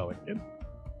that it's going in.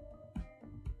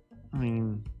 I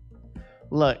mean,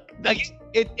 look, like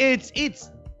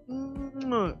it's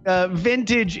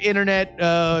vintage internet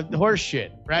horse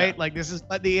shit, right? Like, this is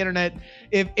the internet.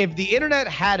 If the internet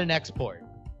had an export,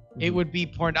 it would be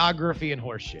pornography and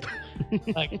horse shit.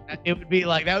 Like, it would be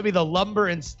like, that would be the lumber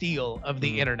and steel of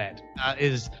the internet.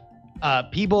 Is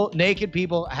naked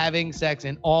people having sex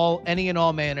in any and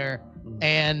all manner,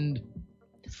 and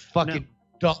fucking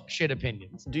dog shit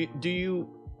opinions. Do you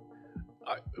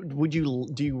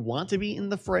want to be in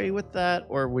the fray with that,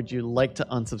 or would you like to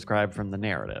unsubscribe from the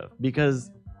narrative? Because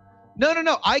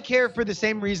no, I care for the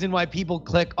same reason why people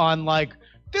click on, like,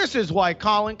 this is why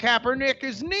Colin Kaepernick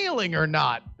is kneeling or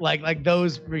not, like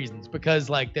those reasons, because,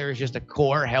 like, there is just a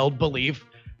core held belief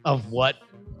of what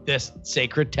this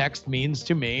sacred text means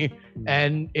to me,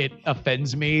 and it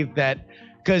offends me that,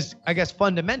 because I guess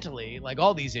fundamentally, like,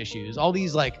 all these issues, all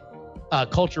these, like,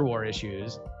 culture war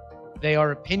issues, they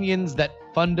are opinions that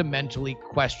fundamentally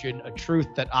question a truth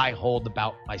that I hold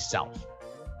about myself,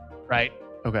 right?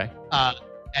 Okay.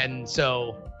 And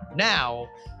so now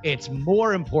it's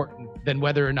more important than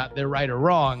whether or not they're right or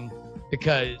wrong,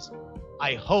 because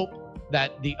I hope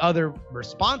that the other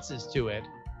responses to it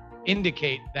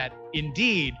indicate that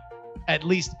indeed, at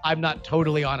least I'm not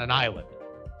totally on an island,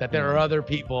 that there are other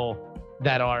people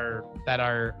that are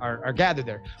gathered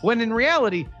there. When in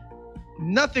reality,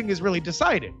 nothing is really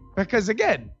decided, because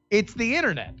again, it's the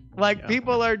internet. Like,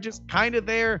 people are just kind of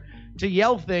there to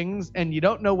yell things, and you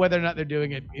don't know whether or not they're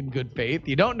doing it in good faith.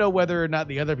 You don't know whether or not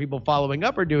the other people following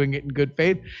up are doing it in good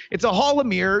faith. It's a hall of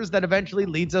mirrors that eventually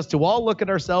leads us to all look at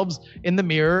ourselves in the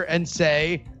mirror and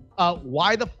say,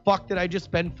 why the fuck did I just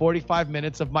spend 45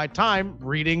 minutes of my time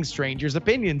reading strangers'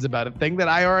 opinions about a thing that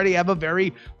I already have a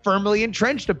very firmly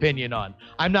entrenched opinion on?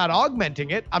 I'm not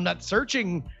augmenting it. I'm not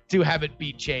searching to have it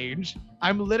be changed.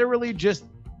 I'm literally just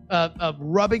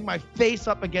rubbing my face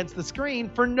up against the screen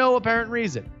for no apparent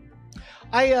reason.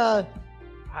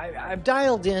 I've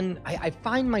dialed in. I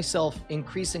find myself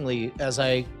increasingly, as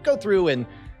I go through and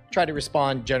try to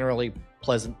respond generally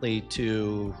pleasantly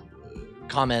to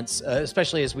comments,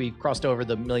 especially as we crossed over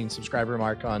the 1 million subscriber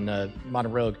mark on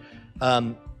Modern Rogue,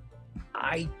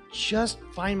 I just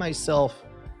find myself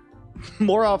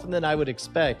more often than I would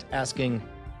expect asking,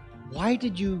 why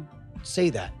did you say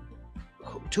that?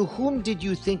 To whom did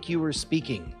you think you were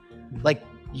speaking? Like,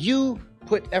 you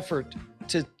put effort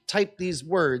to type these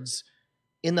words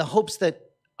in the hopes that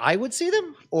I would see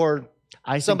them, or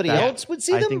somebody else would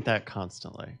see them? I think that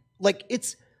constantly. Like,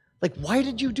 it's like, why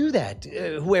did you do that?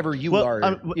 Whoever you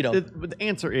are, you know. The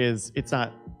answer is, it's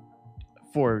not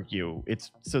for you.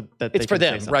 It's so that it's they for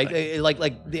can them, say right? something.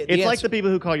 It's like the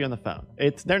people who call you on the phone.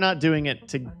 They're not doing it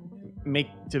to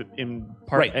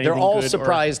impart right. They're all good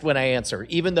surprised when I answer,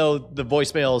 even though the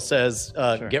voicemail says,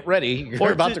 Sure. "Get ready,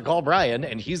 you're about to call Brian,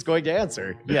 and he's going to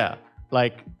answer." Yeah,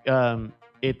 like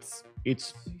it's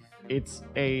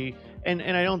a and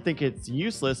I don't think it's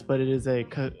useless, but it is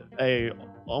a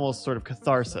almost sort of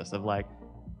catharsis of like,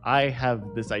 I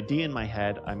have this idea in my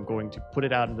head, I'm going to put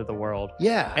it out into the world.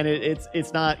 Yeah. And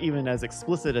it's not even as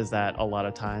explicit as that a lot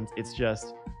of times. It's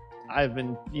just, I've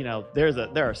been,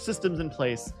 there are systems in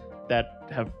place that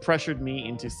have pressured me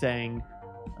into saying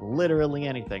literally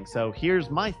anything. So here's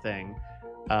my thing.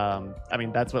 I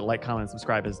mean, that's what Like, Comment, and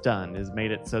Subscribe has done, is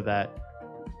made it so that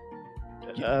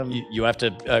you have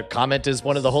to comment is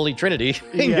one of the holy trinity.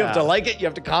 You have to like it, you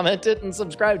have to comment it, and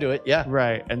subscribe to it. Yeah,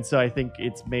 right. And so I think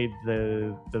it's made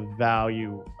the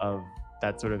value of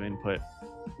that sort of input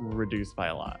reduced by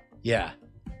a lot. Yeah.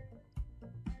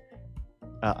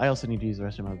 I also need to use the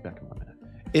restroom. I'll be back in 1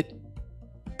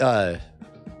 minute.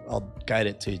 I'll guide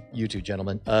it to you two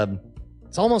gentlemen.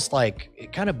 It's almost like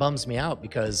it kind of bums me out,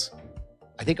 because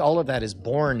I think all of that is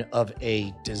born of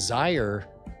a desire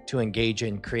to engage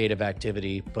in creative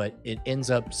activity, but it ends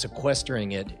up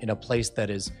sequestering it in a place that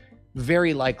is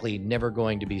very likely never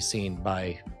going to be seen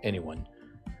by anyone.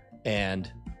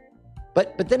 And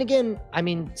but then again, I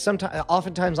mean,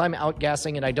 oftentimes I'm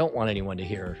outgassing and I don't want anyone to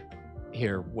hear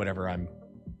whatever I'm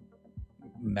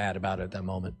mad about at that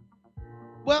moment.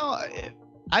 Well,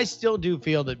 I still do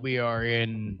feel that we are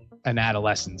in an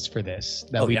adolescence for this,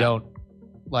 that we don't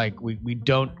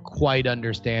quite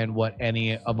understand what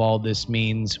any of all this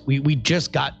means. We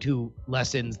just got to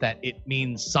lessons that it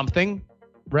means something,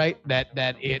 right? That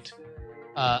it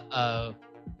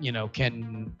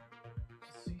can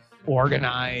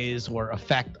organize or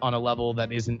affect on a level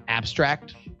that isn't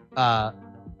abstract. But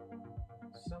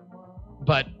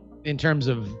in terms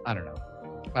of, I don't know,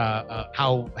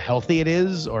 how healthy it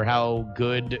is or how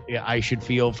good I should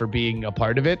feel for being a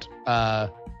part of it,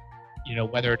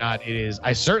 whether or not it is,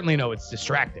 I certainly know it's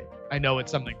distracting. I know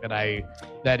it's something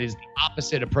that is the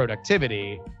opposite of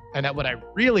productivity, and that what I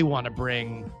really want to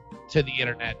bring to the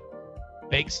internet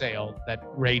bake sale that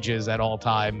rages at all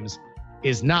times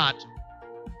is not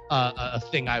a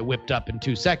thing I whipped up in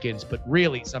 2 seconds, but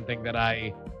really something that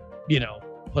I,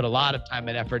 put a lot of time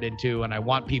and effort into, and I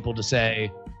want people to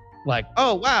say, like,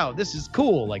 oh wow, this is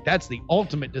cool. Like, that's the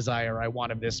ultimate desire I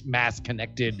want of this mass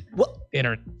connected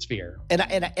internet sphere. And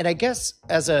I guess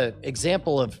as a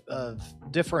example of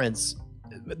difference,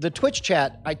 the Twitch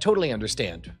chat I totally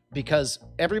understand, because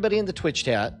everybody in the Twitch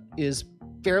chat is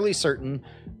fairly certain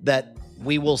that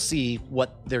we will see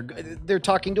what they're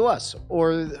talking to us,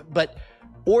 or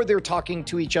they're talking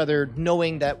to each other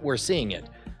knowing that we're seeing it.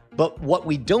 But what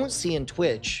we don't see in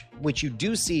Twitch, which you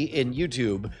do see in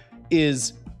YouTube,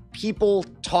 is people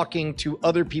talking to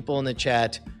other people in the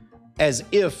chat as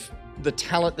if the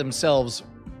talent themselves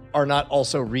are not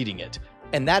also reading it.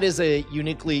 And that is a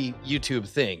uniquely YouTube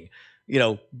thing.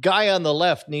 Guy on the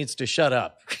left needs to shut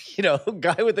up.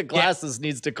 Guy with the glasses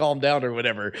needs to calm down or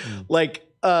whatever. Like,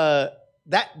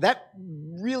 that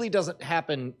really doesn't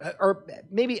happen. Or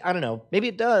maybe, I don't know, maybe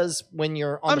it does when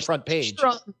you're on the front page.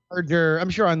 I'm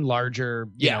sure on larger,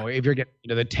 if you're getting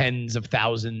the tens of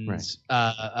thousands,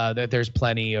 right. That there's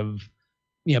plenty of,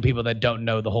 people that don't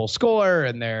know the whole score,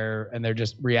 and they're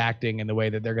just reacting in the way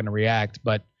that they're going to react.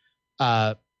 But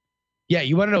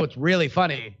you want to know what's really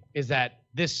funny is that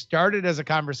this started as a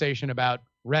conversation about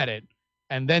Reddit,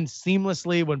 and then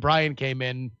seamlessly when Brian came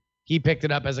in, he picked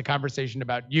it up as a conversation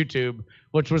about YouTube,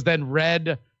 which was then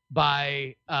read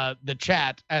by the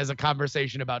chat as a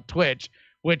conversation about Twitch,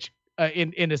 which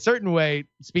in a certain way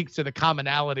speaks to the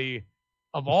commonality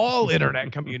of all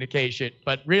internet communication.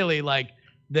 But really, like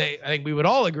I think we would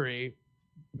all agree,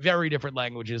 very different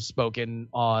languages spoken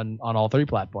on all three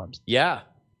platforms. Yeah.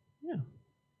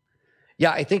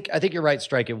 I think you're right,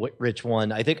 Strike and Rich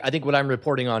one. I think what I'm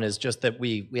reporting on is just that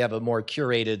we have a more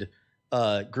curated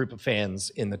group of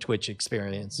fans in the Twitch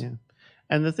experience. Yeah.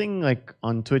 And the thing like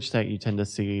on Twitch that you tend to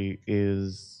see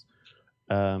is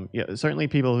certainly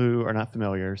people who are not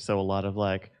familiar. So a lot of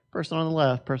like person on the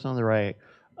left, person on the right.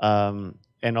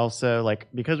 And also like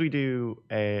because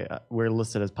we're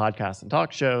listed as podcasts and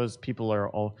talk shows, people are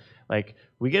all like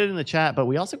we get it in the chat, but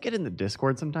we also get in the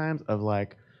Discord sometimes of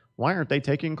like, why aren't they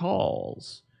taking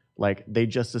calls? Like they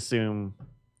just assume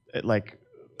like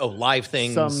live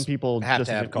things. Some people have just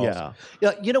to have calls.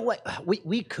 Yeah, you know what?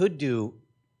 We could do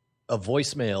a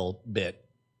voicemail bit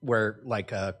where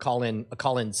like a call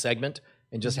in segment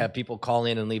and just have people call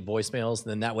in and leave voicemails, and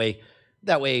then that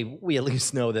way we at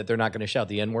least know that they're not going to shout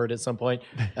the N-word at some point,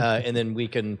 and then we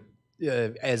can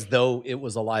as though it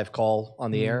was a live call on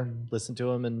the air, listen to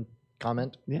them and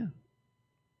comment. Yeah.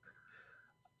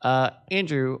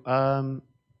 Andrew, I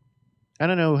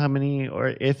don't know how many or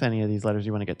if any of these letters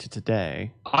you want to get to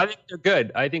today. I think they're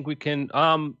good. I think we can.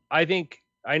 I think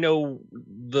I know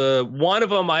the one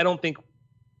of them. I don't think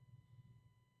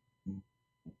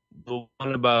the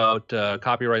one about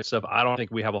copyright stuff. I don't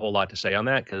think we have a whole lot to say on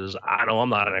that because I'm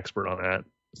not an expert on that.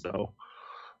 So,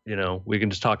 we can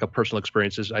just talk of personal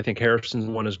experiences. I think Harrison's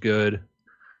one is good.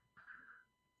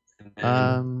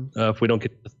 And, if we don't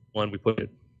get the one, we put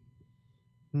it.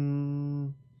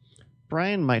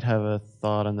 Brian might have a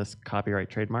thought on this copyright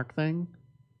trademark thing.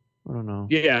 I don't know.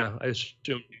 Yeah, I assume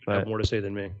you have more to say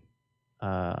than me.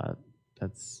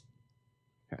 That's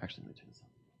here, actually. Let me turn this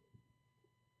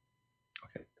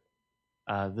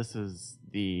on. Okay. This is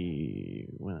the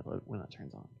when it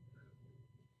turns on.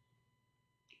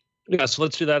 Yeah, so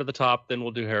let's do that at the top. Then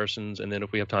we'll do Harrison's, and then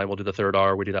if we have time, we'll do the third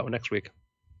R. We do that one next week.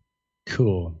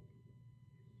 Cool.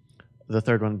 The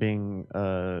third one being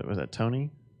was that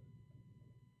Tony?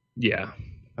 Yeah.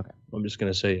 Okay. I'm just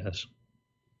gonna say yes.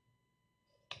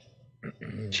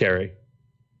 Cherry.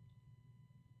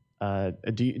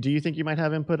 Do you think you might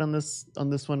have input on this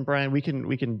one, Brian? We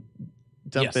can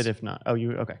dump it if not. Oh,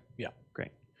 you okay? Yeah.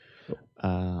 Great.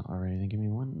 All right, then give me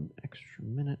one extra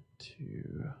minute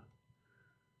to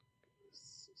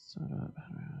set up.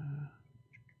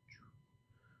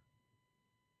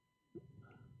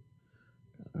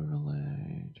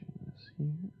 Overlay. This here.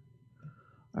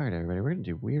 All right, everybody. We're gonna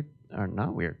do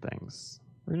not weird things.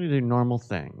 We're gonna do normal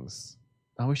things.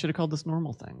 Oh, we should have called this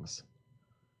normal things.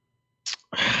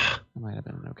 That might have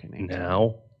been an okay name.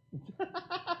 Now.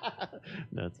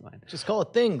 No, it's fine. Just call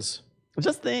it things.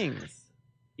 Just things.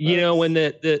 When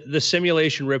the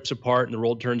simulation rips apart and the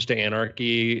world turns to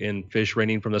anarchy and fish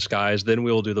raining from the skies, then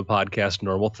we'll do the podcast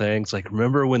normal things. Like,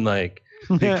 remember when like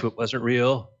Bigfoot wasn't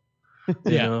real?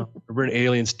 Remember when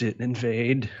aliens didn't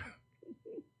invade?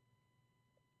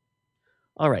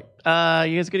 All right.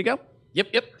 You guys good to go? Yep.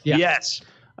 Yeah. Yes.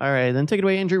 All right, then take it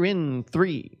away, Andrew, in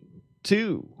 3,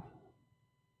 2.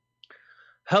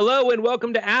 Hello and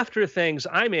welcome to After Things.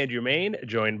 I'm Andrew Main,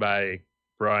 joined by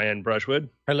Brian Brushwood.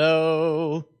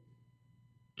 Hello.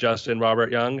 Justin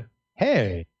Robert Young.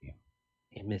 Hey.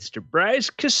 And Mr. Bryce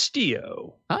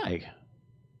Castillo. Hi.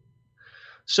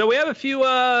 So we have a few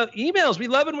emails. We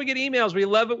love it when we get emails. We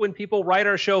love it when people write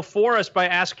our show for us by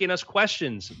asking us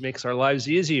questions. It makes our lives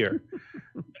easier.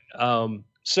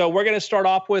 So we're going to start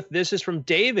off with, this is from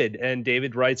David, and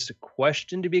David writes, a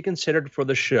question to be considered for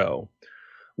the show.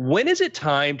 When is it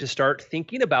time to start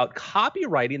thinking about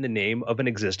copywriting the name of an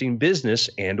existing business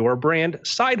and or brand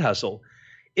side hustle?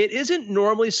 It isn't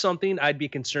normally something I'd be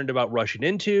concerned about rushing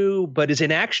into, but is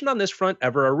inaction on this front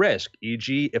ever a risk?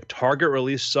 E.g., if Target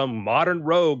released some modern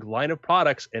rogue line of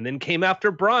products and then came after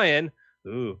Brian,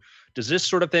 does this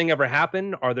sort of thing ever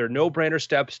happen? Are there no-brainer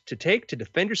steps to take to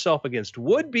defend yourself against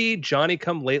would-be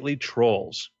Johnny-come-lately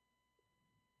trolls?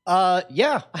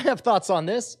 Yeah, I have thoughts on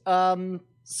this.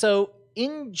 So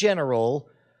in general,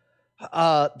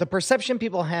 the perception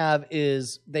people have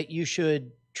is that you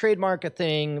should trademark a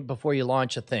thing before you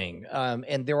launch a thing.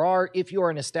 And if you are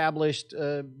an established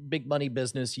big money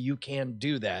business, you can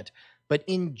do that. But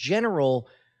in general,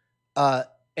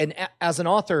 and as an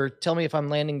author, tell me if I'm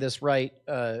landing this right,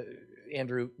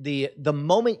 Andrew, the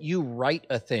moment you write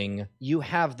a thing, you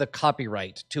have the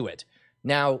copyright to it.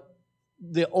 Now,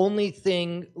 the only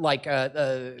thing like I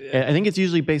think it's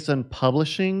usually based on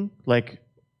publishing, like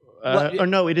or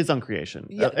no, it is on creation.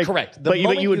 Yeah, correct. But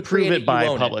you would prove create it by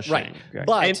you own publishing. Right. Right.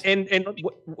 But And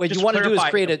what you want to do is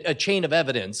create a chain of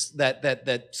evidence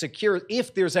that secure,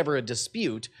 if there's ever a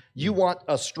dispute, you want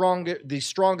the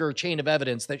stronger chain of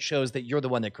evidence that shows that you're the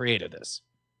one that created this.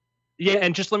 Yeah,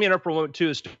 and just let me interrupt for a moment too,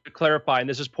 is to clarify, and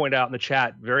this is pointed out in the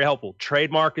chat, very helpful.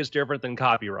 Trademark is different than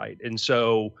copyright, and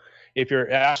so if you're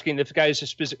asking, if the guy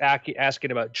is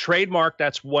asking about trademark,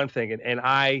 that's one thing, and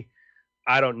I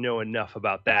don't know enough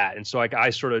about that, and so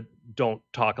I sort of don't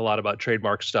talk a lot about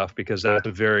trademark stuff because that's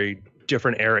a very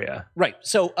different area. Right.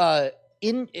 So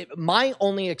in my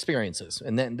only experiences,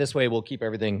 and then this way we'll keep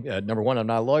everything. Number one, I'm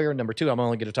not a lawyer. Number two, I'm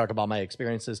only going to talk about my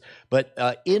experiences. But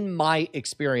in my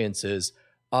experiences,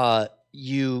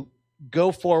 you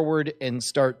go forward and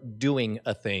start doing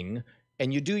a thing,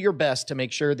 and you do your best to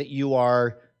make sure that you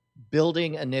are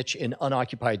building a niche in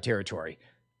unoccupied territory.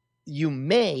 You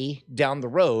may, down the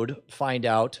road, find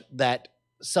out that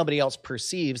somebody else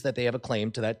perceives that they have a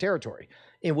claim to that territory,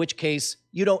 in which case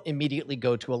you don't immediately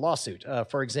go to a lawsuit.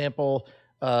 For example,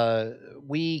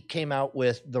 we came out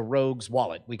with the Rogues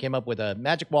wallet. We came up with a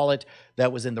magic wallet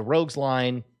that was in the Rogues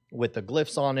line with the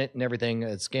glyphs on it and everything,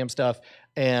 scam stuff,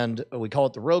 and we call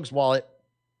it the Rogues wallet.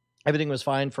 Everything was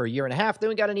fine for a year and a half. Then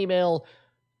we got an email.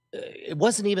 It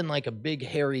wasn't even like a big,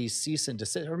 hairy cease and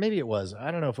desist, or maybe it was.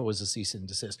 I don't know if it was a cease and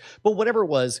desist. But whatever it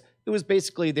was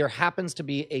basically there happens to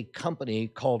be a company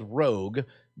called Rogue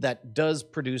that does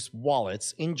produce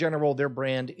wallets. In general, their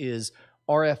brand is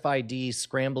RFID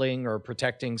scrambling or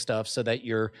protecting stuff so that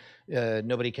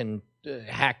nobody can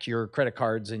hack your credit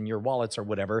cards and your wallets or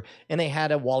whatever. And they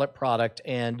had a wallet product.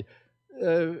 And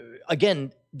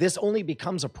again, this only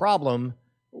becomes a problem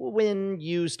when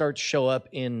you start to show up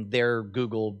in their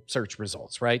Google search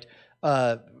results, right?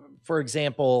 For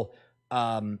example,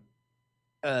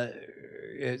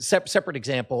 separate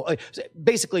example.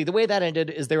 Basically, the way that ended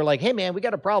is they were like, hey, man, we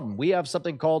got a problem. We have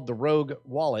something called the Rogue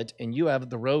wallet, and you have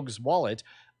the Rogues wallet.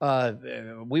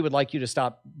 We would like you to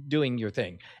stop doing your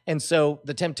thing. And so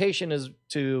the temptation is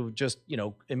to just,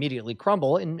 immediately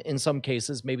crumble. In some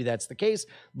cases, maybe that's the case.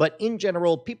 But in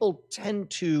general, people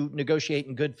tend to negotiate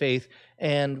in good faith.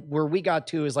 And where we got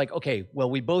to is like, okay,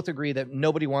 well, we both agree that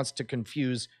nobody wants to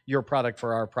confuse your product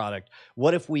for our product.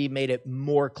 What if we made it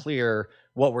more clear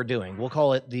what we're doing? We'll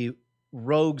call it the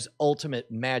Rogue's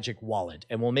Ultimate Magic Wallet,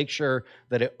 and we'll make sure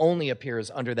that it only appears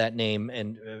under that name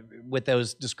and with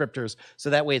those descriptors, so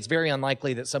that way it's very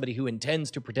unlikely that somebody who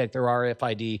intends to protect their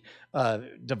RFID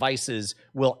devices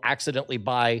will accidentally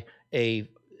buy a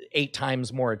 8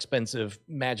 times more expensive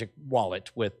magic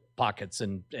wallet with pockets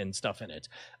and stuff in it.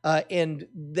 And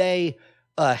they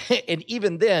and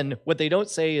even then, what they don't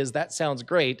say is, that sounds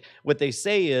great. What they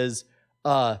say is,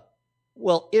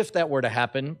 well, if that were to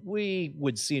happen, we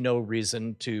would see no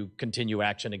reason to continue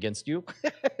action against you.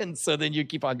 And so then you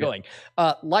keep on going.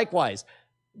 Likewise,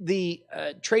 the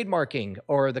trademarking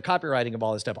or the copywriting of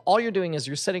all this stuff, all you're doing is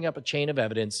you're setting up a chain of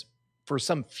evidence for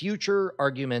some future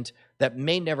argument that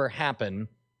may never happen.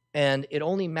 And it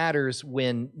only matters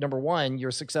when, number one,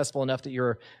 you're successful enough that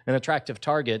you're an attractive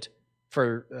target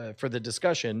for the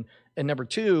discussion. And number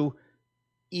two,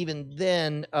 even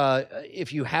then,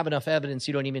 if you have enough evidence,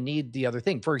 you don't even need the other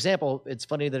thing. For example, it's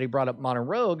funny that he brought up Modern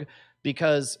Rogue,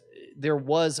 because there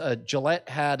was Gillette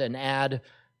had an ad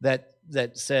that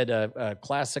said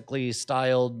classically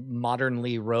styled,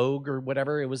 modernly rogue or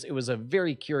whatever. It was a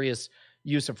very curious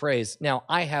use of phrase. Now,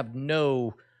 I have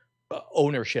no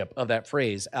ownership of that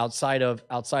phrase outside of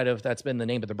that's been the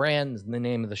name of the brand, the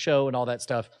name of the show, and all that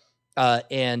stuff.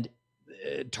 And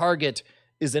Target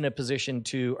is in a position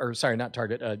to, or sorry, not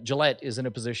Target, Gillette is in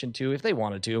a position to, if they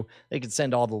wanted to, they could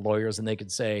send all the lawyers and they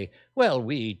could say, well,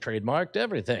 we trademarked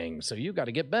everything, so you got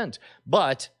to get bent.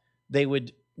 But they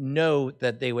would know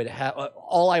that they would have,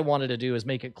 all I wanted to do is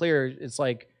make it clear, it's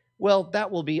like, well,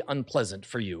 that will be unpleasant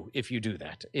for you if you do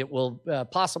that. It will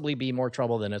possibly be more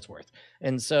trouble than it's worth.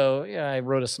 And so, yeah, I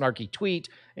wrote a snarky tweet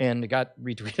and it got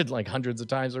retweeted like hundreds of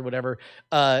times or whatever.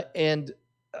 So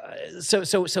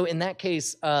in that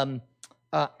case, I'm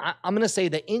going to say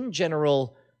that in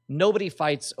general, nobody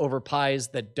fights over pies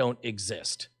that don't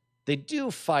exist. They do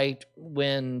fight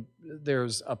when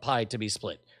there's a pie to be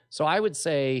split. So I would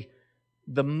say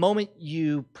the moment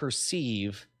you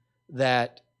perceive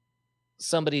that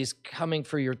somebody's coming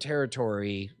for your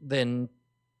territory, then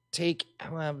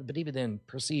but even then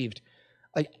perceived,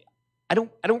 I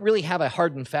don't really have a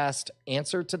hard and fast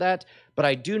answer to that, but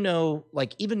I do know,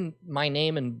 like, even my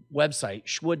name and website,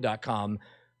 shwood.com,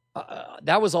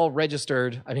 that was all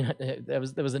registered. I mean, that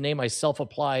was a name I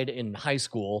self-applied in high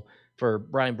school for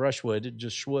Brian Brushwood,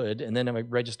 just Shwood, and then I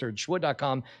registered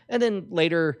shwood.com, and then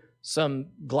later some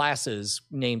glasses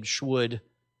named Schwood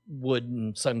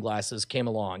wooden sunglasses came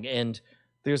along. And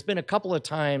there's been a couple of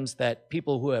times that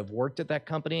people who have worked at that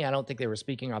company, I don't think they were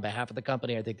speaking on behalf of the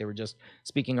company, I think they were just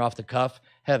speaking off the cuff,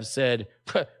 have said,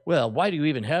 well, why do you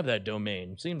even have that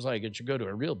domain? Seems like it should go to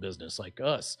a real business like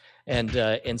us.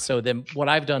 And so then what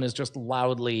I've done is just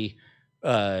loudly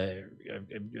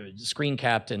screen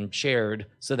capped and shared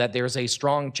so that there's a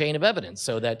strong chain of evidence,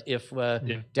 so that if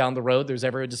down the road there's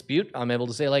ever a dispute, I'm able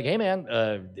to say like, hey man,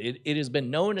 it has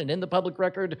been known and in the public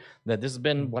record that this has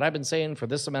been what I've been saying for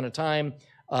this amount of time.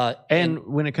 And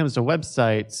when it comes to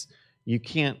websites, you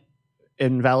can't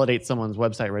invalidate someone's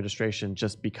website registration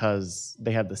just because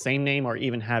they have the same name or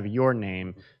even have your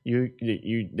name.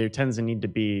 There tends to need to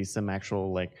be some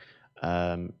actual like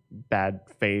bad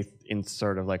faith in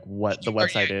sort of like what the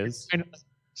website is.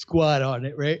 Squat on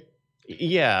it, right?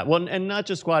 Yeah, well, and not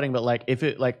just squatting, but like if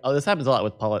it like this happens a lot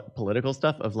with political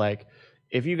stuff. Of like,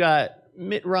 if you got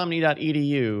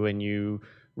mittromney.edu and you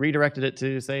redirected it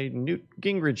to say Newt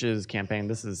Gingrich's campaign,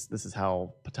 this is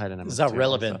how Potato This is how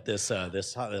relevant this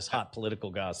hot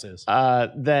political goss is.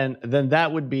 Then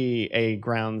that would be a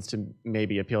grounds to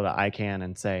maybe appeal to ICANN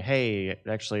and say, hey,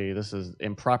 actually, this is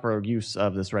improper use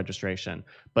of this registration.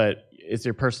 But it's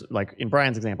your like in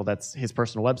Brian's example, that's his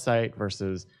personal website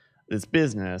versus this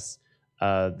business.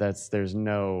 There's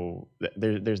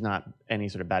not any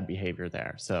sort of bad behavior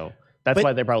there. So that's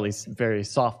why they're probably very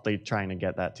softly trying to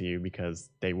get that to you, because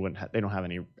they don't have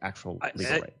any actual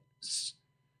legal right.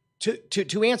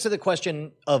 To answer the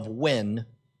question of when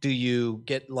do you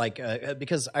get like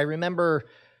because I remember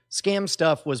scam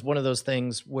stuff was one of those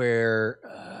things where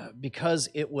because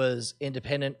it was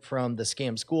independent from the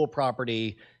scam school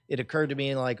property, it occurred to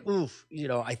me like, oof,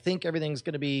 I think everything's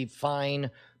going to be fine,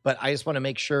 but I just want to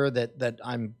make sure that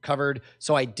I'm covered.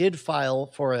 So I did file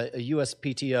for a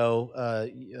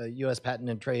USPTO, U.S. Patent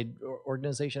and Trade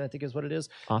Organization, I think is what it is,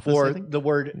 for the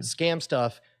word scam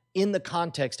stuff in the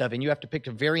context of, and you have to pick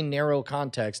a very narrow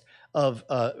context of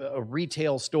a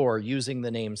retail store using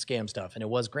the name scam stuff. And it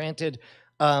was granted.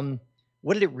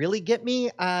 What did it really get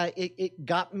me? It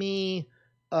got me...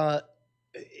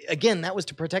 again, that was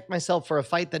to protect myself for a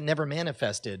fight that never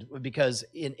manifested, because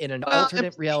in an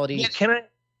alternate reality.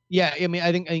 Yeah, I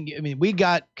mean, we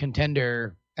got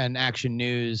Contender and Action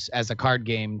News as a card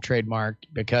game trademark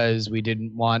because we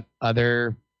didn't want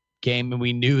other game, and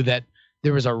we knew that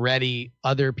there was already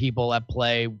other people at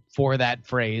play for that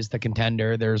phrase, the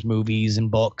Contender. There's movies and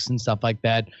books and stuff like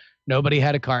that. Nobody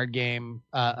had a card game,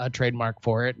 a trademark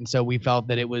for it, and so we felt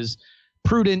that it was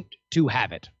prudent to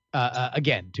have it.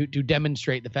 Again, to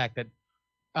demonstrate the fact that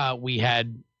we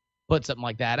had put something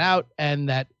like that out, and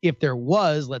that if there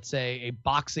was, let's say, a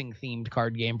boxing themed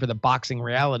card game for the boxing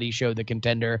reality show, The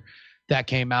Contender, that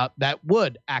came out, that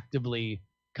would actively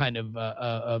kind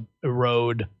of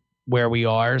erode where we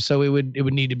are. So it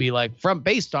would need to be like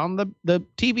based on the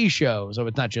TV show, so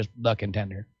it's not just The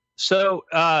Contender. So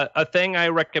a thing I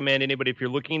recommend anybody, if you're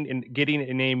looking and getting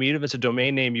a name, even if it's a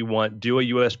domain name you want, do a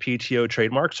USPTO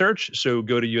trademark search. So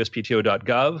go to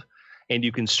uspto.gov and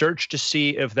you can search to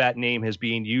see if that name is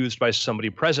being used by somebody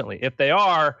presently. If they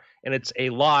are, and it's a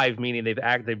live, meaning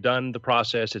they've done the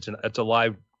process, it's a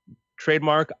live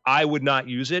trademark, I would not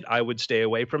use it. I would stay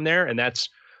away from there, and that's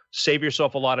save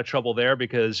yourself a lot of trouble there,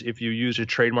 because if you use a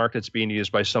trademark that's being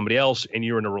used by somebody else and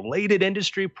you're in a related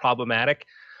industry, problematic.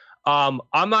 I'm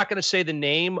not going to say the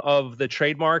name of the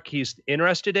trademark he's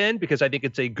interested in, because I think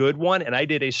it's a good one. And I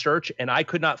did a search and I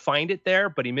could not find it there,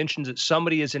 but he mentions that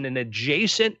somebody is in an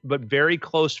adjacent but very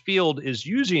close field is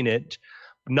using it,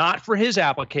 not for his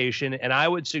application. And I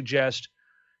would suggest,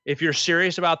 if you're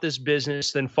serious about this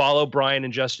business, then follow Brian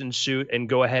and Justin's suit and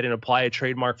go ahead and apply a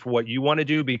trademark for what you want to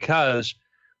do, because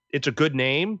it's a good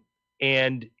name.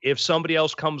 And if somebody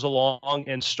else comes along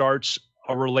and starts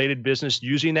a related business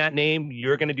using that name,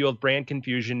 you're going to deal with brand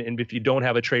confusion. And if you don't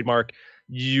have a trademark,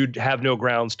 you'd have no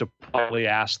grounds to probably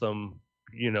ask them,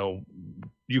 you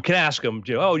can ask them,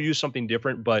 use something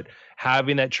different, but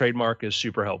having that trademark is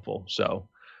super helpful. So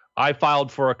I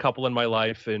filed for a couple in my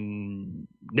life and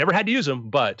never had to use them,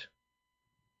 but.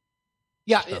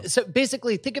 Yeah. So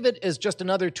basically think of it as just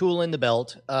another tool in the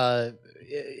belt.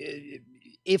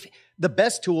 If the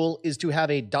best tool is to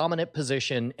have a dominant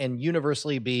position and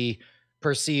universally be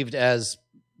perceived as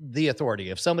the authority.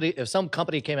 If some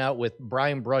company came out with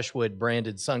Brian Brushwood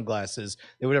branded sunglasses,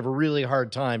 they would have a really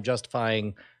hard time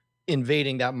justifying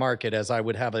invading that market, as I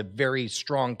would have a very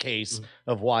strong case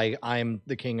of why I'm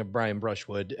the king of Brian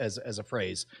Brushwood as a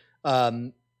phrase.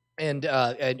 And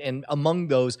among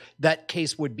those, that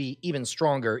case would be even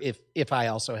stronger if I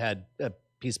also had a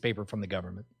piece of paper from the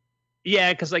government.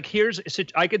 Yeah, because like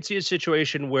I could see a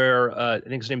situation where I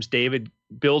think his name's David,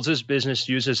 builds his business,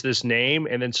 uses this name,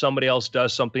 and then somebody else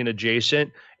does something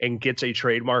adjacent and gets a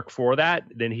trademark for that.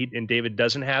 Then David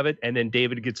doesn't have it, and then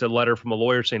David gets a letter from a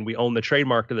lawyer saying we own the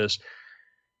trademark to this.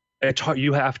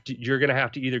 You're going to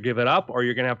have to either give it up or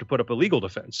you're going to have to put up a legal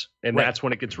defense, and that's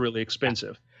when it gets really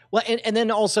expensive. Well, and then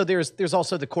also there's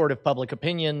also the court of public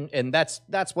opinion, and that's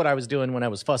what I was doing when I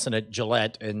was fussing at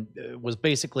Gillette, and was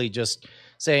basically just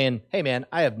saying, hey man,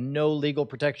 I have no legal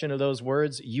protection of those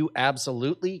words. You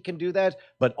absolutely can do that,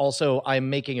 but also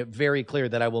I'm making it very clear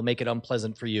that I will make it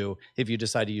unpleasant for you if you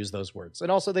decide to use those words.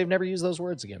 And also they've never used those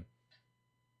words again.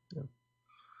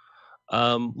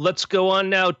 Let's go on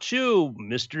now to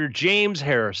Mr. James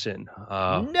Harrison.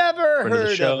 Never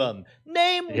heard of him.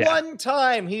 Name one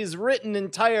time he's written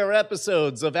entire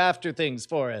episodes of After Things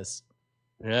for us.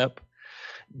 Yep.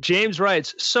 James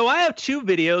writes, so I have 2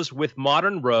 videos with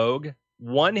Modern Rogue.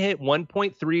 One hit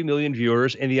 1.3 million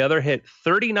viewers and the other hit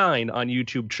 39 on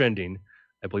YouTube trending.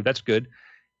 I believe that's good.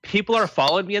 People are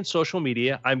following me on social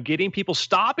media. I'm getting people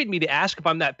stopping me to ask if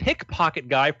I'm that pickpocket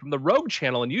guy from the Rogue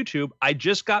channel on YouTube. I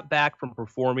just got back from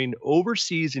performing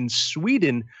overseas in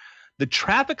Sweden. The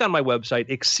traffic on my website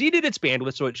exceeded its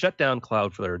bandwidth, so it shut down.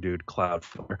 Cloudflare, dude,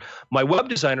 Cloudflare. My web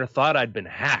designer thought I'd been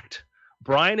hacked.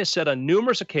 Brian has said on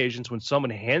numerous occasions when someone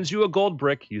hands you a gold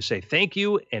brick, you say thank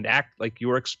you and act like you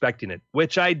were expecting it,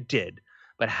 which I did.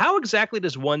 But how exactly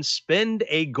does one spend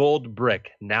a gold brick?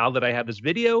 Now that I have this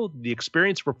video, the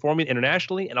experience of performing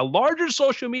internationally, and a larger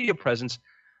social media presence,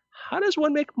 how does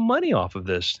one make money off of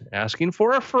this? Asking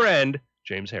for a friend,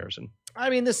 James Harrison. I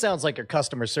mean, this sounds like a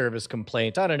customer service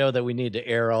complaint. I don't know that we need to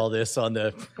air all this on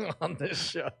the on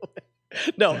this show.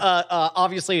 No,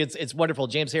 obviously it's wonderful.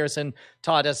 James Harrison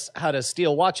taught us how to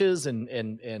steal watches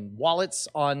and wallets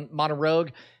on Modern Rogue,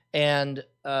 and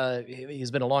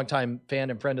he's been a longtime fan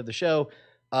and friend of the show.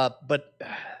 But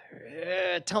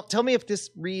tell me if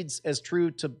this reads as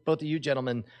true to both of you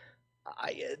gentlemen.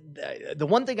 The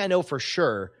one thing I know for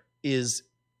sure is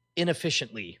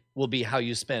inefficiently will be how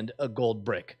you spend a gold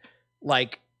brick.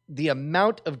 Like the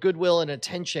amount of goodwill and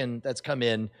attention that's come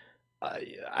in.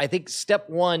 I think step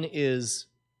one is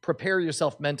prepare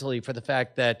yourself mentally for the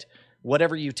fact that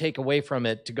whatever you take away from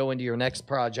it to go into your next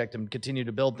project and continue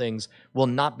to build things will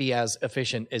not be as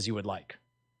efficient as you would like.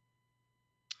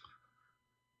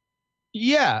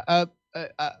 Yeah.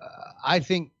 I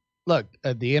think, look,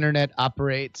 the internet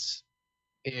operates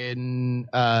in,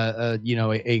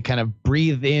 a kind of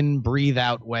breathe in, breathe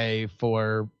out way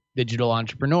for digital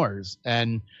entrepreneurs.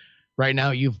 And right now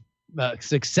you've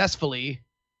successfully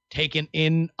taken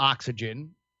in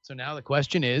oxygen. So now the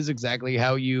question is exactly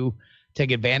how you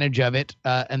take advantage of it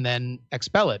and then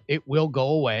expel it. It will go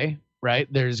away, right?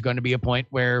 There's going to be a point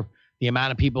where the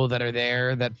amount of people that are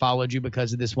there that followed you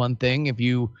because of this one thing, if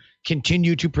you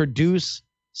continue to produce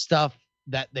stuff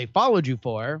that they followed you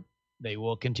for, they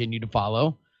will continue to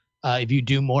follow. If you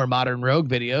do more Modern Rogue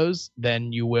videos,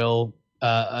 then you will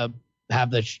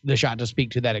have the shot to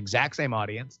speak to that exact same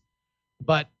audience.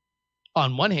 But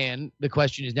on one hand, the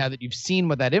question is, now that you've seen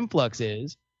what that influx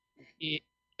is,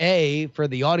 for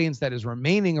the audience that is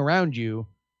remaining around you,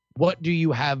 what do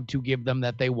you have to give them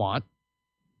that they want?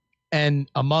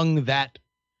 And among that,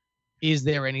 is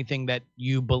there anything that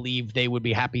you believe they would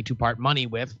be happy to part money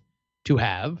with to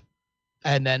have?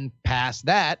 And then past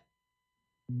that,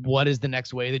 what is the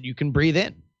next way that you can breathe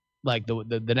in? Like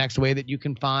the next way that you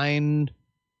can find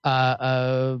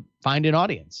an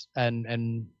audience,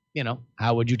 and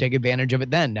how would you take advantage of it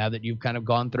then, now that you've kind of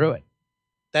gone through it?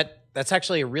 That's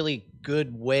actually a really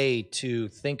good way to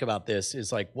think about this,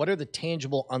 is like, what are the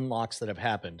tangible unlocks that have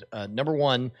happened? Number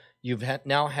one, you've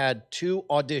now had 2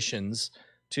 auditions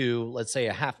to, let's say,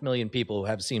 500,000 people who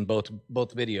have seen both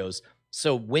videos.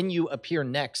 So when you appear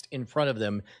next in front of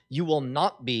them, you will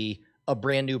not be a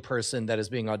brand new person that is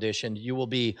being auditioned. You will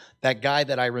be that guy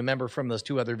that I remember from those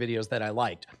 2 other videos that I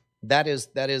liked. That is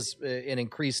an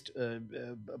increased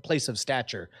place of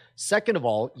stature. Second of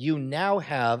all, you now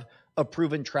have a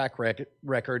proven track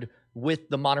record with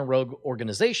the Modern Rogue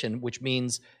organization, which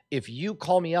means if you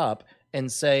call me up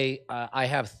and say, I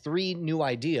have 3 new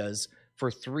ideas for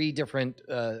 3 different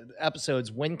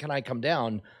episodes, when can I come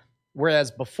down?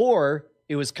 Whereas before,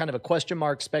 it was kind of a question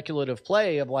mark speculative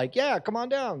play of like, yeah, come on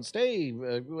down, stay,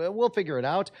 we'll figure it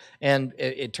out. And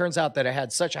it turns out that it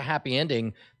had such a happy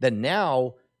ending that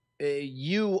now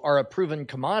you are a proven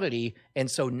commodity. And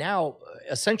so now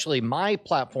essentially my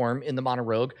platform in the Modern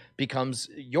Rogue becomes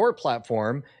your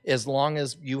platform, as long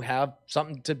as you have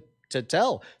something to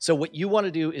tell. So what you want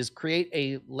to do is create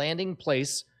a landing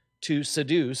place to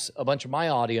seduce a bunch of my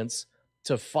audience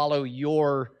to follow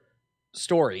your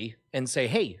story and say,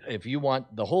 hey, if you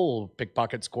want the whole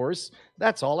Pickpockets course,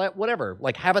 that's all at whatever.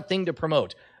 Like, have a thing to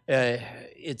promote.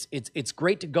 It's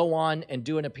great to go on and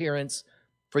do an appearance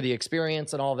for the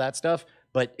experience and all of that stuff,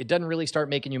 but it doesn't really start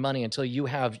making you money until you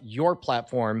have your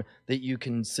platform that you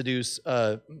can seduce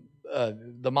the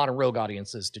Modern Rogue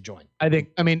audiences to join.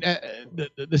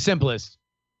 The simplest,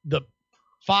 the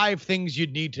 5 things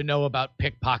you'd need to know about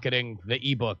pickpocketing, the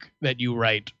ebook that you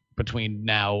write between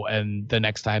now and the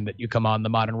next time that you come on the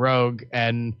Modern Rogue.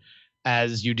 And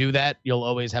as you do that, you'll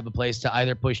always have a place to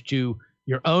either push to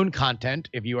your own content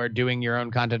if you are doing your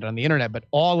own content on the internet, but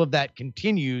all of that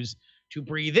continues to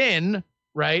breathe in,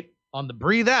 right? On the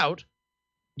breathe out,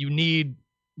 you need,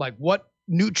 like, what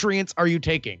nutrients are you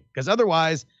taking? Because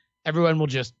otherwise everyone will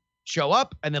just show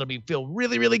up and it'll feel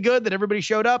really, really good that everybody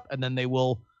showed up, and then they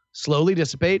will slowly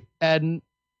dissipate, and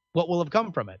what will have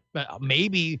come from it?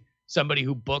 Maybe somebody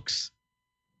who books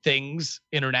things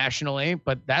internationally,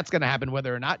 but that's going to happen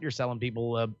whether or not you're selling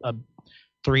people a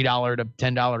 $3 to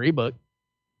 $10 ebook.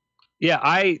 Yeah,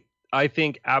 I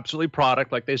think absolutely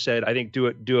product, like they said. I think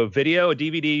do a video, a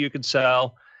DVD you could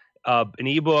sell, an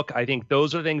ebook. I think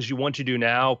those are things you want to do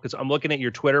now, because I'm looking at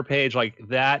your Twitter page like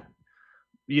that.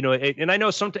 You know, and I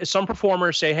know some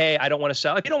performers say, hey, I don't want to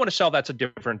sell. If you don't want to sell, that's a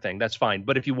different thing. That's fine.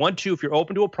 But if you want to, if you're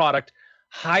open to a product,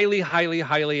 highly, highly,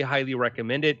 highly, highly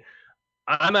recommend it.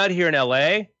 I'm out here in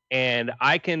LA and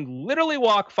I can literally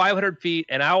walk 500 feet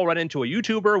and I will run into a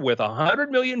YouTuber with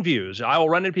 100 million views. I will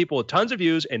run into people with tons of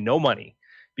views and no money,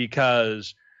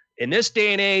 because in this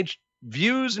day and age,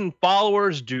 views and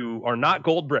followers are not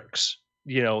gold bricks.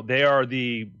 You know, they're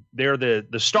the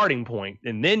starting point,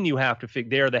 and then you have to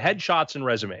they're the headshots and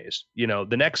resumes. You know,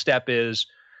 the next step is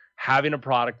having a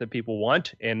product that people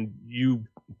want, and you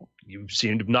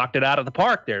seem to have knocked it out of the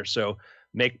park there. So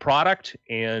make product,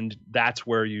 and that's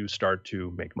where you start to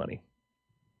make money.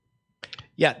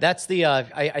 Yeah, that's the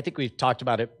I think we've talked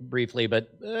about it briefly,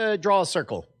 but draw a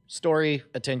circle: story,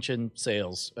 attention,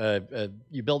 sales.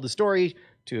 You build the story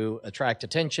to attract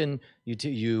attention.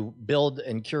 You build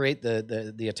and curate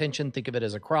the attention. Think of it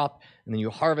as a crop, and then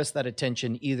you harvest that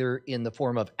attention either in the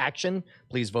form of action.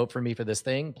 Please vote for me for this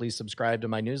thing. Please subscribe to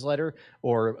my newsletter,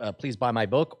 or please buy my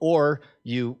book. Or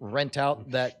you rent out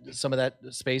some of that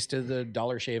space to the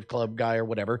Dollar Shave Club guy or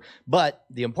whatever. But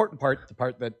the important part, the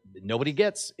part that nobody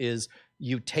gets, is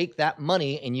you take that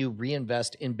money and you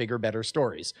reinvest in bigger, better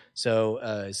stories. So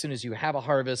as soon as you have a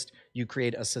harvest, you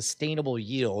create a sustainable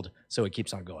yield so it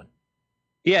keeps on going.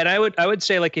 Yeah, and I would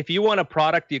say, like, if you want a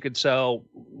product you could sell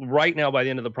right now by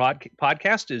the end of the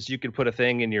podcast, is you could put a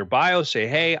thing in your bio, say,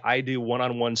 hey, I do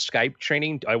one-on-one Skype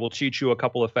training. I will teach you a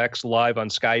couple effects live on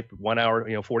Skype, 1 hour,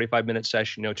 45-minute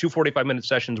session, 2 45-minute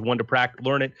sessions, one to practice,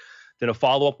 learn it, then a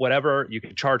follow-up, whatever. You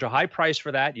could charge a high price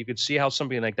for that. You could see how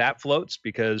something like that floats,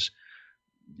 because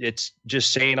it's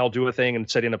just saying I'll do a thing and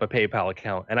setting up a PayPal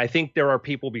account. And I think there are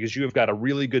people, because you have got a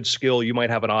really good skill, you might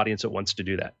have an audience that wants to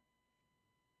do that.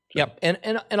 Yep.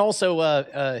 And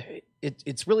also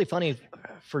it's really funny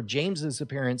for James's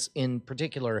appearance in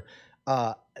particular.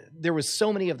 There was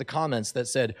so many of the comments that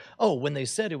said, oh, when they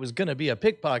said it was going to be a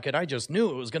pickpocket, I just knew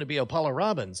it was going to be Apollo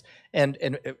Robbins.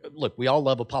 And look, we all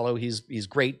love Apollo. He's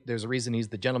great. There's a reason he's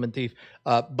the gentleman thief.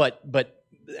 But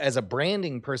as a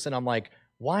branding person, I'm like,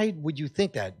 why would you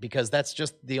think that? Because that's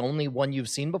just the only one you've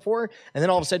seen before. And then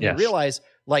all of a sudden you realize,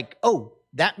 like, oh,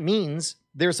 that means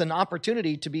there's an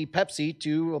opportunity to be Pepsi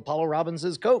to Apollo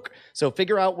Robbins's Coke. So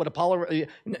figure out what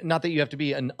not that you have to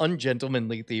be an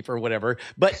ungentlemanly thief or whatever,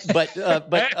 but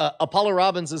Apollo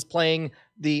Robbins is playing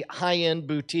the high-end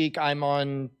boutique. I'm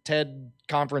on TED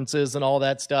conferences and all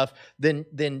that stuff.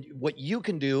 Then what you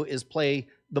can do is play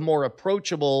the more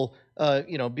approachable,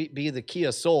 be the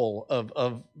Kia Soul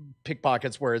of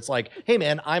pickpockets, where it's like, hey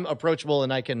man, I'm approachable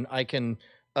and I can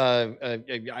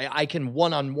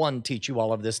one-on-one teach you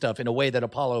all of this stuff in a way that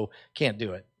Apollo can't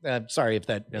do it. Sorry if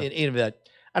that, any of that,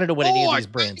 I don't know what any of these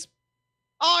brands.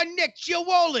 Oh, nicked your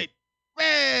wallet.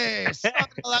 Hey,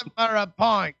 suckle that for a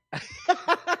pint.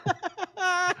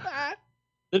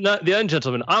 The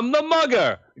ungentleman. I'm the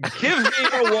mugger. Give me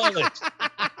your wallet.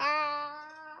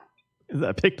 Is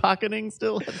that pickpocketing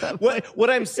still at that point? What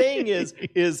I'm saying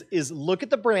is look at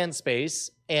the brand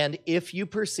space, and if you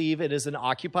perceive it as an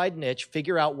occupied niche,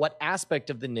 figure out what aspect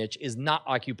of the niche is not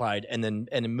occupied, and then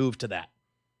move to that.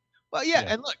 Well, yeah.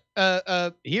 And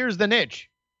look, here's the niche.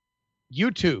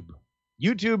 YouTube.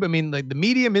 I mean, like, the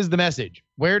medium is the message.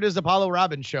 Where does Apollo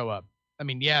Robbins show up? I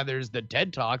mean, yeah, there's the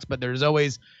TED Talks, but there's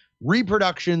always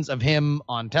reproductions of him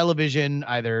on television,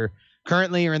 either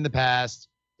currently or in the past,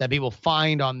 that people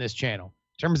find on this channel.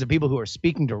 In terms of people who are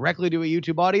speaking directly to a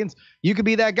YouTube audience, you could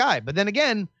be that guy. But then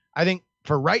again, I think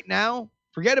for right now,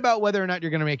 forget about whether or not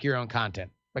you're going to make your own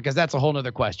content, because that's a whole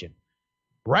nother question.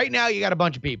 Right now, you got a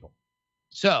bunch of people.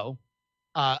 So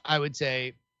I would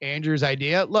say Andrew's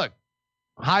idea, look,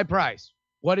 high price.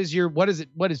 What is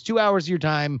 2 hours of your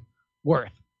time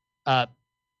worth?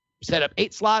 Set up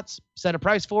 8 slots, set a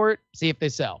price for it, see if they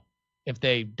sell. If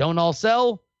they don't all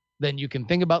sell, then you can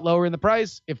think about lowering the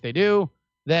price. If they do,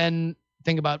 then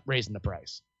think about raising the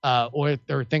price, or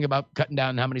think about cutting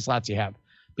down how many slots you have.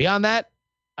 Beyond that,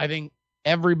 I think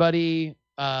everybody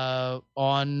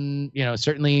on,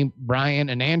 certainly Brian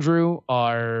and Andrew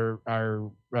are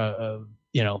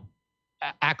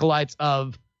acolytes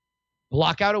of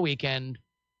block out a weekend,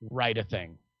 write a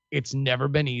thing. It's never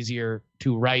been easier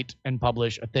to write and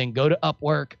publish a thing. Go to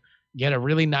Upwork, get a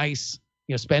really nice,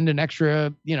 spend an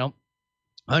extra,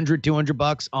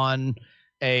 $100-200 on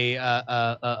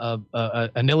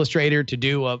an illustrator to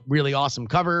do a really awesome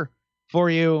cover for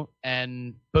you,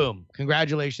 and boom,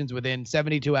 congratulations. Within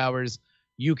 72 hours,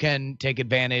 you can take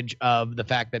advantage of the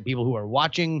fact that people who are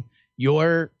watching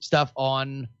your stuff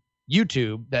on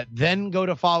YouTube that then go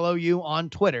to follow you on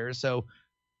Twitter. So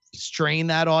strain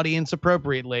that audience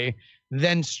appropriately,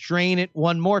 then strain it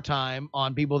one more time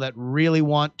on people that really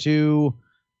want to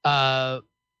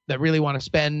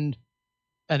spend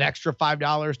an extra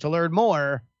 $5 to learn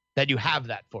more, that you have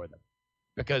that for them.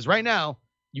 Because right now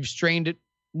you've strained it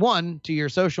one to your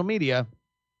social media.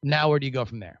 Now where do you go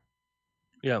from there?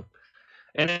 Yeah.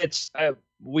 And it's,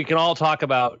 we can all talk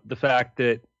about the fact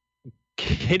that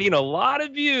getting a lot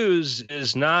of views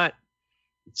does not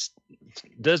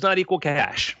equal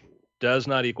cash. Does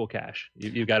not equal cash.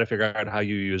 You've got to figure out how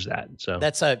you use that. So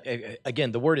that's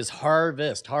again, the word is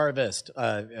harvest.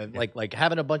 Like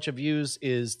having a bunch of views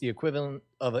is the equivalent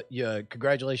of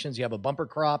congratulations, you have a bumper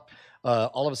crop.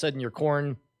 All of a sudden your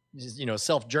corn is,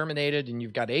 self-germinated, and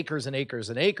you've got acres and acres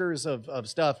and acres of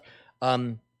stuff.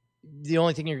 The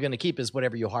only thing you're going to keep is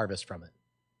whatever you harvest from it.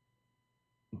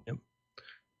 Yep.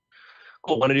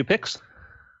 Cool. Want to do picks?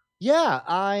 Yeah,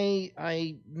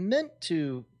 I meant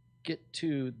to get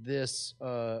to this.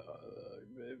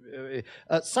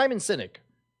 Simon Sinek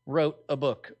wrote a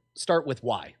book, Start With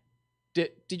Why.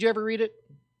 Did you ever read it?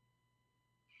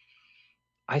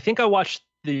 I think I watched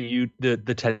the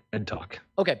TED Talk.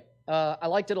 Okay, I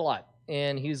liked it a lot,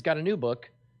 and he's got a new book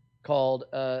called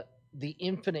The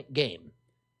Infinite Game,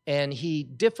 and he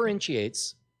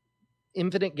differentiates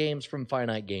infinite games from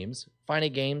finite games.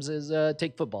 Finite games is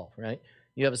take football, right?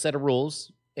 You have a set of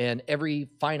rules, and every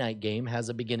finite game has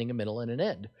a beginning, a middle, and an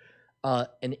end.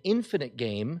 An infinite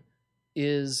game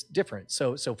is different.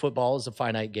 So football is a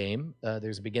finite game.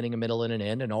 There's a beginning, a middle, and an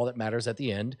end, and all that matters at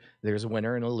the end, there's a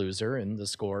winner and a loser, and the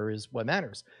score is what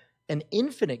matters. An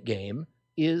infinite game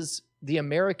is the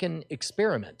American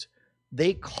experiment.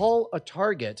 They call a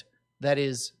target that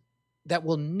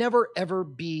will never, ever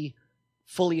be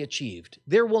fully achieved.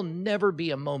 There will never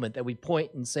be a moment that we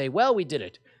point and say, well, we did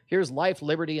it. Here's life,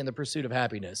 liberty, and the pursuit of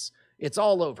happiness. It's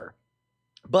all over.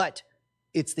 But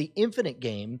it's the infinite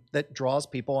game that draws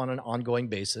people on an ongoing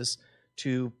basis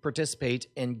to participate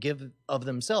and give of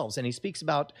themselves. And he speaks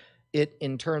about it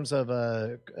in terms of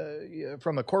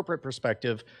from a corporate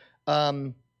perspective.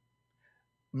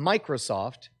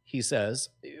 Microsoft, he says,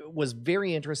 was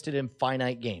very interested in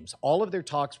finite games. All of their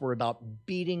talks were about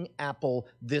beating Apple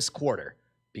this quarter.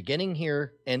 Beginning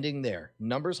here, ending there.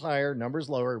 Numbers higher, numbers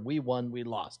lower. We won, we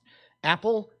lost.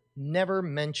 Apple never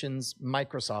mentions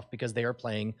Microsoft because they are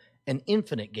playing an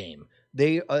infinite game.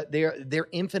 Their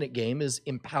infinite game is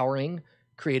empowering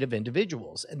creative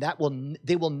individuals, and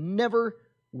they will never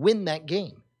win that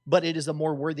game, but it is a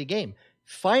more worthy game.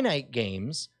 Finite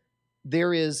games,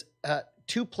 there is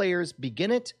 2 players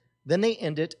begin it, then they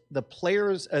end it.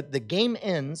 The game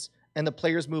ends, and the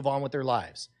players move on with their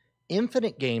lives.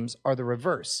 Infinite games are the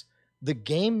reverse. The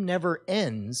game never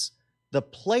ends. The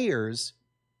players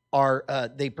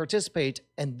they participate,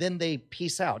 and then they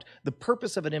peace out. The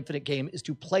purpose of an infinite game is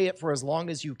to play it for as long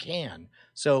as you can.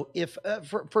 So if,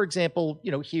 for example,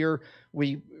 here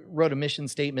we wrote a mission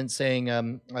statement saying,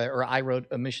 or I wrote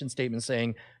a mission statement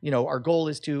saying, our goal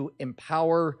is to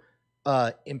empower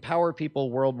people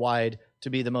worldwide to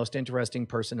be the most interesting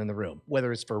person in the room,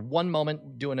 whether it's for one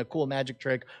moment doing a cool magic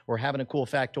trick or having a cool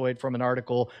factoid from an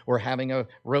article or having a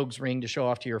rogue's ring to show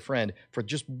off to your friend. For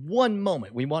just one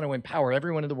moment, we want to empower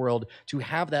everyone in the world to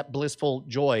have that blissful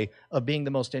joy of being the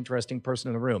most interesting person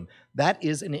in the room. That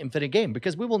is an infinite game,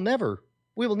 because we will never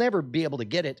be able to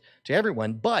get it to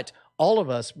everyone, but all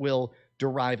of us will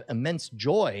derive immense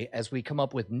joy as we come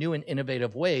up with new and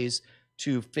innovative ways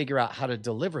to figure out how to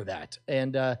deliver that.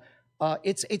 And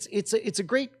it's a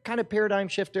great kind of paradigm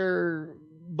shifter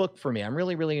book for me. I'm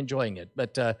really, really enjoying it.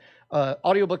 But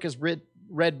audiobook is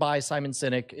read by Simon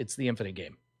Sinek. It's The Infinite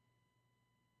Game.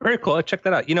 Very cool. I'll check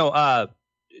that out. You know,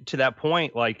 to that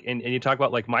point, like, and you talk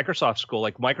about like Microsoft's goal,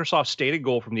 like Microsoft's stated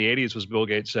goal from the 80s was, Bill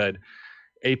Gates said,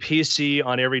 a PC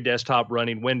on every desktop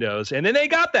running Windows. And then they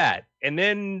got that. And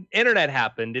then internet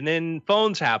happened, and then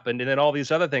phones happened, and then all these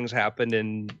other things happened.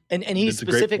 And he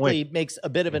specifically makes a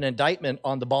bit of an indictment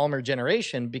on the Ballmer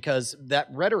generation, because that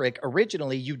rhetoric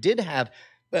originally, you did have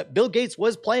Bill Gates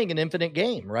was playing an infinite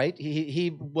game, right?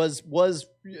 He was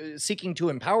seeking to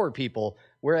empower people,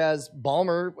 whereas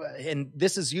Ballmer, and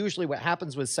this is usually what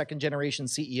happens with second generation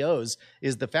CEOs,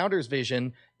 is the founder's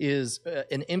vision is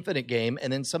an infinite game,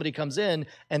 and then somebody comes in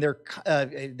and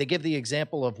they give the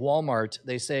example of Walmart.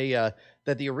 They say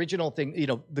that the original thing, you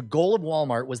know, the goal of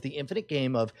Walmart was the infinite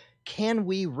game of, can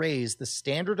we raise the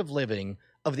standard of living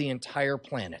of the entire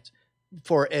planet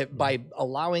by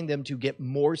allowing them to get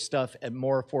more stuff at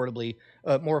more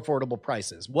affordable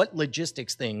prices? What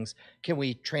logistics things can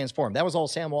we transform? That was all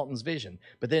Sam Walton's vision.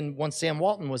 But then once Sam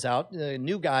Walton was out, a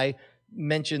new guy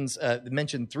mentioned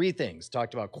three things.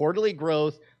 Talked about quarterly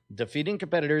growth, defeating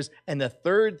competitors, and the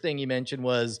third thing he mentioned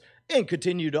was, and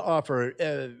continue to offer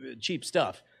cheap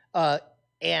stuff.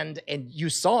 And you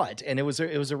saw it, and it was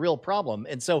a real problem.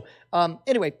 And so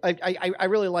anyway, I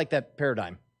really like that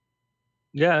paradigm.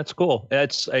 Yeah, that's cool. I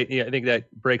think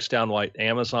that breaks down why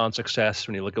Amazon's success,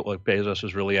 when you look at what Bezos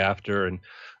is really after, and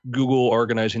Google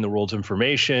organizing the world's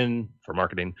information for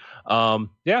marketing.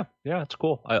 Yeah, it's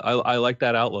cool. I like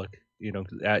that outlook. You know,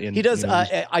 he does.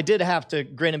 I did have to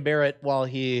grin and bear it while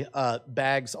he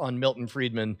bags on Milton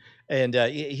Friedman, and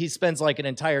he spends like an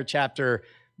entire chapter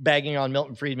bagging on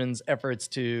Milton Friedman's efforts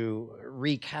to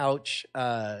recouch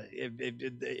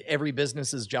every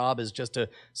business's job is just to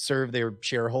serve their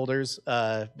shareholders.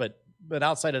 But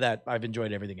outside of that, I've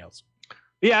enjoyed everything else.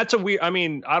 Yeah, it's a weird. I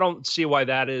mean, I don't see why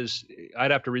that is.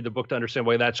 I'd have to read the book to understand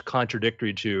why that's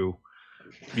contradictory to,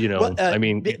 you know. Well, I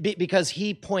mean, because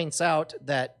he points out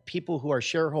that people who are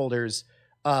shareholders,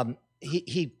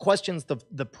 he questions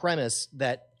the premise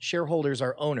that shareholders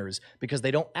are owners, because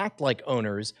they don't act like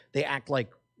owners; they act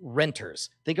like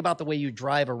renters. Think about the way you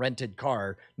drive a rented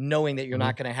car, knowing that you're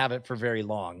not going to have it for very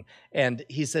long. And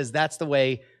he says that's the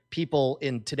way people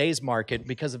in today's market,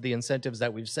 because of the incentives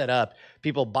that we've set up,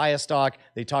 people buy a stock,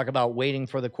 they talk about waiting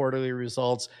for the quarterly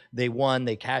results, they won,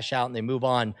 they cash out, and they move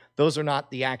on. Those are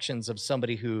not the actions of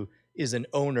somebody who is an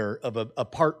owner of a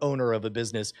part owner of a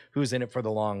business who's in it for the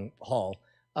long haul.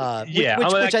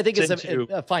 Which I think is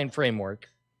a fine framework.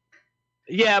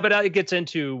 Yeah, but it gets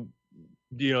into,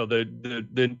 you know,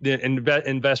 the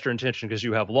investor intention, because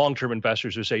you have long-term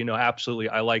investors who say, you know, absolutely,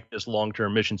 I like this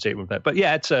long-term mission statement. But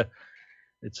yeah, it's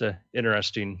a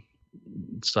interesting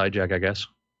side jack, I guess.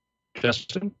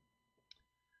 Justin?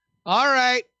 All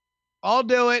right, I'll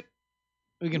do it.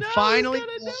 We can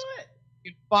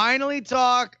finally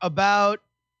talk about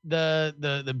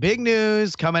the big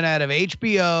news coming out of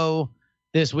HBO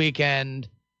this weekend.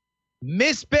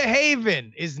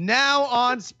 Misbehavin' is now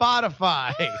on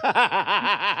Spotify.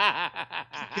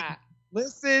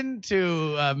 Listen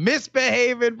to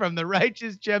Misbehavin' from the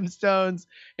Righteous Gemstones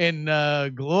in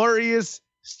glorious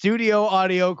studio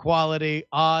audio quality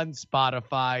on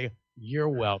Spotify. You're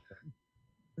welcome.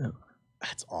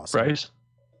 That's awesome. Bryce?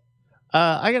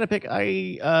 I got to pick.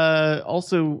 I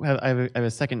also have a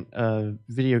second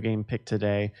video game pick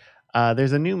today.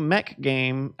 There's a new mech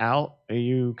game out.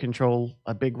 You control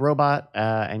a big robot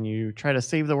and you try to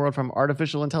save the world from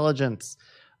artificial intelligence.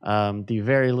 The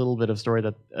very little bit of story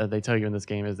that they tell you in this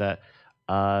game is that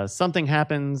something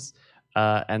happens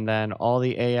and then all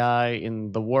the AI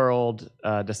in the world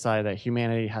decide that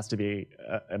humanity has to be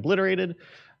obliterated.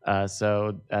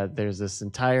 So there's this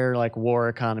entire like war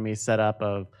economy set up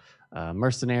of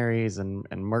mercenaries and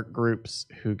merc groups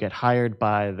who get hired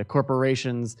by the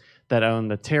corporations that own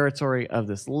the territory of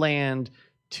this land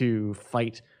to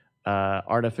fight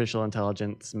artificial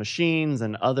intelligence machines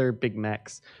and other big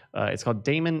mechs. It's called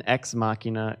Daemon X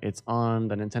Machina. It's on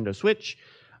the Nintendo Switch.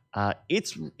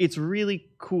 It's really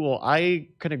cool. I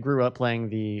kind of grew up playing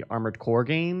the Armored Core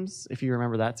games, if you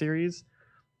remember that series.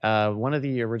 One of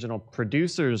the original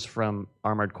producers from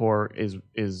Armored Core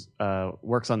is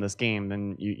works on this game,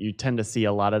 and you tend to see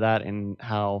a lot of that in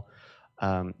how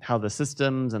the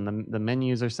systems and the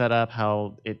menus are set up,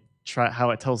 how it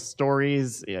tells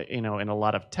stories, you know, in a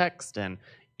lot of text and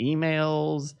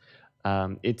emails.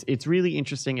 It's really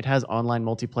interesting. It has online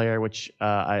multiplayer, which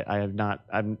I'm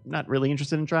not really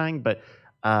interested in trying, but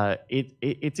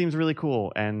It seems really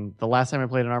cool. And the last time I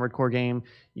played an Armored Core game,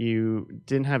 you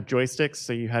didn't have joysticks,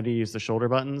 so you had to use the shoulder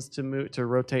buttons to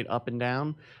rotate up and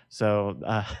down. So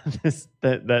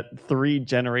that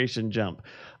 3-generation jump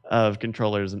of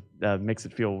controllers makes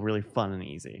it feel really fun and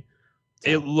easy. So.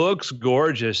 It looks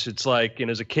gorgeous. It's like,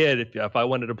 as a kid, if I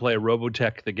wanted to play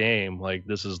Robotech the game, like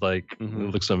this is like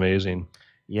it looks amazing.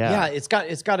 Yeah, it's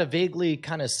got a vaguely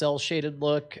kind of cell shaded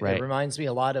look. Right. It reminds me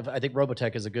a lot of. I think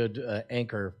Robotech is a good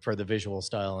anchor for the visual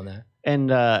style in that.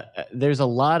 And there's a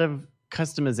lot of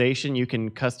customization. You can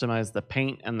customize the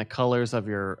paint and the colors of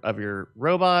your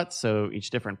robots, so each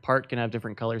different part can have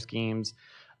different color schemes.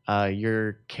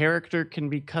 Your character can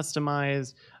be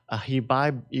customized.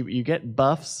 You get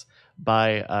buffs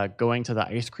by going to the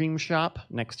ice cream shop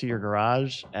next to your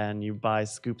garage, and you buy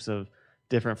scoops of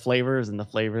different flavors, and the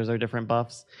flavors are different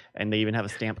buffs. And they even have a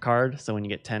stamp card, so when you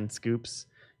get 10 scoops,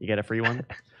 you get a free one.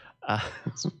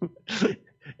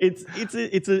 It's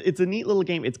a neat little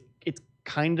game. It's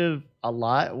kind of a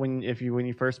lot when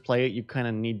you first play it. You kind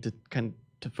of need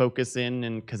to focus in,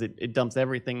 and because it dumps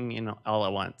everything in all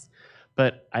at once.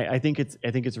 But I think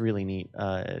it's really neat.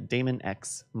 Daemon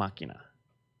X Machina.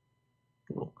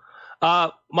 Cool.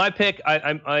 My pick,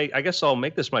 I guess I'll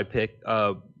make this my pick.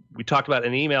 We talked about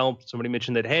an email. Somebody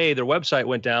mentioned that, hey, their website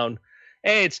went down.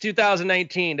 Hey, it's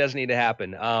 2019. Doesn't need to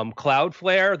happen.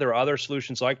 Cloudflare, there are other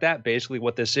solutions like that. Basically,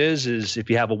 what this is if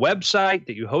you have a website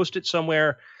that you host it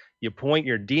somewhere, you point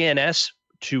your DNS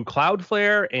to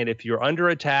Cloudflare, and if you're under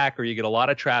attack or you get a lot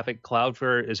of traffic,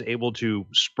 Cloudflare is able to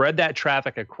spread that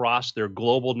traffic across their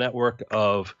global network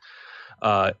of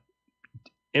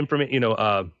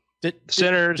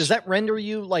centers. Does that render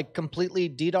you like completely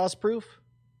DDoS proof?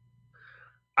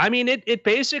 I mean, it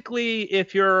basically,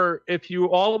 if you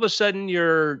all of a sudden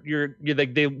you're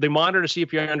like they monitor to see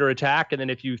if you're under attack, and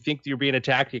then if you think you're being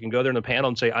attacked, you can go there in the panel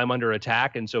and say I'm under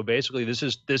attack. And so basically, this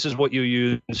is what you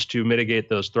use to mitigate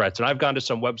those threats. And I've gone to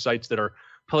some websites that are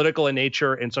political in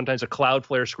nature, and sometimes a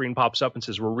Cloudflare screen pops up and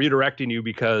says we're redirecting you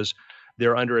because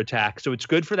they're under attack. So it's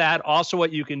good for that. Also,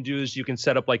 what you can do is you can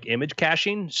set up like image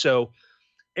caching. So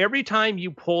every time you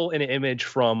pull an image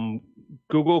from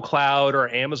Google Cloud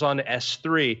or Amazon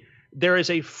S3, there is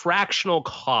a fractional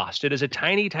cost. It is a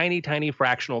tiny, tiny, tiny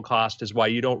fractional cost is why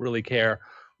you don't really care.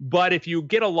 But if you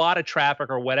get a lot of traffic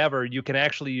or whatever, you can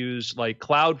actually use like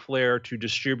Cloudflare to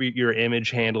distribute your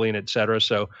image handling, et cetera.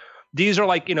 So these are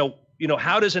like,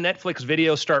 how does a Netflix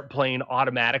video start playing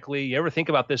automatically? You ever think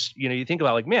about this? You think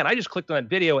about like, man, I just clicked on that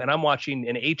video and I'm watching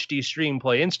an HD stream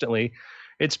play instantly.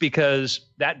 It's because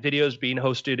that video is being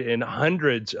hosted in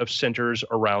hundreds of centers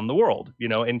around the world,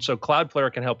 and so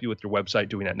Cloudflare can help you with your website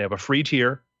doing that. And they have a free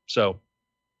tier. So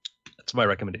that's my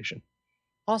recommendation.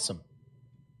 Awesome.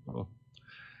 Well,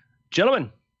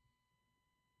 gentlemen,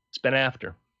 it's been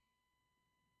after.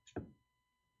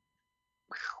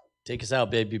 Take us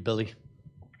out, baby Billy.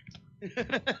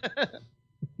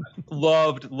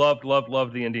 Loved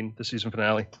the ending, the season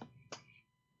finale.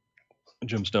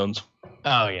 Gemstones.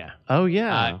 Oh yeah.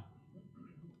 I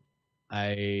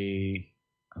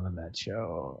love that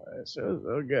show. That show's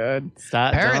so good.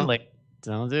 Stop, Apparently,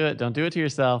 don't do it. Don't do it to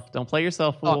yourself. Don't play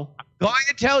yourself, fool. I'm going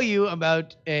to tell you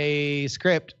about a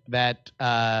script that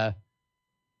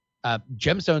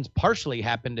Gemstones partially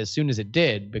happened as soon as it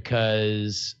did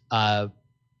because Danny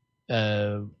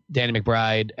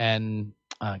McBride and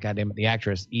goddamn it, the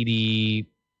actress Edie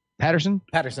Patterson.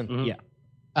 Mm-hmm.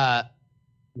 Yeah.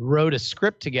 Wrote a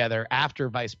script together after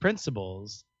Vice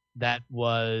Principals that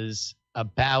was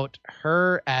about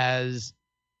her as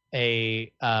a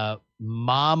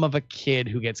mom of a kid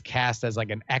who gets cast as like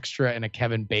an extra in a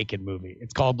Kevin Bacon movie.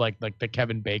 It's called like the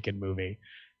Kevin Bacon movie.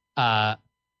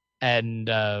 And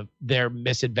their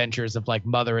misadventures of like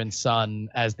mother and son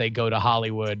as they go to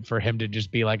Hollywood for him to just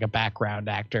be like a background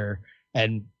actor.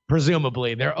 And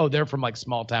presumably they're from like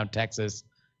small town Texas.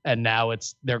 And now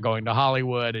they're going to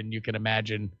Hollywood, and you can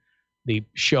imagine the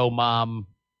show mom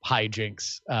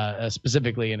hijinks,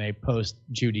 specifically in a post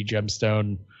Judy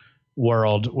Gemstone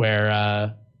world where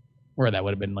that would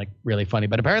have been like really funny.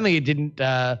 But apparently it didn't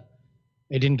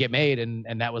get made,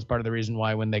 and that was part of the reason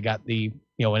why when they got when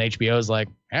HBO's like,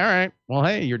 all right, well,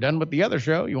 hey, you're done with the other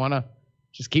show, you want to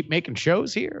just keep making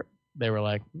shows here? They were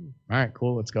like, all right,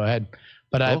 cool, let's go ahead.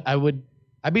 But cool.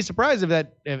 I'd be surprised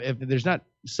if there's not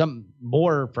some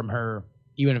more from her,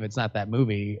 even if it's not that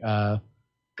movie,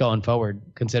 going forward,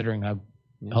 considering how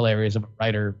hilarious of a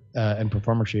writer and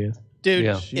performer she is. Dude,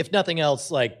 if nothing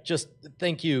else, like, just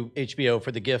thank you, HBO,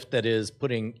 for the gift that is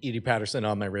putting Edie Patterson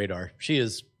on my radar. She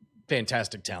is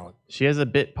fantastic talent. She has a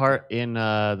bit part in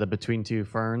the Between Two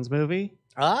Ferns movie.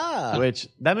 Which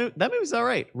that movie's all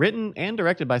right. Written and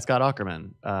directed by Scott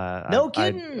Aukerman. No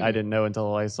kidding. I didn't know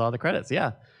until I saw the credits.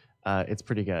 Yeah, it's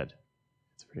pretty good.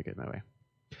 It's a pretty good movie.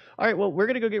 All right, well, we're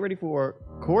gonna go get ready for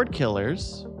Cord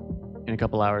Killers in a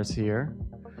couple hours here.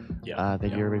 Yeah.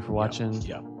 Thank you everybody for watching.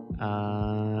 Yeah.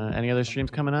 Any other streams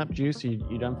coming up? Juice,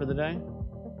 you done for the day?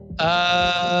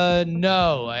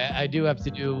 No, I do have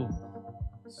to do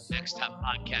Next Top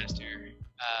Podcaster.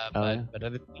 But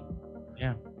other than,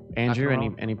 yeah. Andrew,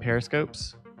 any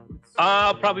Periscopes?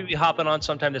 I'll probably be hopping on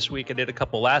sometime this week. I did a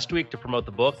couple last week to promote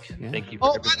the book. Yeah. Thank you.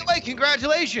 Oh, by the way,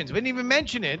 congratulations! We didn't even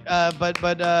mention it. But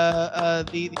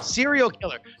the serial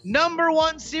killer,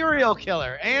 #1 serial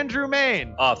killer, Andrew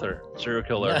Mayne. Author, serial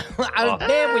killer.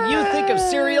 Man, when you think of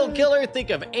serial killer, think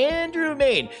of Andrew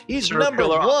Mayne. He's Serial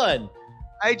killer #1.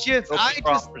 I'm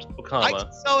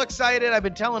so excited. I've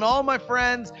been telling all my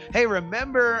friends, hey,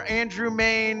 remember Andrew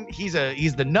Mayne? He's the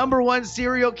 #1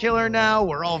 serial killer now.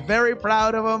 We're all very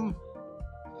proud of him.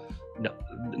 No,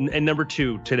 and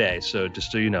 #2 today. So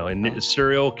just so you know, and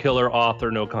serial killer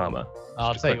author, no comma.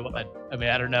 I'll tell you what. I mean,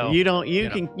 I don't know. You don't.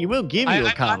 You will give you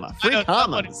a comma. Free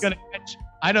commas.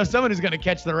 I know someone who's gonna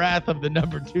catch the wrath of the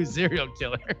 #2 serial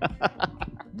killer.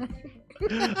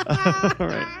 All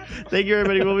right. Thank you,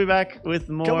 everybody. We'll be back with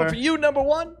more. Coming for you,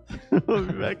 #1. We'll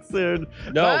be back soon.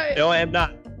 No, Bye. no, I am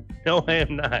not. No, I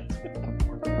am not.